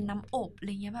แบบเป็นน้ำอบอะไร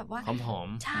เงี้ยแบบว่าหอม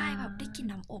ใช่แบบได้กลิ่น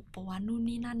น้ำอบปะวะนู่น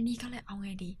นี่นั่นนี่ก็เลยเอาไง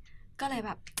ดีก็เลยแ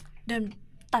บบ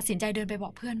ตัดสินใจเดินไปบอ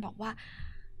กเพื่อนบอกว่า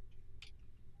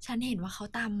ฉันเห็นว่าเขา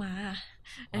ตามมา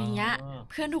อะไรเงี้ย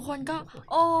เพื่อนทุกคนก็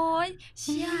โอ๊ยเ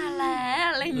ชี่ยแล้ว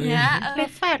อะไรเงี้ยเป็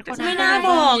นแฟดคนไม่น่า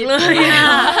บอกเลย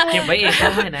เก็บไว้เองก็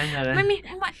ได้นะไม่มี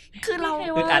คือเรา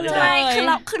ใช่คือ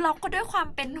เราก็ด้วยความ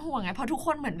เป็นห่วงไงเพราะทุกค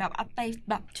นเหมือนแบบเอาไป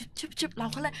แบบชุบเรา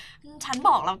ก็เลยฉันบ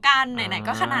อกแล้วกันไหนๆ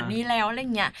ก็ขนาดนี้แล้วอะไร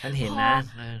เงี้ยฉันเห็นนะ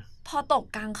พอตก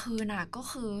กลางคืนน่ะก็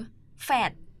คือแ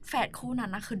ฝดคู่นั้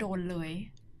นนะคือโดนเลย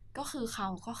ก็คือเขา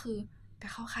ก็คือไป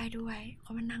เข้าค่ายด้วยเข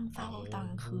ามานั่งเฝ้าตอน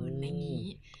กลางคืนอย่างนี้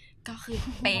ก็คือ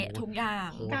เป๊ะทุกอย่าง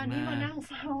การที่มานั่งเ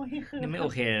ฝ้านี่คือไม่โอ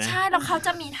เคนะใช่แล้วเขาจ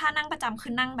ะมีท่านั่งประจำคื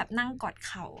อนั่งแบบนั่งกอด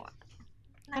เข่าอ่ะ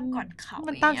นั่งกอดเข่า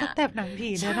มันตามสเต็ปหนังผี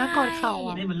เลยนั่งกอดเข่า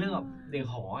อ่ะนี่มันเรื่องแบบเด็ก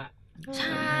หออ่ะใ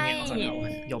ช่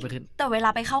ยกไปขึ้นแต่เวลา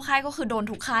ไปเข้าค่ายก็คือโดน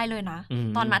ทุกค่ายเลยนะ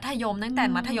ตอนมัธยมตั้งแต่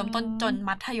มัธยมต้นจน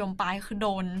มัธยมปลายคือโด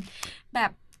นแบ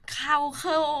บเข้า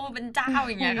เป็นเจ้า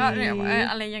อย่างเงี้ยก็แบบ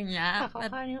อะไรอย่างเงี้ยแต่เข้า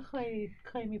ค่ายนี่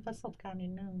เคยมีประสบการณ์นิ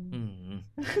ดนึง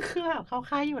คือแบบเข้า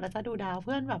ค่ายอยู่แล้วจะดูดาวเ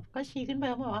พื่อนแบบก็ชี้ขึ้นไป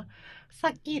แล้วบอกว่าสะ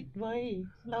กิดเว้ย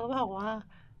แล้วก็บอกว่า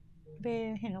เบ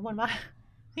เห็นข้างบนว่า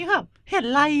นี่แบบเห็น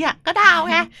อะไรอ่ะก็ดาว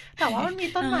ไงแต่ว่ามันมี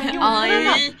ต้นไม้อยู่แ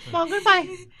บบมองขึ้นไป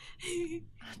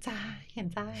จ้าเห็น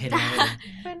จ้า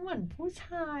เป็นเหมือนผู้ช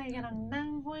ายกำลังนั่ง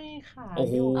ห้อยขา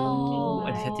อยู่อั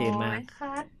นนี้ชัดเจนมากค่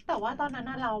ะแต่ว่าตอนนั้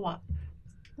นเราอ่ะ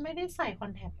ไม่ได้ใส่คอ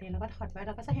นแทคเลนส์แล้วก็ถอดไว้แ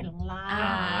ล้วก็จะเห็นลา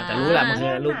งๆแต่รู้แหละมันคื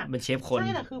อรูปเป็นเชฟคนใ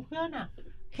ช่แต่คือเพื่อนอ่ะ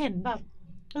เห็นแบบ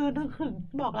ถึง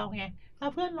บอกเราไงแล้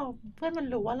วเพื่อนมัน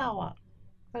รู้ว่าเราอ่ะ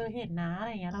เห็นนะอะไร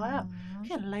อย่างเงี้ยแล้วแบบ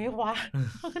เห็นอะไรวะ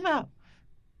มันขึ้นแบบ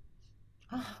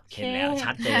เห็นแล้ว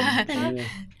ชัดเจน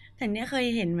แต่เนี้ยเคย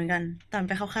เห็นเหมือนกันตอนไ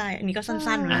ปเข้าค่ายอันนี้ก็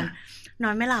สั้นๆเหมือนกันน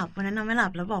อนไม่หลับวันนั้นนอนไม่หลั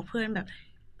บแล้วบอกเพื่อนแบบ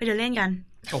ไปเดินเล่นกัน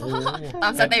โอ้โหตา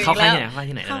มสเต็ปเข้าค่าย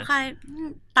ที่ไหนเข้าค่าย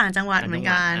ต่างจังหวัดเหมือน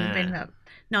กันเป็นแบบ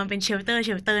นอนเป็นเชลเต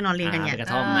อร์นอนเรียนกันอย่าง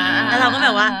แล้วเราก็แบ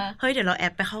บว่าเฮ้ยเดี๋ยวเราแอ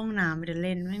บไปเข้าห้องน้ำไปเดินเ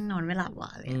ล่นไม่นอนไม่หลับว่ะ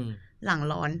อะไรหลัง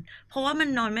ร้อนเพราะว่ามัน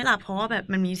นอนไม่หลับเพราะว่าแบบ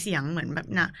มันมีเสียงเหมือนแบบ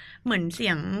น่ะเหมือนเสี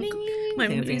ยงเหมือน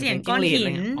เสียงก้อนหิ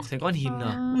นออกเสียงก้อนหินเหร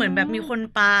อเหมือนแบบมีคน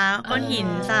ปาก้อนหิน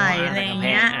ใส่อะไรอย่างเ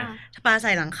งี้ยปาใ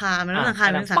ส่หลังคามันหลังคา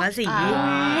เป็นสังกะสี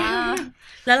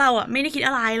แล้วเราอ่ะไม่ได้คิด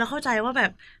อะไรเราเข้าใจว่าแบ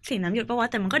บสีน้ำหยดปะวะ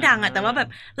แต่มันก็ดังอ่ะแต่ว่าแบบ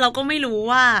เราก็ไม่รู้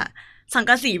ว่าสัง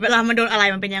กะสีเวลามันโดนอะไร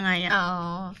มันเป็นยังไงอ่ะ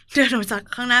เดินออกจาก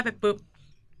ข้างหน้าไปปุ๊บ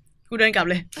กูเดินกลับ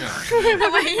เลยทำ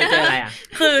ไมเจออะไรอ่ะ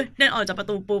คือเดินออกจากประ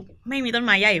ตูปุ๊บไม่มีต้นไ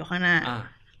ม้ใหญ่อยู่ข้างหน้า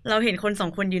เราเห็นคน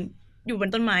2คนยืนอยู่บน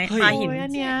ต้นไม้ปาหิน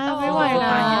ไม่ไหว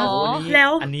แล้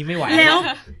วอันนี้ไม่ไหวแล้ว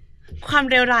ความ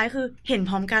เลวร้ายคือเห็น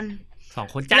พร้อมกัน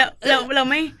2คนจ้ะแล้วเรา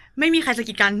ไม่มีใครสะ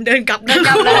กิดกันเดินกลับเล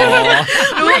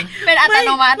ยเป็นอัตโน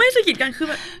มัติไม่สะกิดกันคือ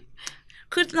แบบ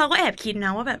คือเราก็แอบคิดน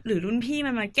ะว่าแบบหรือรุ่นพี่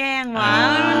มันมาแกล้งวะ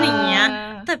อย่างเงี้ย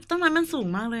แต่ต้นไม้มันสูง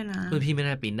มากเลยนะรุ่นพี่ไม่ไ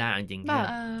ด้ปีนได้จริงๆแ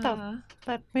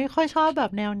ต่ไม่ค่อยชอบแบ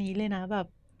บแนวนี้เลยนะแบบ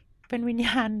เป็นวิญญ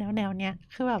าณแนวเนี้ย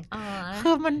คือแบบคื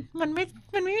อมันไ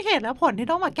ม่มีเหตุและผลที่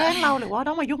ต้องมาแกล้งเราหรือว่า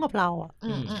ต้องมายุ่งกับเราอ่ะ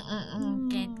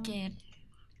เกต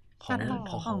ข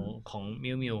อง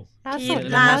มิว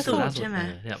ล่าสุดใช่ไหม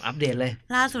แบบอัปเดตเลย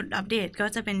ล่าสุดอัปเดตก็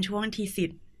จะเป็นช่วงทีสิ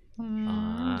ทธิ์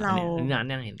เรานาน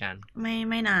ยังเห็นกันไ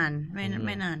ม่นานไ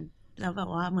ม่นานแล้วแบบ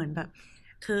ว่าเหมือนแบบ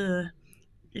คือ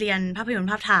เรียนภาพยนตร์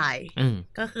ภาพถ่าย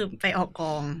ก็คือไปออกก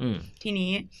องที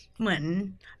นี้เหมือน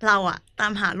เราอะตา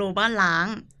มหาโลบ้านล้าง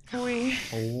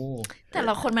แต่ล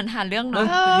ะคนมันหาเรื่องเนาะ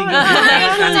จ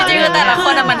ริงๆแต่ละค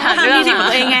นมันหาเรื่อง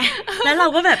ตัวเองไงแล้วเรา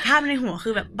ก็แบบภาพในหัวคื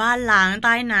อแบบบ้านล้างใ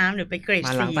ต้น้ำหรือไปเกรด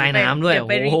สี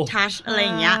ไปรีทัชอะไรอ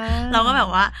ย่างเงี้ยเราก็แบบ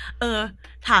ว่า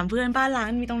ถามเพื่อนบ้านล้าง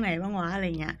มีตรงไหนบ้างวะอะไร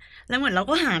เงี้ยแล้วเหมือนเรา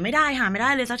ก็หาไม่ได้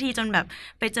เลยสักทีจนแบบ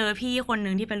ไปเจอพี่คนนึ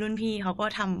งที่เป็นรุ่นพี่เขาก็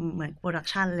ทำเหมือนโปรดัก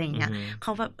ชันอะไรเงี้ยเข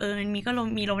าแบบมีก็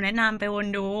มีโรงแนะนำไปวน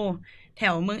ดูแถ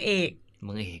วเมืองเอก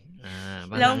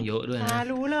บ้านล้างเยอะด้วยนะ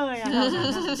รู้เลยอ่ะ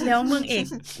แล้วเมืองเอก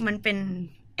มันเป็น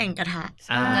แอ่งกระทะ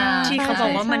ที่เขาบอ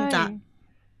กว่ามันจะ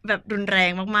แบบรุนแร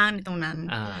งมากๆในตรงนั้น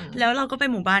แล้วเราก็ไป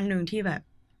หมู่บ้านนึงที่แบบ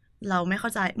เราไม่เข้า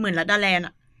ใจเหมือนลัดดาแลนด์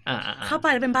อ่ะเข้าไป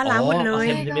แล้วเป็นบ้านล้างหมดเลย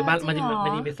มันจะมีบ้านมันจะ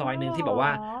มีซอยนึงที่บอกว่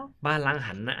าบ้านล้าง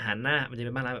หันหน้ามันจะเ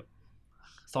ป็นบ้านล้างแบบ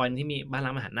ซอยที่มีบ้านล้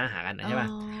างมาหันหน้าหากันใช่ป่ะ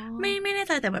ไม่แน่ใ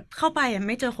จแต่แบบเข้าไป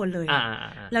ไม่เจอคนเลย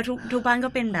แล้วทุกบ้านก็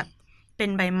เป็นแบบ เป็น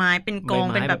ใบไม้เป็นกอง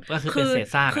เป็นแบบ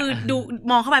คือดู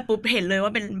มองเข้าไปปุ๊บเห็นเลยว่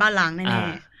าเป็นบ้านร้างแน่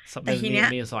ๆแต่ทีเนี้ย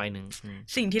มีซอยนึง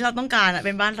สิ่งที่เราต้องการอ่ะเ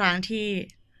ป็นบ้านร้างที่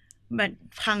แบบ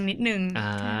พังนิดนึง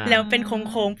แล้วเป็นโ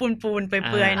ค้งๆปูนๆเ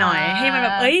ปื่อยๆหน่อยให้มันแบ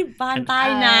บเอ้ยบ้านใต้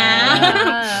นะ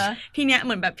ทีเนี้ยเห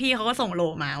มือนแบบพี่เขาก็ส่งโล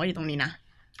มาว่าอยู่ตรงนี้นะ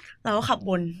เราก็ขับ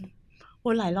วน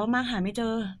หลายรอบมากหาไม่เจ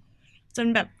อจน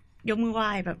แบบยกมือไหว้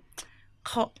แบบ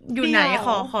อยู่ไหน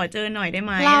ขอเจอหน่อยได้ไ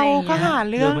หมเราก็หา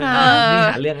เรื่องนะ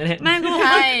หาเรื่องนะเนี่ยแม่ก็บอก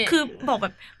คือบอกแบ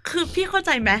บคือพี่เข้าใ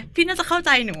จไหมพี่น่าจะเข้าใ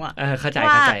จหนูอะเข้าใจ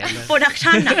โปรดัก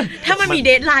ชั่นอะถ้ามันมีเด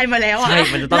ดไลน์มาแล้วอะ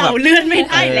เราเลื่อนไม่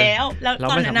ได้แล้วเรา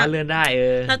ไม่สามารถเลื่อนได้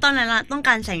แล้วตอนนั้นละต้องก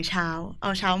ารแสงเช้าเอ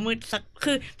าเช้ามืดสัก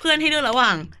คือเพื่อนให้เลือกระหว่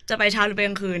างจะไปเช้าหรือไปก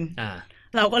ลางคืน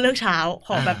เราก็เลือกเช้าข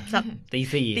อแบบสักตี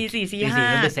 4 ไ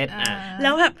ปเซตแ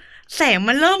ล้วแบบแสง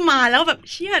มันเริ่มมาแล้วแบบ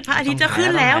เชี่ยพระอาทิตย์จะขึ้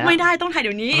นแล้วไม่ได้ต้องถ่ายเ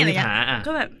ดี๋ยวนี้อะไรเงี้ย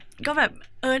ก็แบบ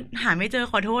หาไม่เจอ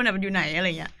ขอโทษนะมันอยู่ไหนอะไร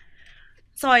เงี้ย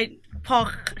ซอยพอ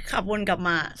ขับวนกลับม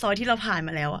าซอยที่เราผ่านม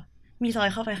าแล้วอ่ะมีซอย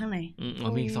เข้าไปข้างใน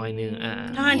มีซอยนึง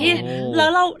ทั้งที่แล้ว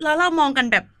เรามองกัน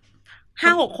แบบ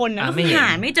 5-6 คนนะก็คือหา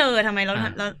ไม่เจอทำไมเรา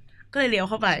ก็เลยเลี้ยว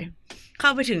เข้าไป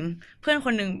ถึงเพื่อนค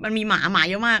นนึงมันมีหมา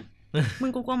เยอะมากมึ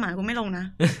งกูกลัวหมากูไม่ลงนะ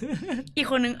อีก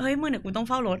คนนึงเฮ้ยมึงเนี่ยกูต้อง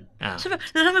เฝ้ารถใช่แบบ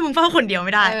แล้วทำไมมึงเฝ้าคนเดียวไ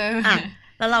ม่ได้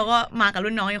แล้วเราก็มากับ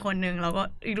รุ่นน้องอีกคนนึงเราก็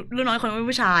รุ่นน้องคนนึงเป็น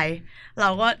ผู้ชายเรา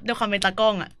ก็ด้วยความเป็นตากล้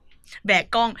องอ่ะแบก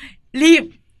กล้องรีบ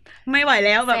ไม่ไหวแ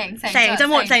ล้วแบบแสงจะ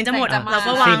หมดเรา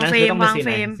ก็วางเฟร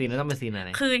มซีนแล้วต้องเป็นซีนอะไร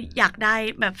คืออยากได้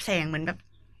แบบแสงเหมือนแบบ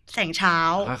แสงเช้า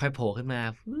ค่อยๆโผล่ขึ้นมา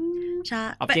ใช่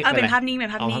เป็นภาพนิ่งเ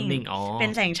ป็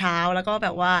นแสงเช้าแล้วก็แบ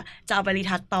บว่าจะเอาไปรี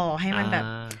ทัชต่อให้มันแบบ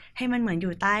ให้มันเหมือนอ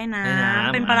ยู่ใต้น้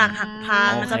ำเป็นปรักหักพั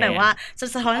งมันจะแบบว่าจะ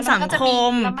สะท้อนสังค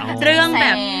มเรื่องแบ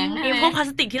บพวกพลาส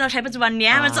ติกที่เราใช้ปัจจุบันเ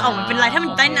นี้ยมันจะออกมาเป็นลายถ้ามั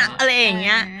นใต้น้ำอะไรอย่างเ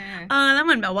งี้ยแล้วเห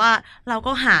มือนแบบว่าเรา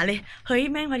ก็หาเลยเฮ้ย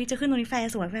แม่งพอที่จะขึ้นตรงนี้แฟ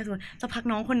ร์สวยจะพัก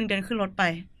น้องคนนึงเดินขึ้นรถไป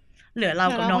เหลือเรา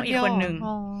กับน้องอีกคนนึง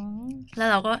แล้ว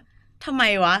เราก็ทำไม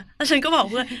วะแล้วฉันก็บอก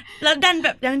เพื่อนแล้วดันแบ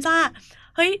บยังจ้า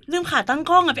เฮ้ยลืมขาตั้ง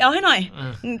กล้องไปเอาให้หน่อย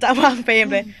จะวางเฟรม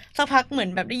เลยสักพักเหมือน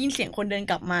แบบได้ยินเสียงคนเดิน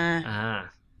กลับมา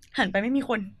หันไปไม่มี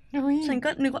คนฉันก็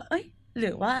นึกว่าเอ้ยหรื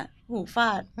อว่าหูฟา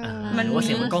ดมันว่าเ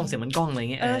สียงมันกล้องอะไร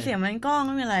เงี้ยเสียงมันกล้องไ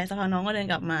ม่เป็นไรสักพักน้องก็เดิน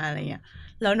กลับมาอะไรเงี้ย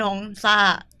แล้วน้องซ่า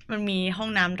มันมีห้อง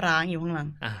น้ำร้างอยู่ข้างหลัง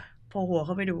พอหัวเ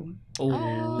ข้าไปดู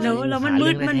แล้วมันมื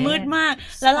ดมาก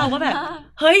แล้วเราก็แบบ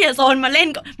เฮ้ยอย่าโซนมาเล่น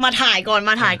มาถ่ายก่อน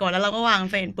แล้วเราก็วาง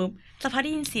เฟรมปุ๊บสักพักไ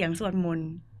ด้ยินเสียงสวดมนต์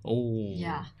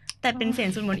แต่เป็นเสียง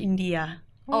สวดมนต์อินเดีย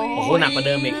โอ้โหหนักกว่าเ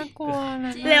ดิมอีก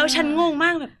แล้วฉันงงม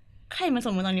ากแบบใครมาส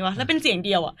วดมนต์ตอนนี้วะแล้วเป็นเสียงเ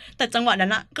ดียวอ่ะแต่จังหวะนั้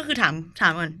นอะก็คือถาม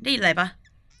ก่อนได้ยินอะไรปะ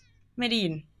ไม่ได้ยิ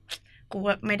นกู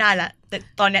ว่าไม่ได้ละแต่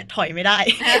ตอนเนี้ยถอยไม่ได้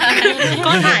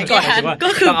ก็ถ่ายก่อนก็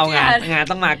คือต้องเอางาน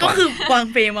ต้องมาก่อนก็คือวาง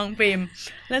เฟรม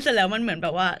แล้วเสร็จแล้วมันเหมือนแบ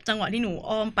บว่าจังหวะที่หนู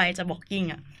อ้อมไปจะบอกกิ้ง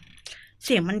อ่ะเ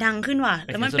สียงมันดังขึ้นว่ะแ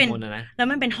ล้วมันเ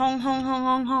ป็นห้อ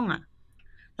งอ่ะ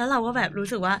แล้วเราก็แบบรู้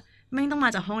สึกว่าไม่ต้องมา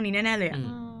จากห้องนี้แน่ๆเลยอ่ะ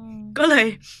ก็เลย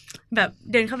แบบ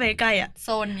เดินเข้าไปใกล้อ่ะโซ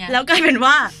นไงแล้วกลายเป็น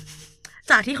ว่า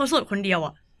จากที่เขาสวดคนเดียว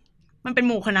อ่ะมันเป็น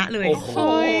หมู่คณะเลย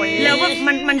แล้ว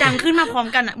มันดังขึ้นมาพร้อม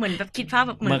กันอ่ะเหมือนแบบคิดภาพแ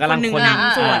บบเหมือนคนหนึ่งน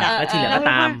ำสวดอ่ะแล้วที่เหลือก็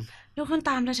ตามแล้วคน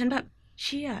ตามแล้วฉันแบบเ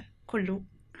ชี่ยคนลุก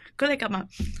ก็เลยกลับมา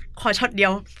ขอช็อตเดีย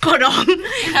วขอร้อง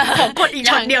ขอกดอีก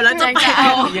ช็อตเดียวแล้วจะไป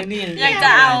ยังจ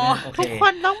ะเอาทุกค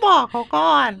นต้องบอกเขา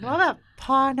ก่อนว่าแบบพ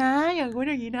อนะอย่างกู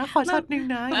อย่างนี้นะขอช็อตนึง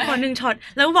นะขอ1ช็อต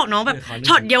แล้วบอกน้องแบบ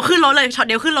ช็อตเดียวขึ้นรถเลยช็อต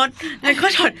เดียวขึ้นรถแล้วก็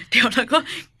ช็อตเดียวแล้วก็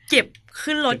เก็บ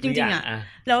ขึ้นรถจริงๆอ่ะ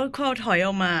แล้วพอถอยอ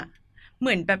อกมาเห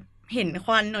มือนแบบเห็นค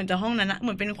วันออกจากห้องนั้นอะเห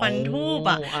มือนเป็นควันทูบ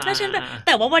อะแล้วฉันแบบแ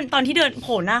ต่ว่าวันตอนที่เดินโผ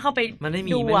ล่หน้าเข้าไป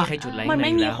ดูอะมันไ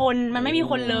ม่มี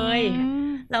คนเลย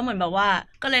แล้วเหมือนแบบว่า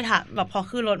ก็เลยถามแบบพอ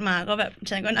ขึ้นรถมาก็แบบ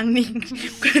ฉันก็นั่งนิ่ง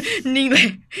เลย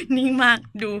นิ่งมาก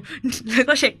ดูแล้ว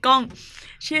ก็เช็คกล้อง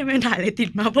เชื่อไม่ถ่ายอะไรติด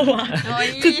มาปะวะ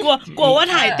คือกลัวว่า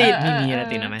ถ่ายติดไม่มีอะไร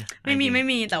ติดนะไหมไม่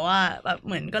มีแต่ว่าแบบเ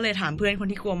หมือนก็เลยถามเพื่อนคน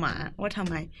ที่กลัวหมาว่าทำ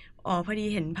ไมพอดี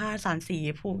เห็นผ้าสารสี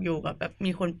ผูกอยู่กับแบบ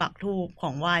มีคนปักธูปขอ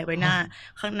งไหว้ไว้หน้า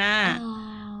ข้างหน้า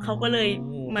เขาก็เลย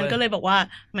มันก็เลยบอกว่า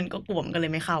มันก็กลัวมันก็เล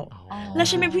ยไม่เข้าแล้ว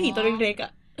ฉันเป็นผู้หญิงตัวเล็กๆอ่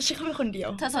ะฉันเข้าไปคนเดียว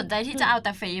เธอสนใจที่จะเอาแ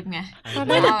ต่เฟรมไงไ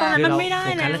ม่แต่ตอนนั้นมันไม่ได้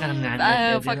แล้วโฟกัสเรื่องการทำงาน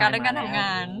โฟกัสเรื่องการทำง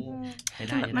าน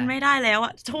มันไม่ได้แล้วอ่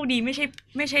ะโชคดีไม่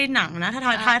ใช่หนังนะถ้า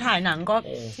ถ่ายหนังก็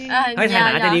ให้ถ่ายห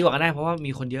นังอาจจะดีกว่าก็ได้เพราะว่า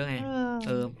มีคนเยอะไง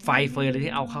ไฟเฟยเลย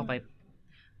ที่เอาเข้าไป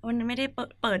วันนั้นไม่ได้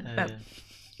เปิดแบบ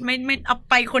ไม่เอา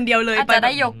ไปคนเดียวเลยอาจจะไ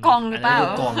ด้ยกกองหรือเปล่า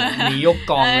มียก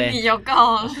กองเลยมียกกอ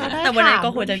งแต่วันนั้นก็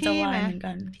หัวใจจะวายเหมือน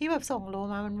กันที่แบบส่งโล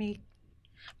มามันมี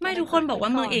ไม่ทุกคนบอกว่า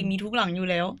เมืองเอกมีทุกหลังอยู่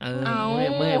แล้ว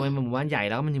เมื่อหมู่บ้านใหญ่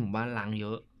แล้วมันมีหมู่บ้านล้างเย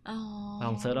อะ ล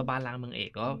องเซิร์ชว่าบ้านล้างเมืองเอ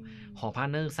กแล้วหอพัก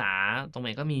นักศึกษาตรงไหน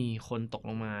ก็มีคนตกล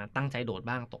งมาตั้งใจโดด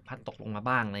บ้างตกพัดตกลงมา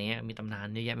บ้างอะไรเงี้ยมีตำนาน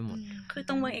เยอะแยะไปหมดคือต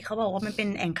รงเมืองเอกเขาบอกว่ามันเป็น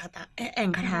แอ่งกร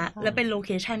ะทะแล้วเป็นโลเค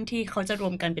ชั่นที่เขาจะรว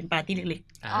มกันเป็นปาร์ตี้เล็ก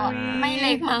ๆไม่เ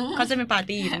ล็กมั้งเขาจะเป็นปาร์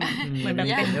ตี้เหมือนแบบ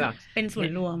เป็นส่วน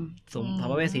รวมพร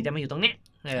ะเวสสีจะมาอยู่ตรงนี้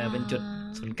เป็นจุด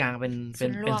ศูนย์กลางเป็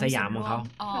นสยามของเขา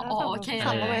โอเค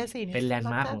เป็นแลน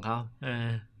ด์มาร์คของเขา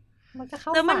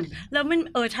แล้วมัน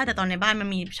ใช่แต่ตอนในบ้านมัน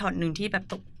มีช็อตนึงที่แบบ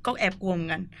ก็แอบกลัวเหมือน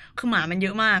กันคือหมามันเย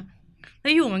อะมากแล้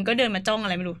วอยู่มันก็เดินมาจ้องอะ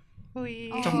ไรไม่รู้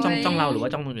จ้องเราหรือว่า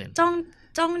จ้องคนอื่น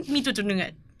จ้องมีจุดๆนึงอ่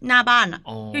ะหน้าบ้านอ่ะ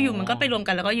อยู่มันก็ไปรวม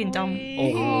กันแล้วก็ยืนจ้องโอ้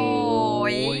โห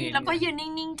แล้วก็ยืน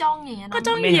นิ่งๆจ้องอย่างเงี้ยก็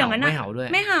จ้องอย่างนั้นไม่เห่าด้วย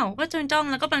ไม่เห่าก็จ้อง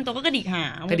แล้วก็บางตัวก็กระดิกหา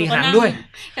งด้วย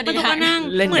บางตัวก็นั่ง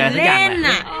เหมือนเล่น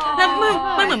อ่ะแล้ว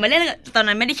มันเหมือนมาเล่นตอน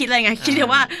นั้นไม่ได้คิดอะไรไงคิดแต่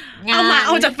ว่าเอาหมาเอ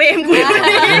าจากเฟรมกู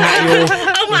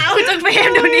เอาหมาเอาจากเฟรม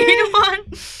เดี๋ยวนี้ทุกคน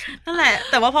นั่นแหละ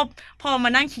แต่ว่าพอมา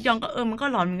นั่งคิดย้อนก็มันก็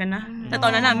หลอนเหมือนกันนะแต่ตอ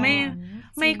นนั้นอ่ะ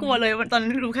ไม่กลัวเลยตอนนั้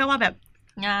นรู้แค่ว่าแบบ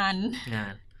งาน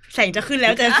แสงจะขึ้นแล้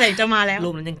วแต่แสงจะมาแล้วรู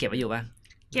ปนั้นยังเก็บไว้อยู่ป่ะ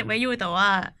เก็บไว้อยู่แต่ว่า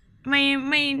ไ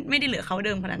ม่ได้เหลือเขาเ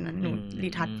ดิมขนาดนั้นหนูรี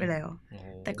ทัชไปแล้ว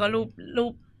แต่ก็รู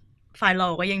ปไฟล์เรา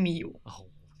ก็ยังมีอยู่โอ้โห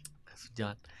สุดยอ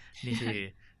ดนี่คือ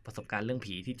ประสบการณ์เรื่อง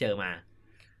ผีที่เจอมา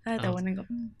แต่วันนั้นก็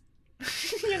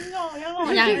ยังหล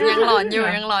อนอยู่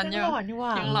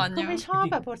ก็ไม่ชอบ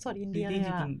แบบบทสวดอินเดียเลย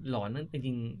อะหลอนนั่นจ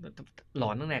ริงๆหลอ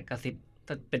นตั้งแต่กระซิบ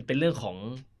เป็นเรื่องขอ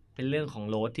ง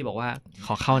โรสที่บอกว่าข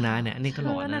อเข้านะเนี่ยนี่ก็ห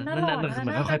ลอนนะนั่นคือ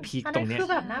มันค่อยๆพีคตรงเนี้ยคือ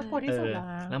แบบน่ากลัวที่สุด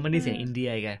แล้วมันได้เสียงอินเดีย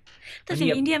อีกแต่เสียง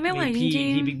อินเดียไม่ไหวจริง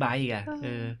ๆที่บิ๊กไบค์อีกแ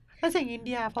ล้วเสียงอินเ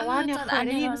ดียเพราะว่าเนี่ยเคยไ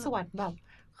ด้ยินสวดแบบ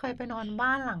เคยไปนอนบ้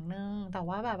านหลังนึงแต่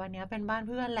ว่าแบบอันเนี้ยเป็นบ้านเ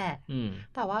พื่อนแหละ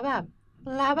แต่ว่าแบบ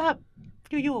แล้วแบบ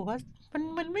อยู่ๆก็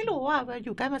มันไม่รู้อ่ะอ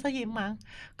ยู่ใกล้มัสยิดมั้ง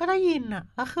ก็ได้ยินอ่ะ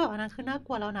แล้วคืออันนั้นคือน่าก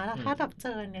ลัวแล้วนะแต่ถ้าแบบเจ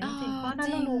อเนี่ยจริงๆก็น่า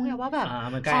จะรู้ไงว่าแบบ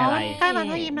มันใกล้อะไรใกล้มั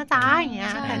สยิดนะจ๊ะอย่างเงี้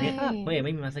ยแต่นี่ก็ไ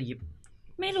ม่มีมัสยิด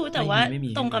ไม่รู้แต่ว่า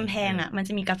ตรงกำแพงอ่ะมันจ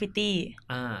ะมีกราฟฟิตี้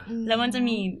แล้วมันจะ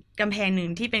มีกำแพงหนึ่ง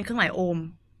ที่เป็นเครื่องหมายโอม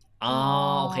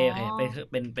โอเค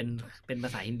เป็นภ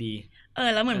าษาฮินดี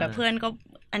แล้วเหมือนแบบเพื่อนก็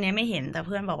อันนี้ไม่เห็นแต่เ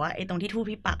พื่อนบอกว่าไอ้ตรงที่ทูบ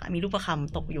พี่ปักมีรูปประค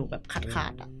ำตกอยู่แบบขา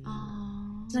ดอ่ะ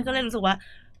ฉันก็เลยรู้สึกว่า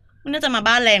น่าจะมา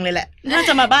บ้านแรงเลยแหละน่า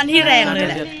จะมาบ้านที่แรงเลยแ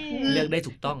หละเลือกได้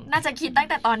ถูกต้องน่าจะคิดตั้ง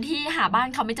แต่ตอนที่หาบ้าน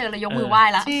เขาไม่เจอเลยยกมือไหว้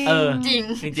แล้วจริง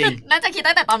น่าจะคิด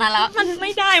ตั้งแต่ตอนนั้นแล้วมันไ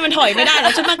ม่ได้มันถอยไม่ได้แล้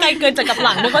วฉันมาไกลเกินจากกับห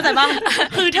ลังนึกเข้าใจป่ะ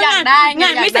คือถ้างา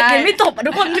นไม่เสร็จเรียนไม่จบอ่ะ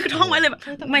ทุกคนคือท่องไว้เลยแบบ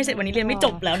ไม่เสร็จวันนี้เรียนไม่จ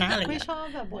บแล้วนะอะไรไม่ชอบ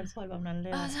แบบบทสวดแบบนั้นเล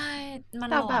ยใช่มัน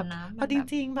แต่แบบพอจ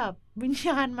ริงๆแบบวิญญ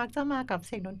าณมักจะมากับเ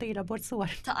สียงดนตรีและบทสวด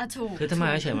คือถ้ามา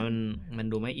เฉยมัน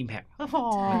ดูไม่อิมแพค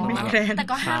แต่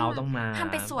ก็ห้าม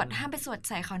ไปสวด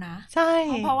ใส่เขานะใช่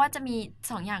เพราะว่าจะมี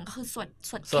2อย่างก็คือสวด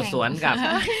สวนกั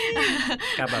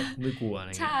บแบบไม่กลัวอะไร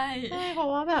ใช่เพราะ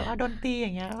ว่าแบบดนตรีอ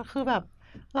ย่างเงี้ยคือแบบ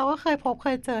เราก็เค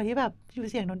ยเจอที่แบบอยู่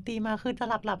เสียงดนตรีมาคือจะ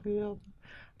หลับอยู่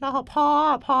เราพอ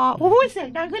เสียง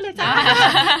ดังขึ้นเลยจ้า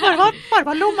เปิดว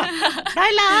อลลุ่มอ่ะได้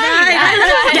เลย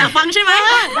อยากฟังใช่ไหมไ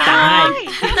ด้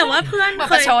แต่ว่าเพื่อ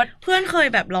นเคย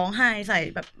แบบร้องไห้ใส่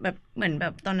แบบเหมือนแบ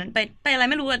บตอนนั้นไปอะไร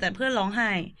ไม่รู้แต่เพื่อนร้องไห้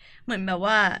เหมือนแบบ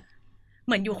ว่าเ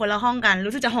หมือนอยู่คนละห้องกัน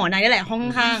รู้สึกจะหอในนั่นแหละห้อง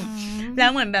ข้างแล้ว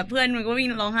เหมือนแบบเพื่อนมันก็วิ่ง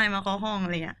ร้องไห้มาเคาะห้องอะ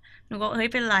ไรเงี้ยหนูก็เฮ้ย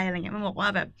เป็นไรอะไรเงี้ยมันบอกว่า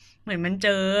แบบเหมือนมันเจ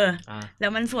อแล้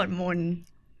วมันสวดมนต์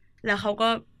แล้วเขาก็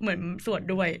เหมือนสวด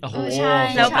ด้วย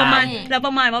แล้วประ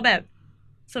มาณว่าแบบ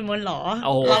สวดมนต์หรอ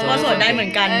เราก็สวดได้เหมือ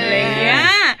นกันอะไรเงี้ย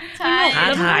ท้า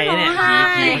ทายเนี่ย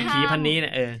ผีพันนี้เ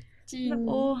นี่ยจริงโ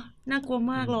อ้น่ากลัว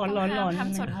มากหลอนท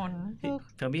ำสวดมนต์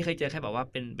พี่เคยเจอแค่แบบว่า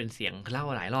เป็นเสียงเล่า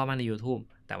หลายรอบมากใน YouTube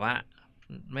แต่ว่า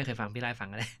ไม่เคยฟังพี่ไล่ฟัง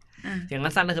ก็ได้เสียง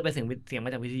สั้นๆก็คือเป็นเสียงม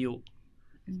าจากวิทยุ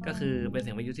ก็คือเป็นเสี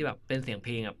ยงวิทยุที่แบบเป็นเสียงเพ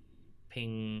ลงแบบเ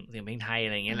สียงเพลงไทยอ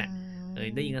ะไรอย่างเงี้ยแหละ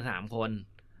ได้ยินกัน3 คน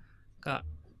ก็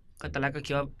ตอนแรกก็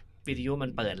คิดว่าวิทยุมั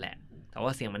นเปิดแหละแต่ว่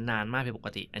าเสียงมันนานมากผิดปก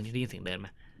ติอันที่ได้ยินเสียงเดินม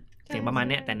าเสียงประมาณ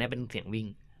เนี้ยแต่เนี้ยเป็นเสียงวิ่ง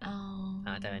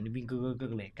แต่อันนี้วิ่งก็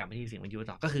เลยกลับไปที่เสียงวิทยุ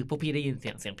ต่อก็คือพวกพี่ได้ยินเ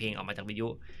สียงเพลงออกมาจากวิทยุ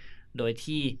โดย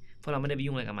ที่พวกเราไม่ได้ไป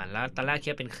ยุ่งอะไรกับมันแล้วตอนแรกคิด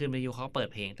ว่าเป็นคลื่นวิทยุเขาเปิด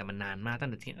เพลงแต่มันนานมากตั้ง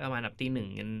แต่ประมาณแบบตี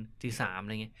 1ยันตี 3อะ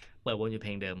ไรเงี้ยเปิดวนอยู่เพ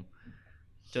ลงเดิม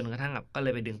จนกระทั่งแบบก็เล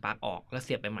ยไปดึงปลั๊กออกแล้วเ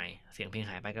สียบไปใหม่เสียงเพลง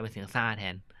หายไปก็เป็นเสียงซ่าแท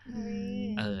น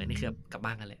นี่คือกลับ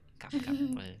บ้านกันเลยก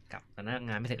ลับตอนนั้น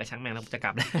งานไม่เสร็จก็ช่างแม่งแล้วจะก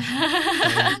ลับแล้ว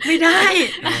ไม่ได้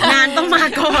งานต้องมา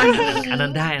ก่อนอันนั้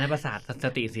นได้นะประสาทส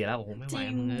ติเสียแล้วโอ้โหไม่ไหว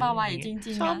มึงมาไหวจริง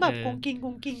ๆชอบแบบกุ้ง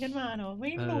กินกันมาเนาะไ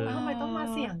ม่รู้ทำไมต้องมา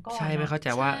เสียงก่อนใช่ไม่เข้าใจ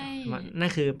ว่านั่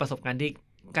นคือประสบการณ์ที่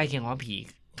ใกล้เคียงกับผี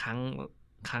ค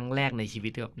รั้งแรกในชีวิ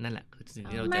ตที่แบบนั่นแหละคือสิ่ง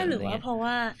ที่เราเจอไม่หรือว่าเพราะ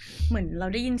ว่าเหมือนเรา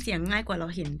ได้ยินเสียงง่ายกว่าเรา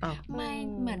เห็นเปล่าไม่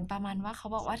เหมือนประมาณว่าเขา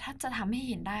บอกว่าถ้าจะทำให้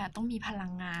เห็นได้ต้องมีพลั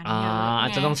งงานอา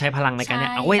จจะต้องใช้พลังในการเนี่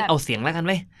ยเอาเสียงแล้วกัน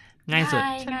เว้ย ง่ายสุด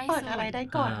ฉันเปิดอะไรได้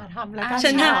ก่อนทำแล้วก็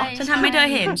ฉันทำให้เธอ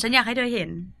เห็นฉันอยากให้เธอเห็น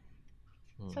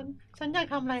ฉันอยาก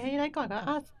ทำอะไรให้ได้ก่อนก็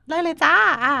ได้เลยจ้า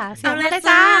เสียงเลย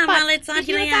จ้ามาเลยจ้า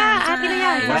ทีละอย่างทีละอ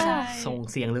ย่างส่ง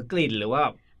เสียงหรือกลิ่นหรือว่า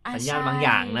สัญญาณบางอ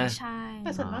ย่างนะแ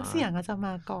ต่ส่วนมากเสียงจะม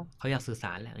าก่อนเขาอยากสื่อส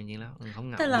ารแหละจริงๆแล้วเขาเห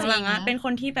งาแต่หลังๆเป็นค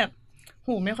นที่แบบ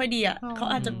หูไม่ค่อยดีเขา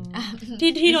อาจจะ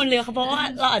ที่โดนเรียกเขาเพราะว่า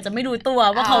เราอาจจะไม่รู้ตัว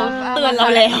ว่าเขาเตือนเรา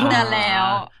แล้ว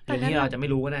หรือที่เราจะไม่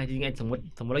รู้ก็ได้จริงๆสมม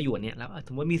ติเราอยู่เนี่ยแล้วส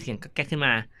มมติมีเสียงแก๊กขึ้นม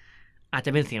าอาจจ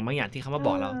ะเป็นเสียงบางอย่างที่เขามาบ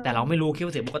อกเราแต่เราไม่รู้คิด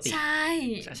ว่าเสียงปกติ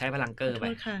ใช้พลังเกอร์ไป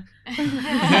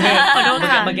ขอโทษ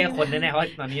ค่ะเมื่อกี้คนแน่ๆเพราะ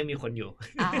ตอนนี้ยังมีคนอยู่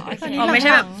ไม่ใ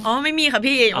ช่แบบไม่มีค่ะ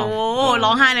พี่โอ้ร้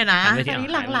องไห้เลยนะตอน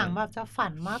นี้หลังๆแบบจะฝั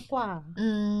นมากกว่า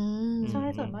ใช่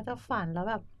ส่วนมากจะฝันแล้ว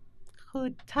แบบคือ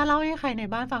ถ้าเล่าให้ใครใน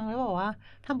บ้านฟังแล้วบอกว่า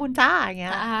ทำบุญจ้าอย่างเงี้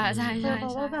ยใช่ใช่เพร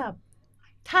าะว่าแบบ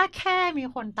ถ้าแค่มี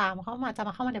คนตามเข้ามาจะม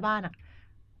าเข้ามาในบ้าน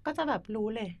ก็จะแบบรู้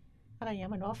เลยอะไรเงี้ย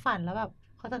เหมือนว่าฝันแล้วแบบ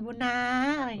ขอทำบุญนะ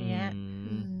อะไรเงี้ย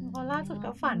พอล่าสุด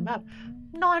ก็ฝันแบบ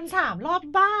นอน3 รอบ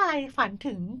บ้าฝัน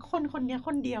ถึงคนนี้ค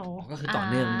นเดียวก็คือต่อ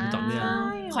เนื่อง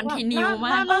คอนทินิวมา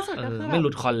กล่าสุดก็คือไม่หลุ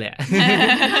ดคอนเลย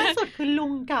ล่าสุดคือลุ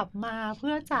งกลับมาเ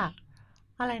พื่อจะ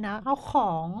อะไรนะเอาข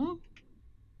อ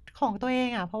งตัวเอง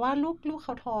เพราะว่าลูกเข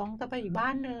าท้องจะไปอีกบ้า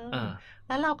นนึงแ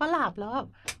ล้วเราก็หลับแล้วแบบ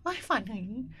ฝันถึง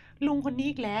ลุงคนนี้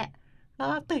อีกแล้ว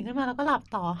ตื่นขึ้นมาแล้วก็หลับ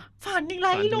ต่อฝันอีกแ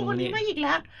ล้วลุงคนนี้มาอีกแ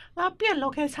ล้วแล้วเปลี่ยนโล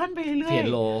เคชั่นไปเรื่อย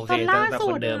ๆตอนล่า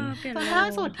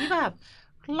สุดที่แบบ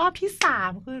รอบที่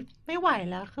3คือไม่ไหว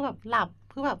แล้วคือแบบหลับ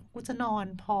คือแบบกูจะนอน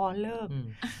พอเลิก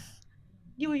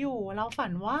อยู่ๆเราฝั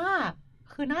นว่า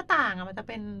คือหน้าต่างมันจะเ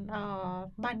ป็น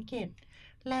บานเกต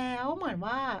แล้วเหมือน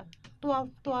ว่าตั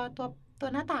ว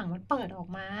หน้าต่างมันเปิดออก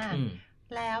มา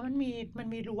แล้วมัน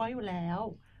มีรั้วอยู่แล้ว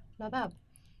แบบ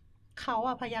เขา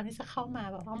พยายามที่จะเข้ามา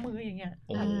แบบเอามืออย่างเงี้ย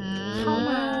เข้า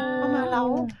มาแล้ว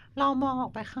เรามองออ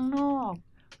กไปข้างนอก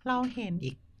เราเห็น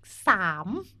อีก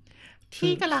3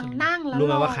ที่กำลังนั่งแล้วรู้ไ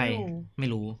หมว่าใครไม่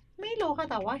รู้ค่ะ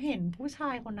แต่ว่าเห็นผู้ชา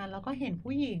ยคนนั้นแล้วก็เห็น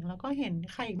ผู้หญิงแล้วก็เห็น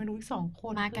ใครอีกไม่รู้อีก2 ค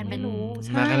นมากันไม่รู้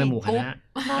มากันเป็นหมู่คณะ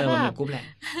กรุ๊ปแหละ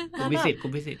กรุ๊ปวิ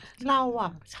สิตเรา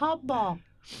ชอบบอก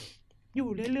อยู่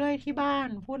เรื่อยๆที่บ้าน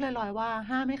พูดลอยๆว่า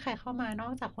ห้ามไม่ใครเข้ามานอ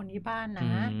กจากคนที่บ้านน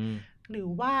ะหรือ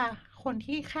ว่าคน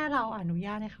ที่แค่เราอนุญ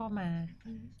าตให้เข้ามา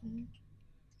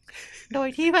โดย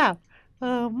ที่แบบ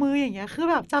มืออย่างเงี้ยคือ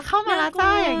แบบจะเข้ามาแล้วจ้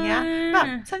าอย่างเงี้ยแบบ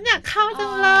ฉันอยากเข้าจั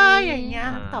งเลยอย่างเงี้ย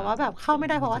แต่ว่าแบบเข้าไม่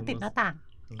ได้เพราะว่าติดหน้าต่าง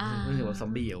รู้สึกว่าซอ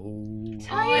มบี้ใ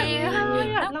ช่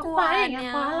แล้วคว้าอย่างเงี้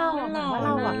ยคว้าเรา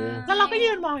แล้วเราก็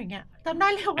ยืนมองอย่างเงี้ยจำได้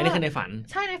เลยว่าอันนี้คือในฝัน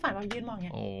ใช่ในฝันเรายืนมองอย่างเ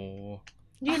งี้ย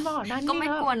ยืนมองด้านนี้ก็ไม่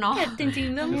กลัวเนาะแต่จริง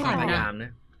ๆเรื่องฝันน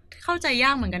ะเข้าใจย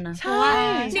ากเหมือนกันนะเพราะว่า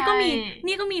นี่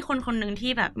ก็มีคนนึง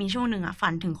ที่แบบมีช่วงนึงฝั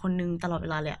นถึงคนนึงตลอดเว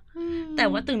ลาเลยแต่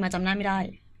ว่าตื่นมาจำหน้าไม่ได้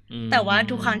แต่ว่า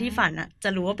ทุกครั้งที่ฝันจะ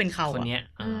รู้ว่าเป็นเขาคนนี้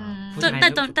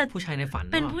แต่ผู้ชายในฝัน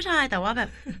เป็นผู้ชายแต่ว่าแบบ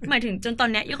หมายถึงจนตอน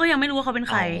เนี้ยก็ยังไม่รู้ว่าเขาเป็น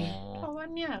ใครเพราะว่า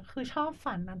เนี่ยคือชอบ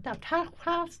ฝันนั้นแต่ถ้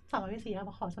าสัมภเวสี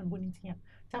มาขอส่วนบุญจริง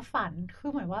ๆจะฝันคือ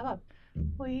เหมือนว่าแบบ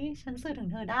เฮ้ยฉันสื่อถึง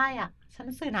เธอได้ฉัน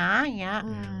สื่อนะอย่างเงี้ย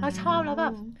แล้วชอบแล้วแบ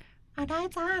บได้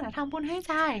จ้าทำบุญให้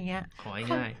จ้าอย่างเงี้ยขอ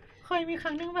ง่ายเคยมีค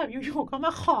รั้งนึงแบบอยู่ๆก็ม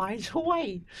าขอให้ช่วย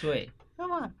ก็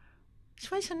ว่า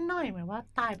ช่วยฉันหน่อยเหมือนว่า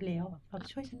ตายไปแล้วแบบ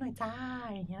ช่วยฉันหน่อยจ้า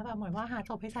อย่างเงี้ยแบบเหมือนว่าหา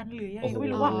ศพให้ฉันหรือยังไงก็ไม่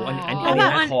รู้ว่าอัน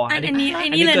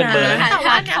นี้เลยนะแต่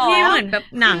ว่าพี่เหมือนแบบ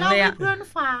หนังเลยเพื่อน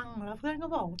ฟังแล้วเพื่อนก็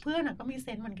บอกเพื่อนก็มีเซ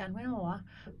นส์เหมือนกันเพื่อนบอกว่า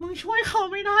มึงช่วยเขา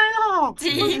ไม่ได้หรอก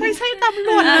มึงไม่ใช่ตำร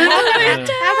วจนะมั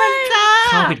นจ้า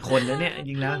เข้าผิดคนแล้วเนี่ย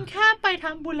จริงแล้วแค่ไปท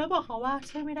ำบุญแล้วบอกเขาว่า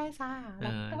ช่วยไม่ได้จ้าแ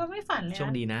ล้วก็ไม่ฝันเลยโช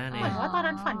คดีนะเหมือนว่าตอน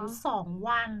นั้นฝันอยู่2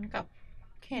 วันกับ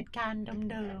เหตุการณ์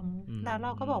เดิมๆแล้วเร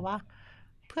าก็บอกว่า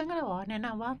เพื่อนก็เลยบอกแนะน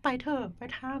ำว่าไปเถอะไป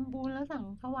ทำบุญแล้วสั่ง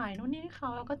ถวายนู่นนี่เขา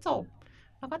แล้วก็จบ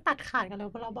แล้วก็ตัดขาดกันเลย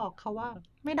เพราะเราบอกเขาว่า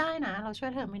ไม่ได้นะเราช่วย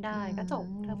เธอไม่ได้ก็จบ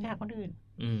เธอไปหาคนอื่น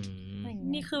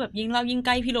นี่คือแบบยิ่งเรายิ่งใก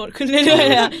ล้พี่โรดขึ้นเรื่อยๆ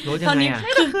เลยตอนนี้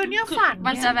คือเนี่ยฝัน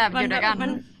มันจะแบบอยู่ด้วยกัน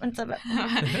มันจะแบบ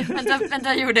มันจ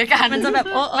ะอยู่ด้วยกันมันจะแบบ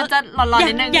มันจะร้อนๆ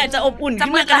นิดนึงอยากจะอบอุ่นขึ้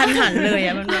นมากระทันหันเลย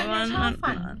มันแบบว่าชอบ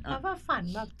ฝันแล้วแบบฝัน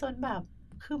แบบจนแบบ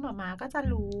คือหม่าก็จะ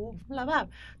รู้แล้วแบบ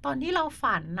ตอนที่เรา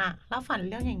ฝันแล้วฝัน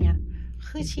เรื่องอย่างเงี้ย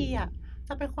คือชีจ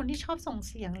ะเป็นคนที่ชอบส่ง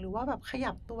เสียงหรือว่าแบบข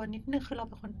ยับตัวนิดนึงคือเรา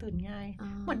เป็นคนตื่นง่าย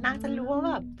เหมือนนางจะรู้ว่า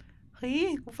แบบเฮ้ย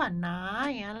กูฝันนะ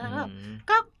อย่างเงี้ยแล้วแบบ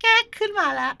ก็แก้ขึ้นมา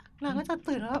แล้วนางก็จะ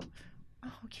ตื่นแล้วแบบ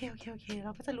โอเคเร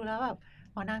าก็จะรู้แล้วแบบ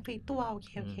นางตีตัวโอเ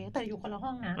คแต่อยู่คนละห้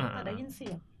องนะแต่ได้ยินเสี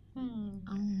ยง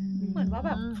เหมือนว่าแ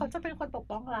บบเขาจะเป็นคนปก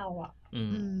ป้องเรา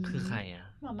คือใคร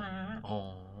หม่า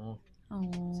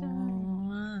ใช่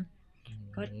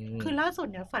คือล่าสุด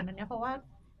เนี่ยฝันอันเนี้ยเพราะว่า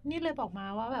นี่เลยบอกมา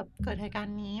ว่าแบบเกิดเหตุการ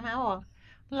ณ์นี้มาบอก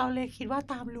เราเลยคิดว่า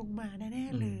ตามลุงมาแน่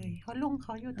ๆเลยเพราะลุงเข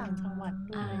าอยู่ต่างจังหวัด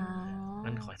ด้วย มั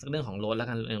นขอสักเรื่องของรถแล้ว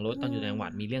กันเรื่องรถตอนอยู่ในจังหวั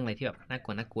ดมีเรื่องอะไรที่แบบน่าก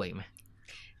ลัวอีกไหม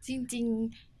จริง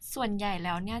ๆส่วนใหญ่แ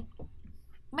ล้วเนี่ย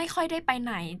ไม่ค่อยได้ไปไ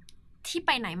หนที่ไ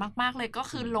ปไหนมากๆเลยก็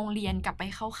คือโรงเรียนกลับไป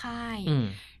เข้าค่าย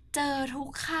เจอทุก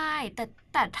ค่าย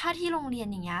แต่ถ้าที่โรงเรียน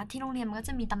อย่างเงี้ยที่โรงเรียนมันก็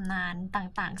จะมีตำนาน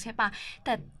ต่างๆใช่ปะแ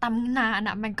ต่ตำนาน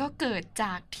อ่ะมันก็เกิดจ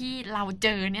ากที่เราเจ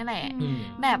อเนี่ยแหละ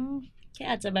แบบแค่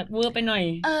อาจจะแบบเวอร์ไปหน่อย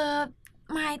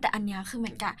ไม่แต่อันเนี้ยคือเห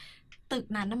มือนกับตึก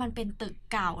นั้นมันเป็นตึก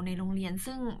เก่าในโรงเรียน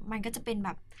ซึ่งมันก็จะเป็นแบ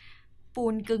บปู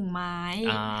นกึ่งไม้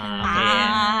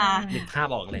นึกภาพ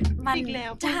ออกเลย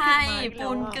ใช่ปู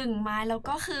นกึ่งไม้แล้ว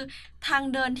ก็คือทาง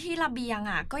เดินที่ระเบียง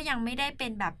อ่ะก็ยังไม่ได้เป็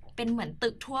นแบบเป็นเหมือนตึ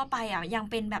กทั่วไปอ่ะยัง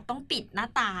เป็นแบบต้องปิดหน้า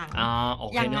ต่าง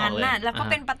อย่างนั้นน่ะแล้วก็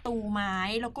เป็นประตูไม้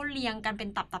แล้วก็เรียงกันเป็น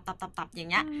ตับอย่าง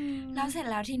เงี้ยแล้วเสร็จ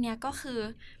แล้วทีเนี้ยก็คือ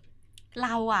เร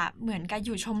าอ่ะเหมือนกับอ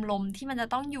ยู่ชมรมที่มันจะ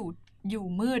ต้องอยู่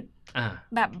มืด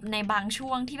แบบในบางช่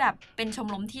วงที่แบบเป็นชม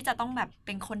รมที่จะต้องแบบเ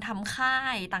ป็นคนทำค่า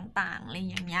ยต่างๆอะไรอย่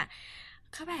างเงี้ย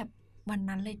ก็แบบวัน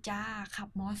นั้นเลยจ้าขับ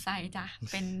มอไซค์จ้ะ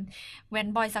เป็นแวน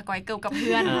บอยสกอยเกิลกับเ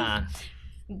พื่อน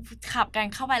ขับกัน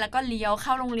เข้าไปแล้วก็เลี้ยวเข้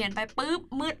าโรงเรียนไปปุ๊บ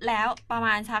มืดแล้วประม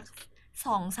าณสัก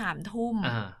 2-3 ทุ่ม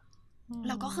แ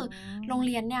ล้วก็คือโรงเ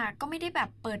รียนเนี่ยก็ไม่ได้แบบ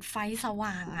เปิดไฟส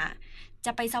ว่างอ่ะจ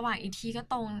ะไปสว่างอีกทีก็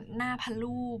ตรงหน้าพระ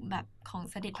รูปแบบของ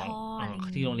เสด็จพ่ออะไรอย่างเ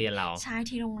งี้ยที่โรงเรียนเราใช่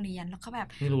ที่โรงเรียนแล้วก็แบบ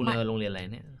ไม่รู้เลยโรงเรียนอะไร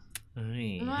เนี่ย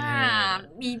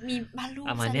มีพระรูป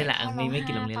ประมาณนี้แหละไม่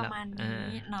กี่โรงเรียนประมาณ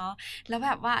นี้เนาะแล้วแ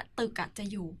บบว่าตึกจะ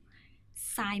อยู่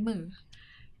ซ้ายมือ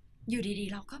อยู่ดี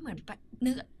ๆเราก็เหมือน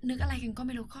นึกอะไรกันก็ไ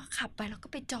ม่รู้ก็ขับไปแล้วก็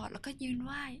ไปจอดแล้วก็ยืนไห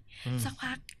ว้สัก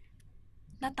พัก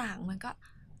หน้าต่างมันก็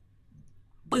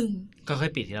ปึ้งก็ค่อ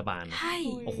ยปิดทีละบานใช่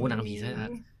โอ้โหหนังผีใช่ครับ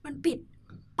มันปิด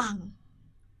ปัง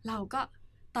เราก็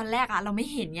ตอนแรกเราไม่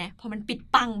เห็นไงพอมันปิด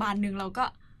ปังบานนึงเราก็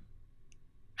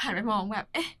หันไปมองแบบ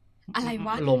เอ๊ะอะไร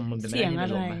วะลมมันเป็นเสียงอะ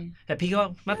ไรแต่พี่ก็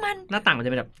หน้าต่างมันจะ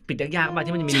เป็นแบบปิดยากๆป่ะ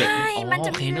ที่มันจะมีเหล็กมันจ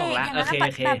ะมีเหล็กอย่างนั้น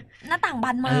แบบหน้าต่างบ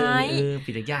านไม้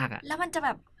ปิดยากอ่ะแล้วมันจะแบ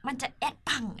บมันจะแอด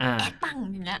ปัง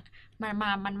อย่างเงี้ย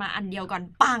มันมาอันเดียวก่อน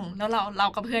ปังแล้วเรา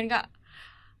กับเพื่อนก็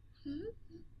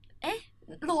เอ๊ะ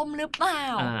ลมหรือเปล่า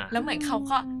แล้วเหมือนเขา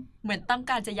ก็เหมือนต้อง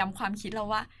การจะย้ำความคิดเรา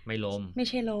ว่าไม่ลมไม่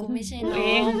ใช่ลมกูไม่ใช่ล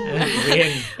ม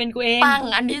เป็นกูเองปัง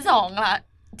อันที่2ละ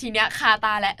ทีเนี้ยคาต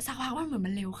าและสักพักว่าเหมือนมั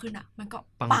นเร็วขึ้นอ่ะมันก็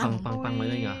ปังเ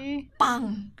ลยเหรอปั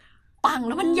งแ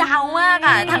ล้วมันยาวมาก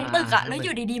อ่ะทั้งตึกอ่ะแล้วอ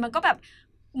ยู่ดีๆมันก็แบบ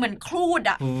เหมือนครูด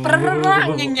อ่ะปร่าง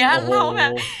อย่างเงี้ยเราแบ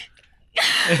บ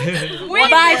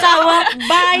บายจ้าวะ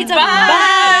บายจ้าวะ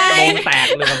วงแตก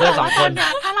เลยกับเพื่อน2 คน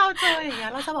ถ้าเราเจออย่างเงี้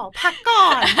ยเราจะบอกพักก่อ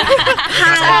น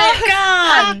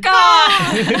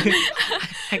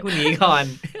ให้กูหนีก่อน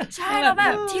ใช่แล้วแบ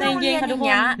บที่โรงเรียนอย่างเ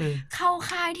งี้ยเข้า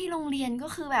ค่ายที่โรงเรียนก็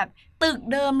คือแบบตึก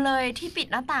เดิมเลยที่ปิด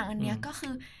หน้าต่างอันเนี้ยก็คื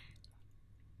อ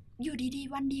อยู่ดี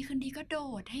ๆวันดีคืนดีก็โด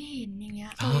ดให้เห็นอย่างเงี้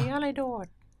ยอะไรโดด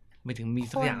ไม่ถึงมี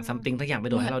สักอย่างซัมติงสักอย่างไป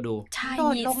โดดให้เราดูโด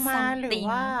ดลงมาหรือ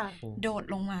ว่าโดด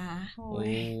ลงมา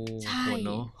ใช่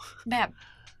แบบ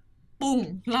ปุ้ง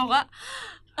เราก็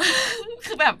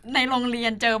คือแบบในโรงเรีย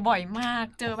นเจอบ่อยมาก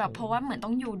เจอแบบเพราะว่าเหมือนต้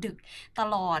องอยู่ดึกต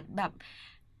ลอดแบบ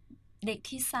เด็ก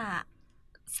ที่สระ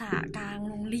กลาง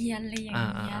โรงเรียนอะไรอย่าง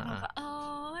เงี้ยเราก็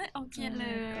โอเคเล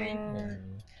ย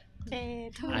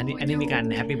อันนี้มีการ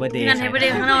แฮปปี้เบิร์ธเดย์งานแฮปปี้เด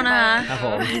ย์ของเรานะคะครับผ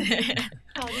ม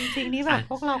จริงๆนี่แบบ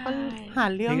พวกเราก็หา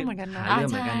เรื่องเหมือนกันนะ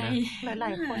หล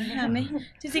ายๆคนไม่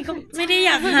จริงๆก็ไม่ได้อ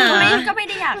ยากหาก็ไม่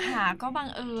ได้อยากหาก็บัง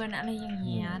เอิญอะไรอย่างเ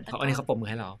งี้ยเพราะอันนี้เขาปรบมือ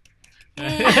ให้เรา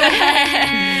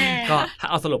ก็ถ้า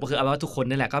เอาสรุปก็คือเอาว่าทุกคน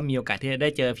นี่แหละก็มีโอกาสที่จะได้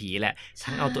เจอผีแหละ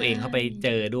ทั้งเอาตัวเองเข้าไปเจ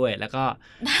อด้วยแล้วก็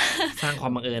สร้างควา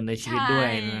มบังเอิญในชีวิตด้วย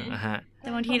นะฮะแต่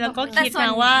บางทีเราก็คิดน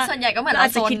ะว่าส่วนใหญ่ก็เหมือนอา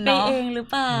จจะคิดไปเองหรือ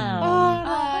เปล่า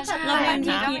เราบาง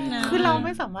ทีคือเราไ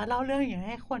ม่สามารถเล่าเรื่องอย่างใ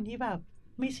ห้คนที่แบบ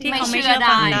ที่เขาไม่เชื่อไ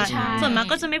ด้ส่วนมาก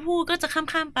ก็จะไม่พูดก็จะ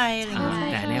ข้ามไปอะไรอย่างเงี้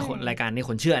ยแต่เนี่ยรายการนี้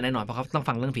คนเชื่อแน่นอนเพราะเขาต้อง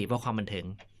ฟังเรื่องผีเพื่อความบันเทิง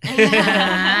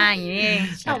อย่างนี้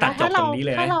ตัดจบตรงนี้เ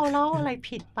ลยถ้าเราเล่าอะไร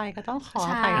ผิดไปก็ต้องขอ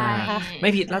อภัยนะคะไม่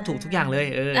ผิดแล้วถูกทุกอย่างเลย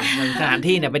สถาน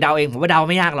ที่เนี่ยไปเดาเองผมว่าเดา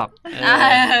ไม่ยากหรอก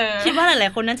คิดว่าหลา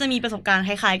ยๆคนน่าจะมีประสบการณ์ค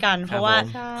ล้ายๆกันเพราะว่า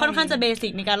ค่อนข้างจะเบสิ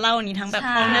กในการเล่านี้ทั้งแบบ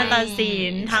ห้องนาฏศิ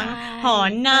ลป์ทั้งหอ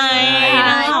ใน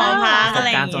ทั้งหอพักอะไร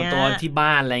อย่างเงี้ยการส่วนตัวที่บ้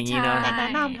านอะไรอย่างงี้เนาะแนะ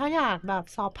นำถ้าอยากแบบ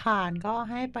สอบผ่านก็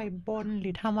ให้ไปบนหรื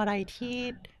อทำอะไรที่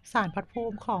ศาลพัดภู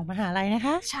มิของมหาลัยนะค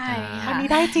ะใช่อันนี้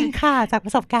ได้จริงค่ะจากป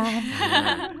ระสบการณ์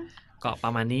ก็ปร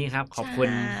ะมาณนี้ครับขอบคุณ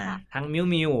ทั้ง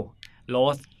มิวโร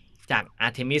สจากอา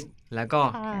ร์เทมิสแล้วก็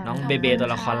น้องเบเบตัว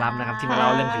ละครลับนะครับที่มาเล่า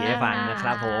เรื่องผีให้ฟังนะค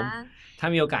รับผมถ้า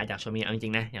มีโอกาสอยากชวนมีเอาจริ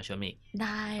งๆนะอยากชวนมีไ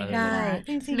ด้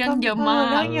จริงๆเรื่องเยอะมาก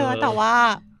เรื่องเยอะแต่ว่า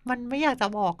มันไม่อยากจะ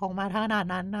บอกออกมาขนาด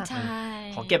นั้นน่ะใช่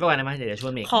ขอเก็บไว้ก่อนได้ไหมเดี๋ยวชว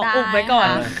นอีกขออุบไว้ก่อน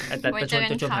แต่ชว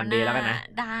นผ่านเบแล้วกันนะ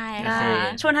ได้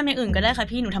ชวนทำอย่างอื่นก็ได้ค่ะ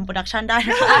พี่หนูทำโปรดักชันได้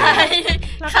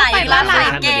ขายร้านขาย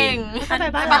เก่งไป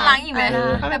บ้านล้างอีกไหม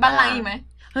ไปบ้านล้างอีกไหม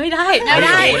เฮ้ยได้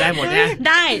หมดเนี่ย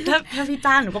ได้ถ้าพี่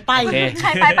จ้างหนูก็ไปใ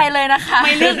ครไปเลยนะคะไ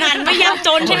ม่เลือกงานไม่ยากจ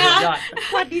นใช่ไหม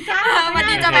สวัสดีจ้าสวัส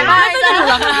ดีจ้าบ๊ายบายจ้า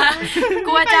ก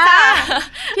ลัวจ้า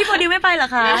พี่โปรดิวไม่ไปเหรอ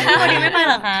คะพี่โปรดิวไม่ไปเ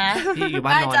หรอคะพี่อยู่บ้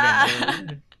านนอนเนี่ย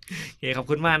โอเคขอบ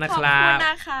คุณมากนะครับขอบคุณน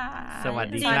ะคะสวัส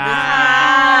ดีค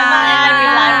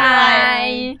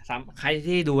รับใคร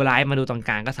ที่ดูไลฟ์มาดูตอนก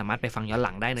ลางก็สามารถไปฟังย้อนห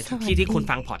ลังได้ในทุกที่ที่คุณ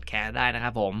ฟังพอดแคสต์ได้นะค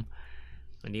รับผม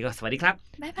วันนี้ก็สวัสดีครับ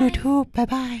YouTube บ๊าย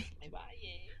บายบ๊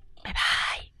ายบา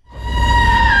ย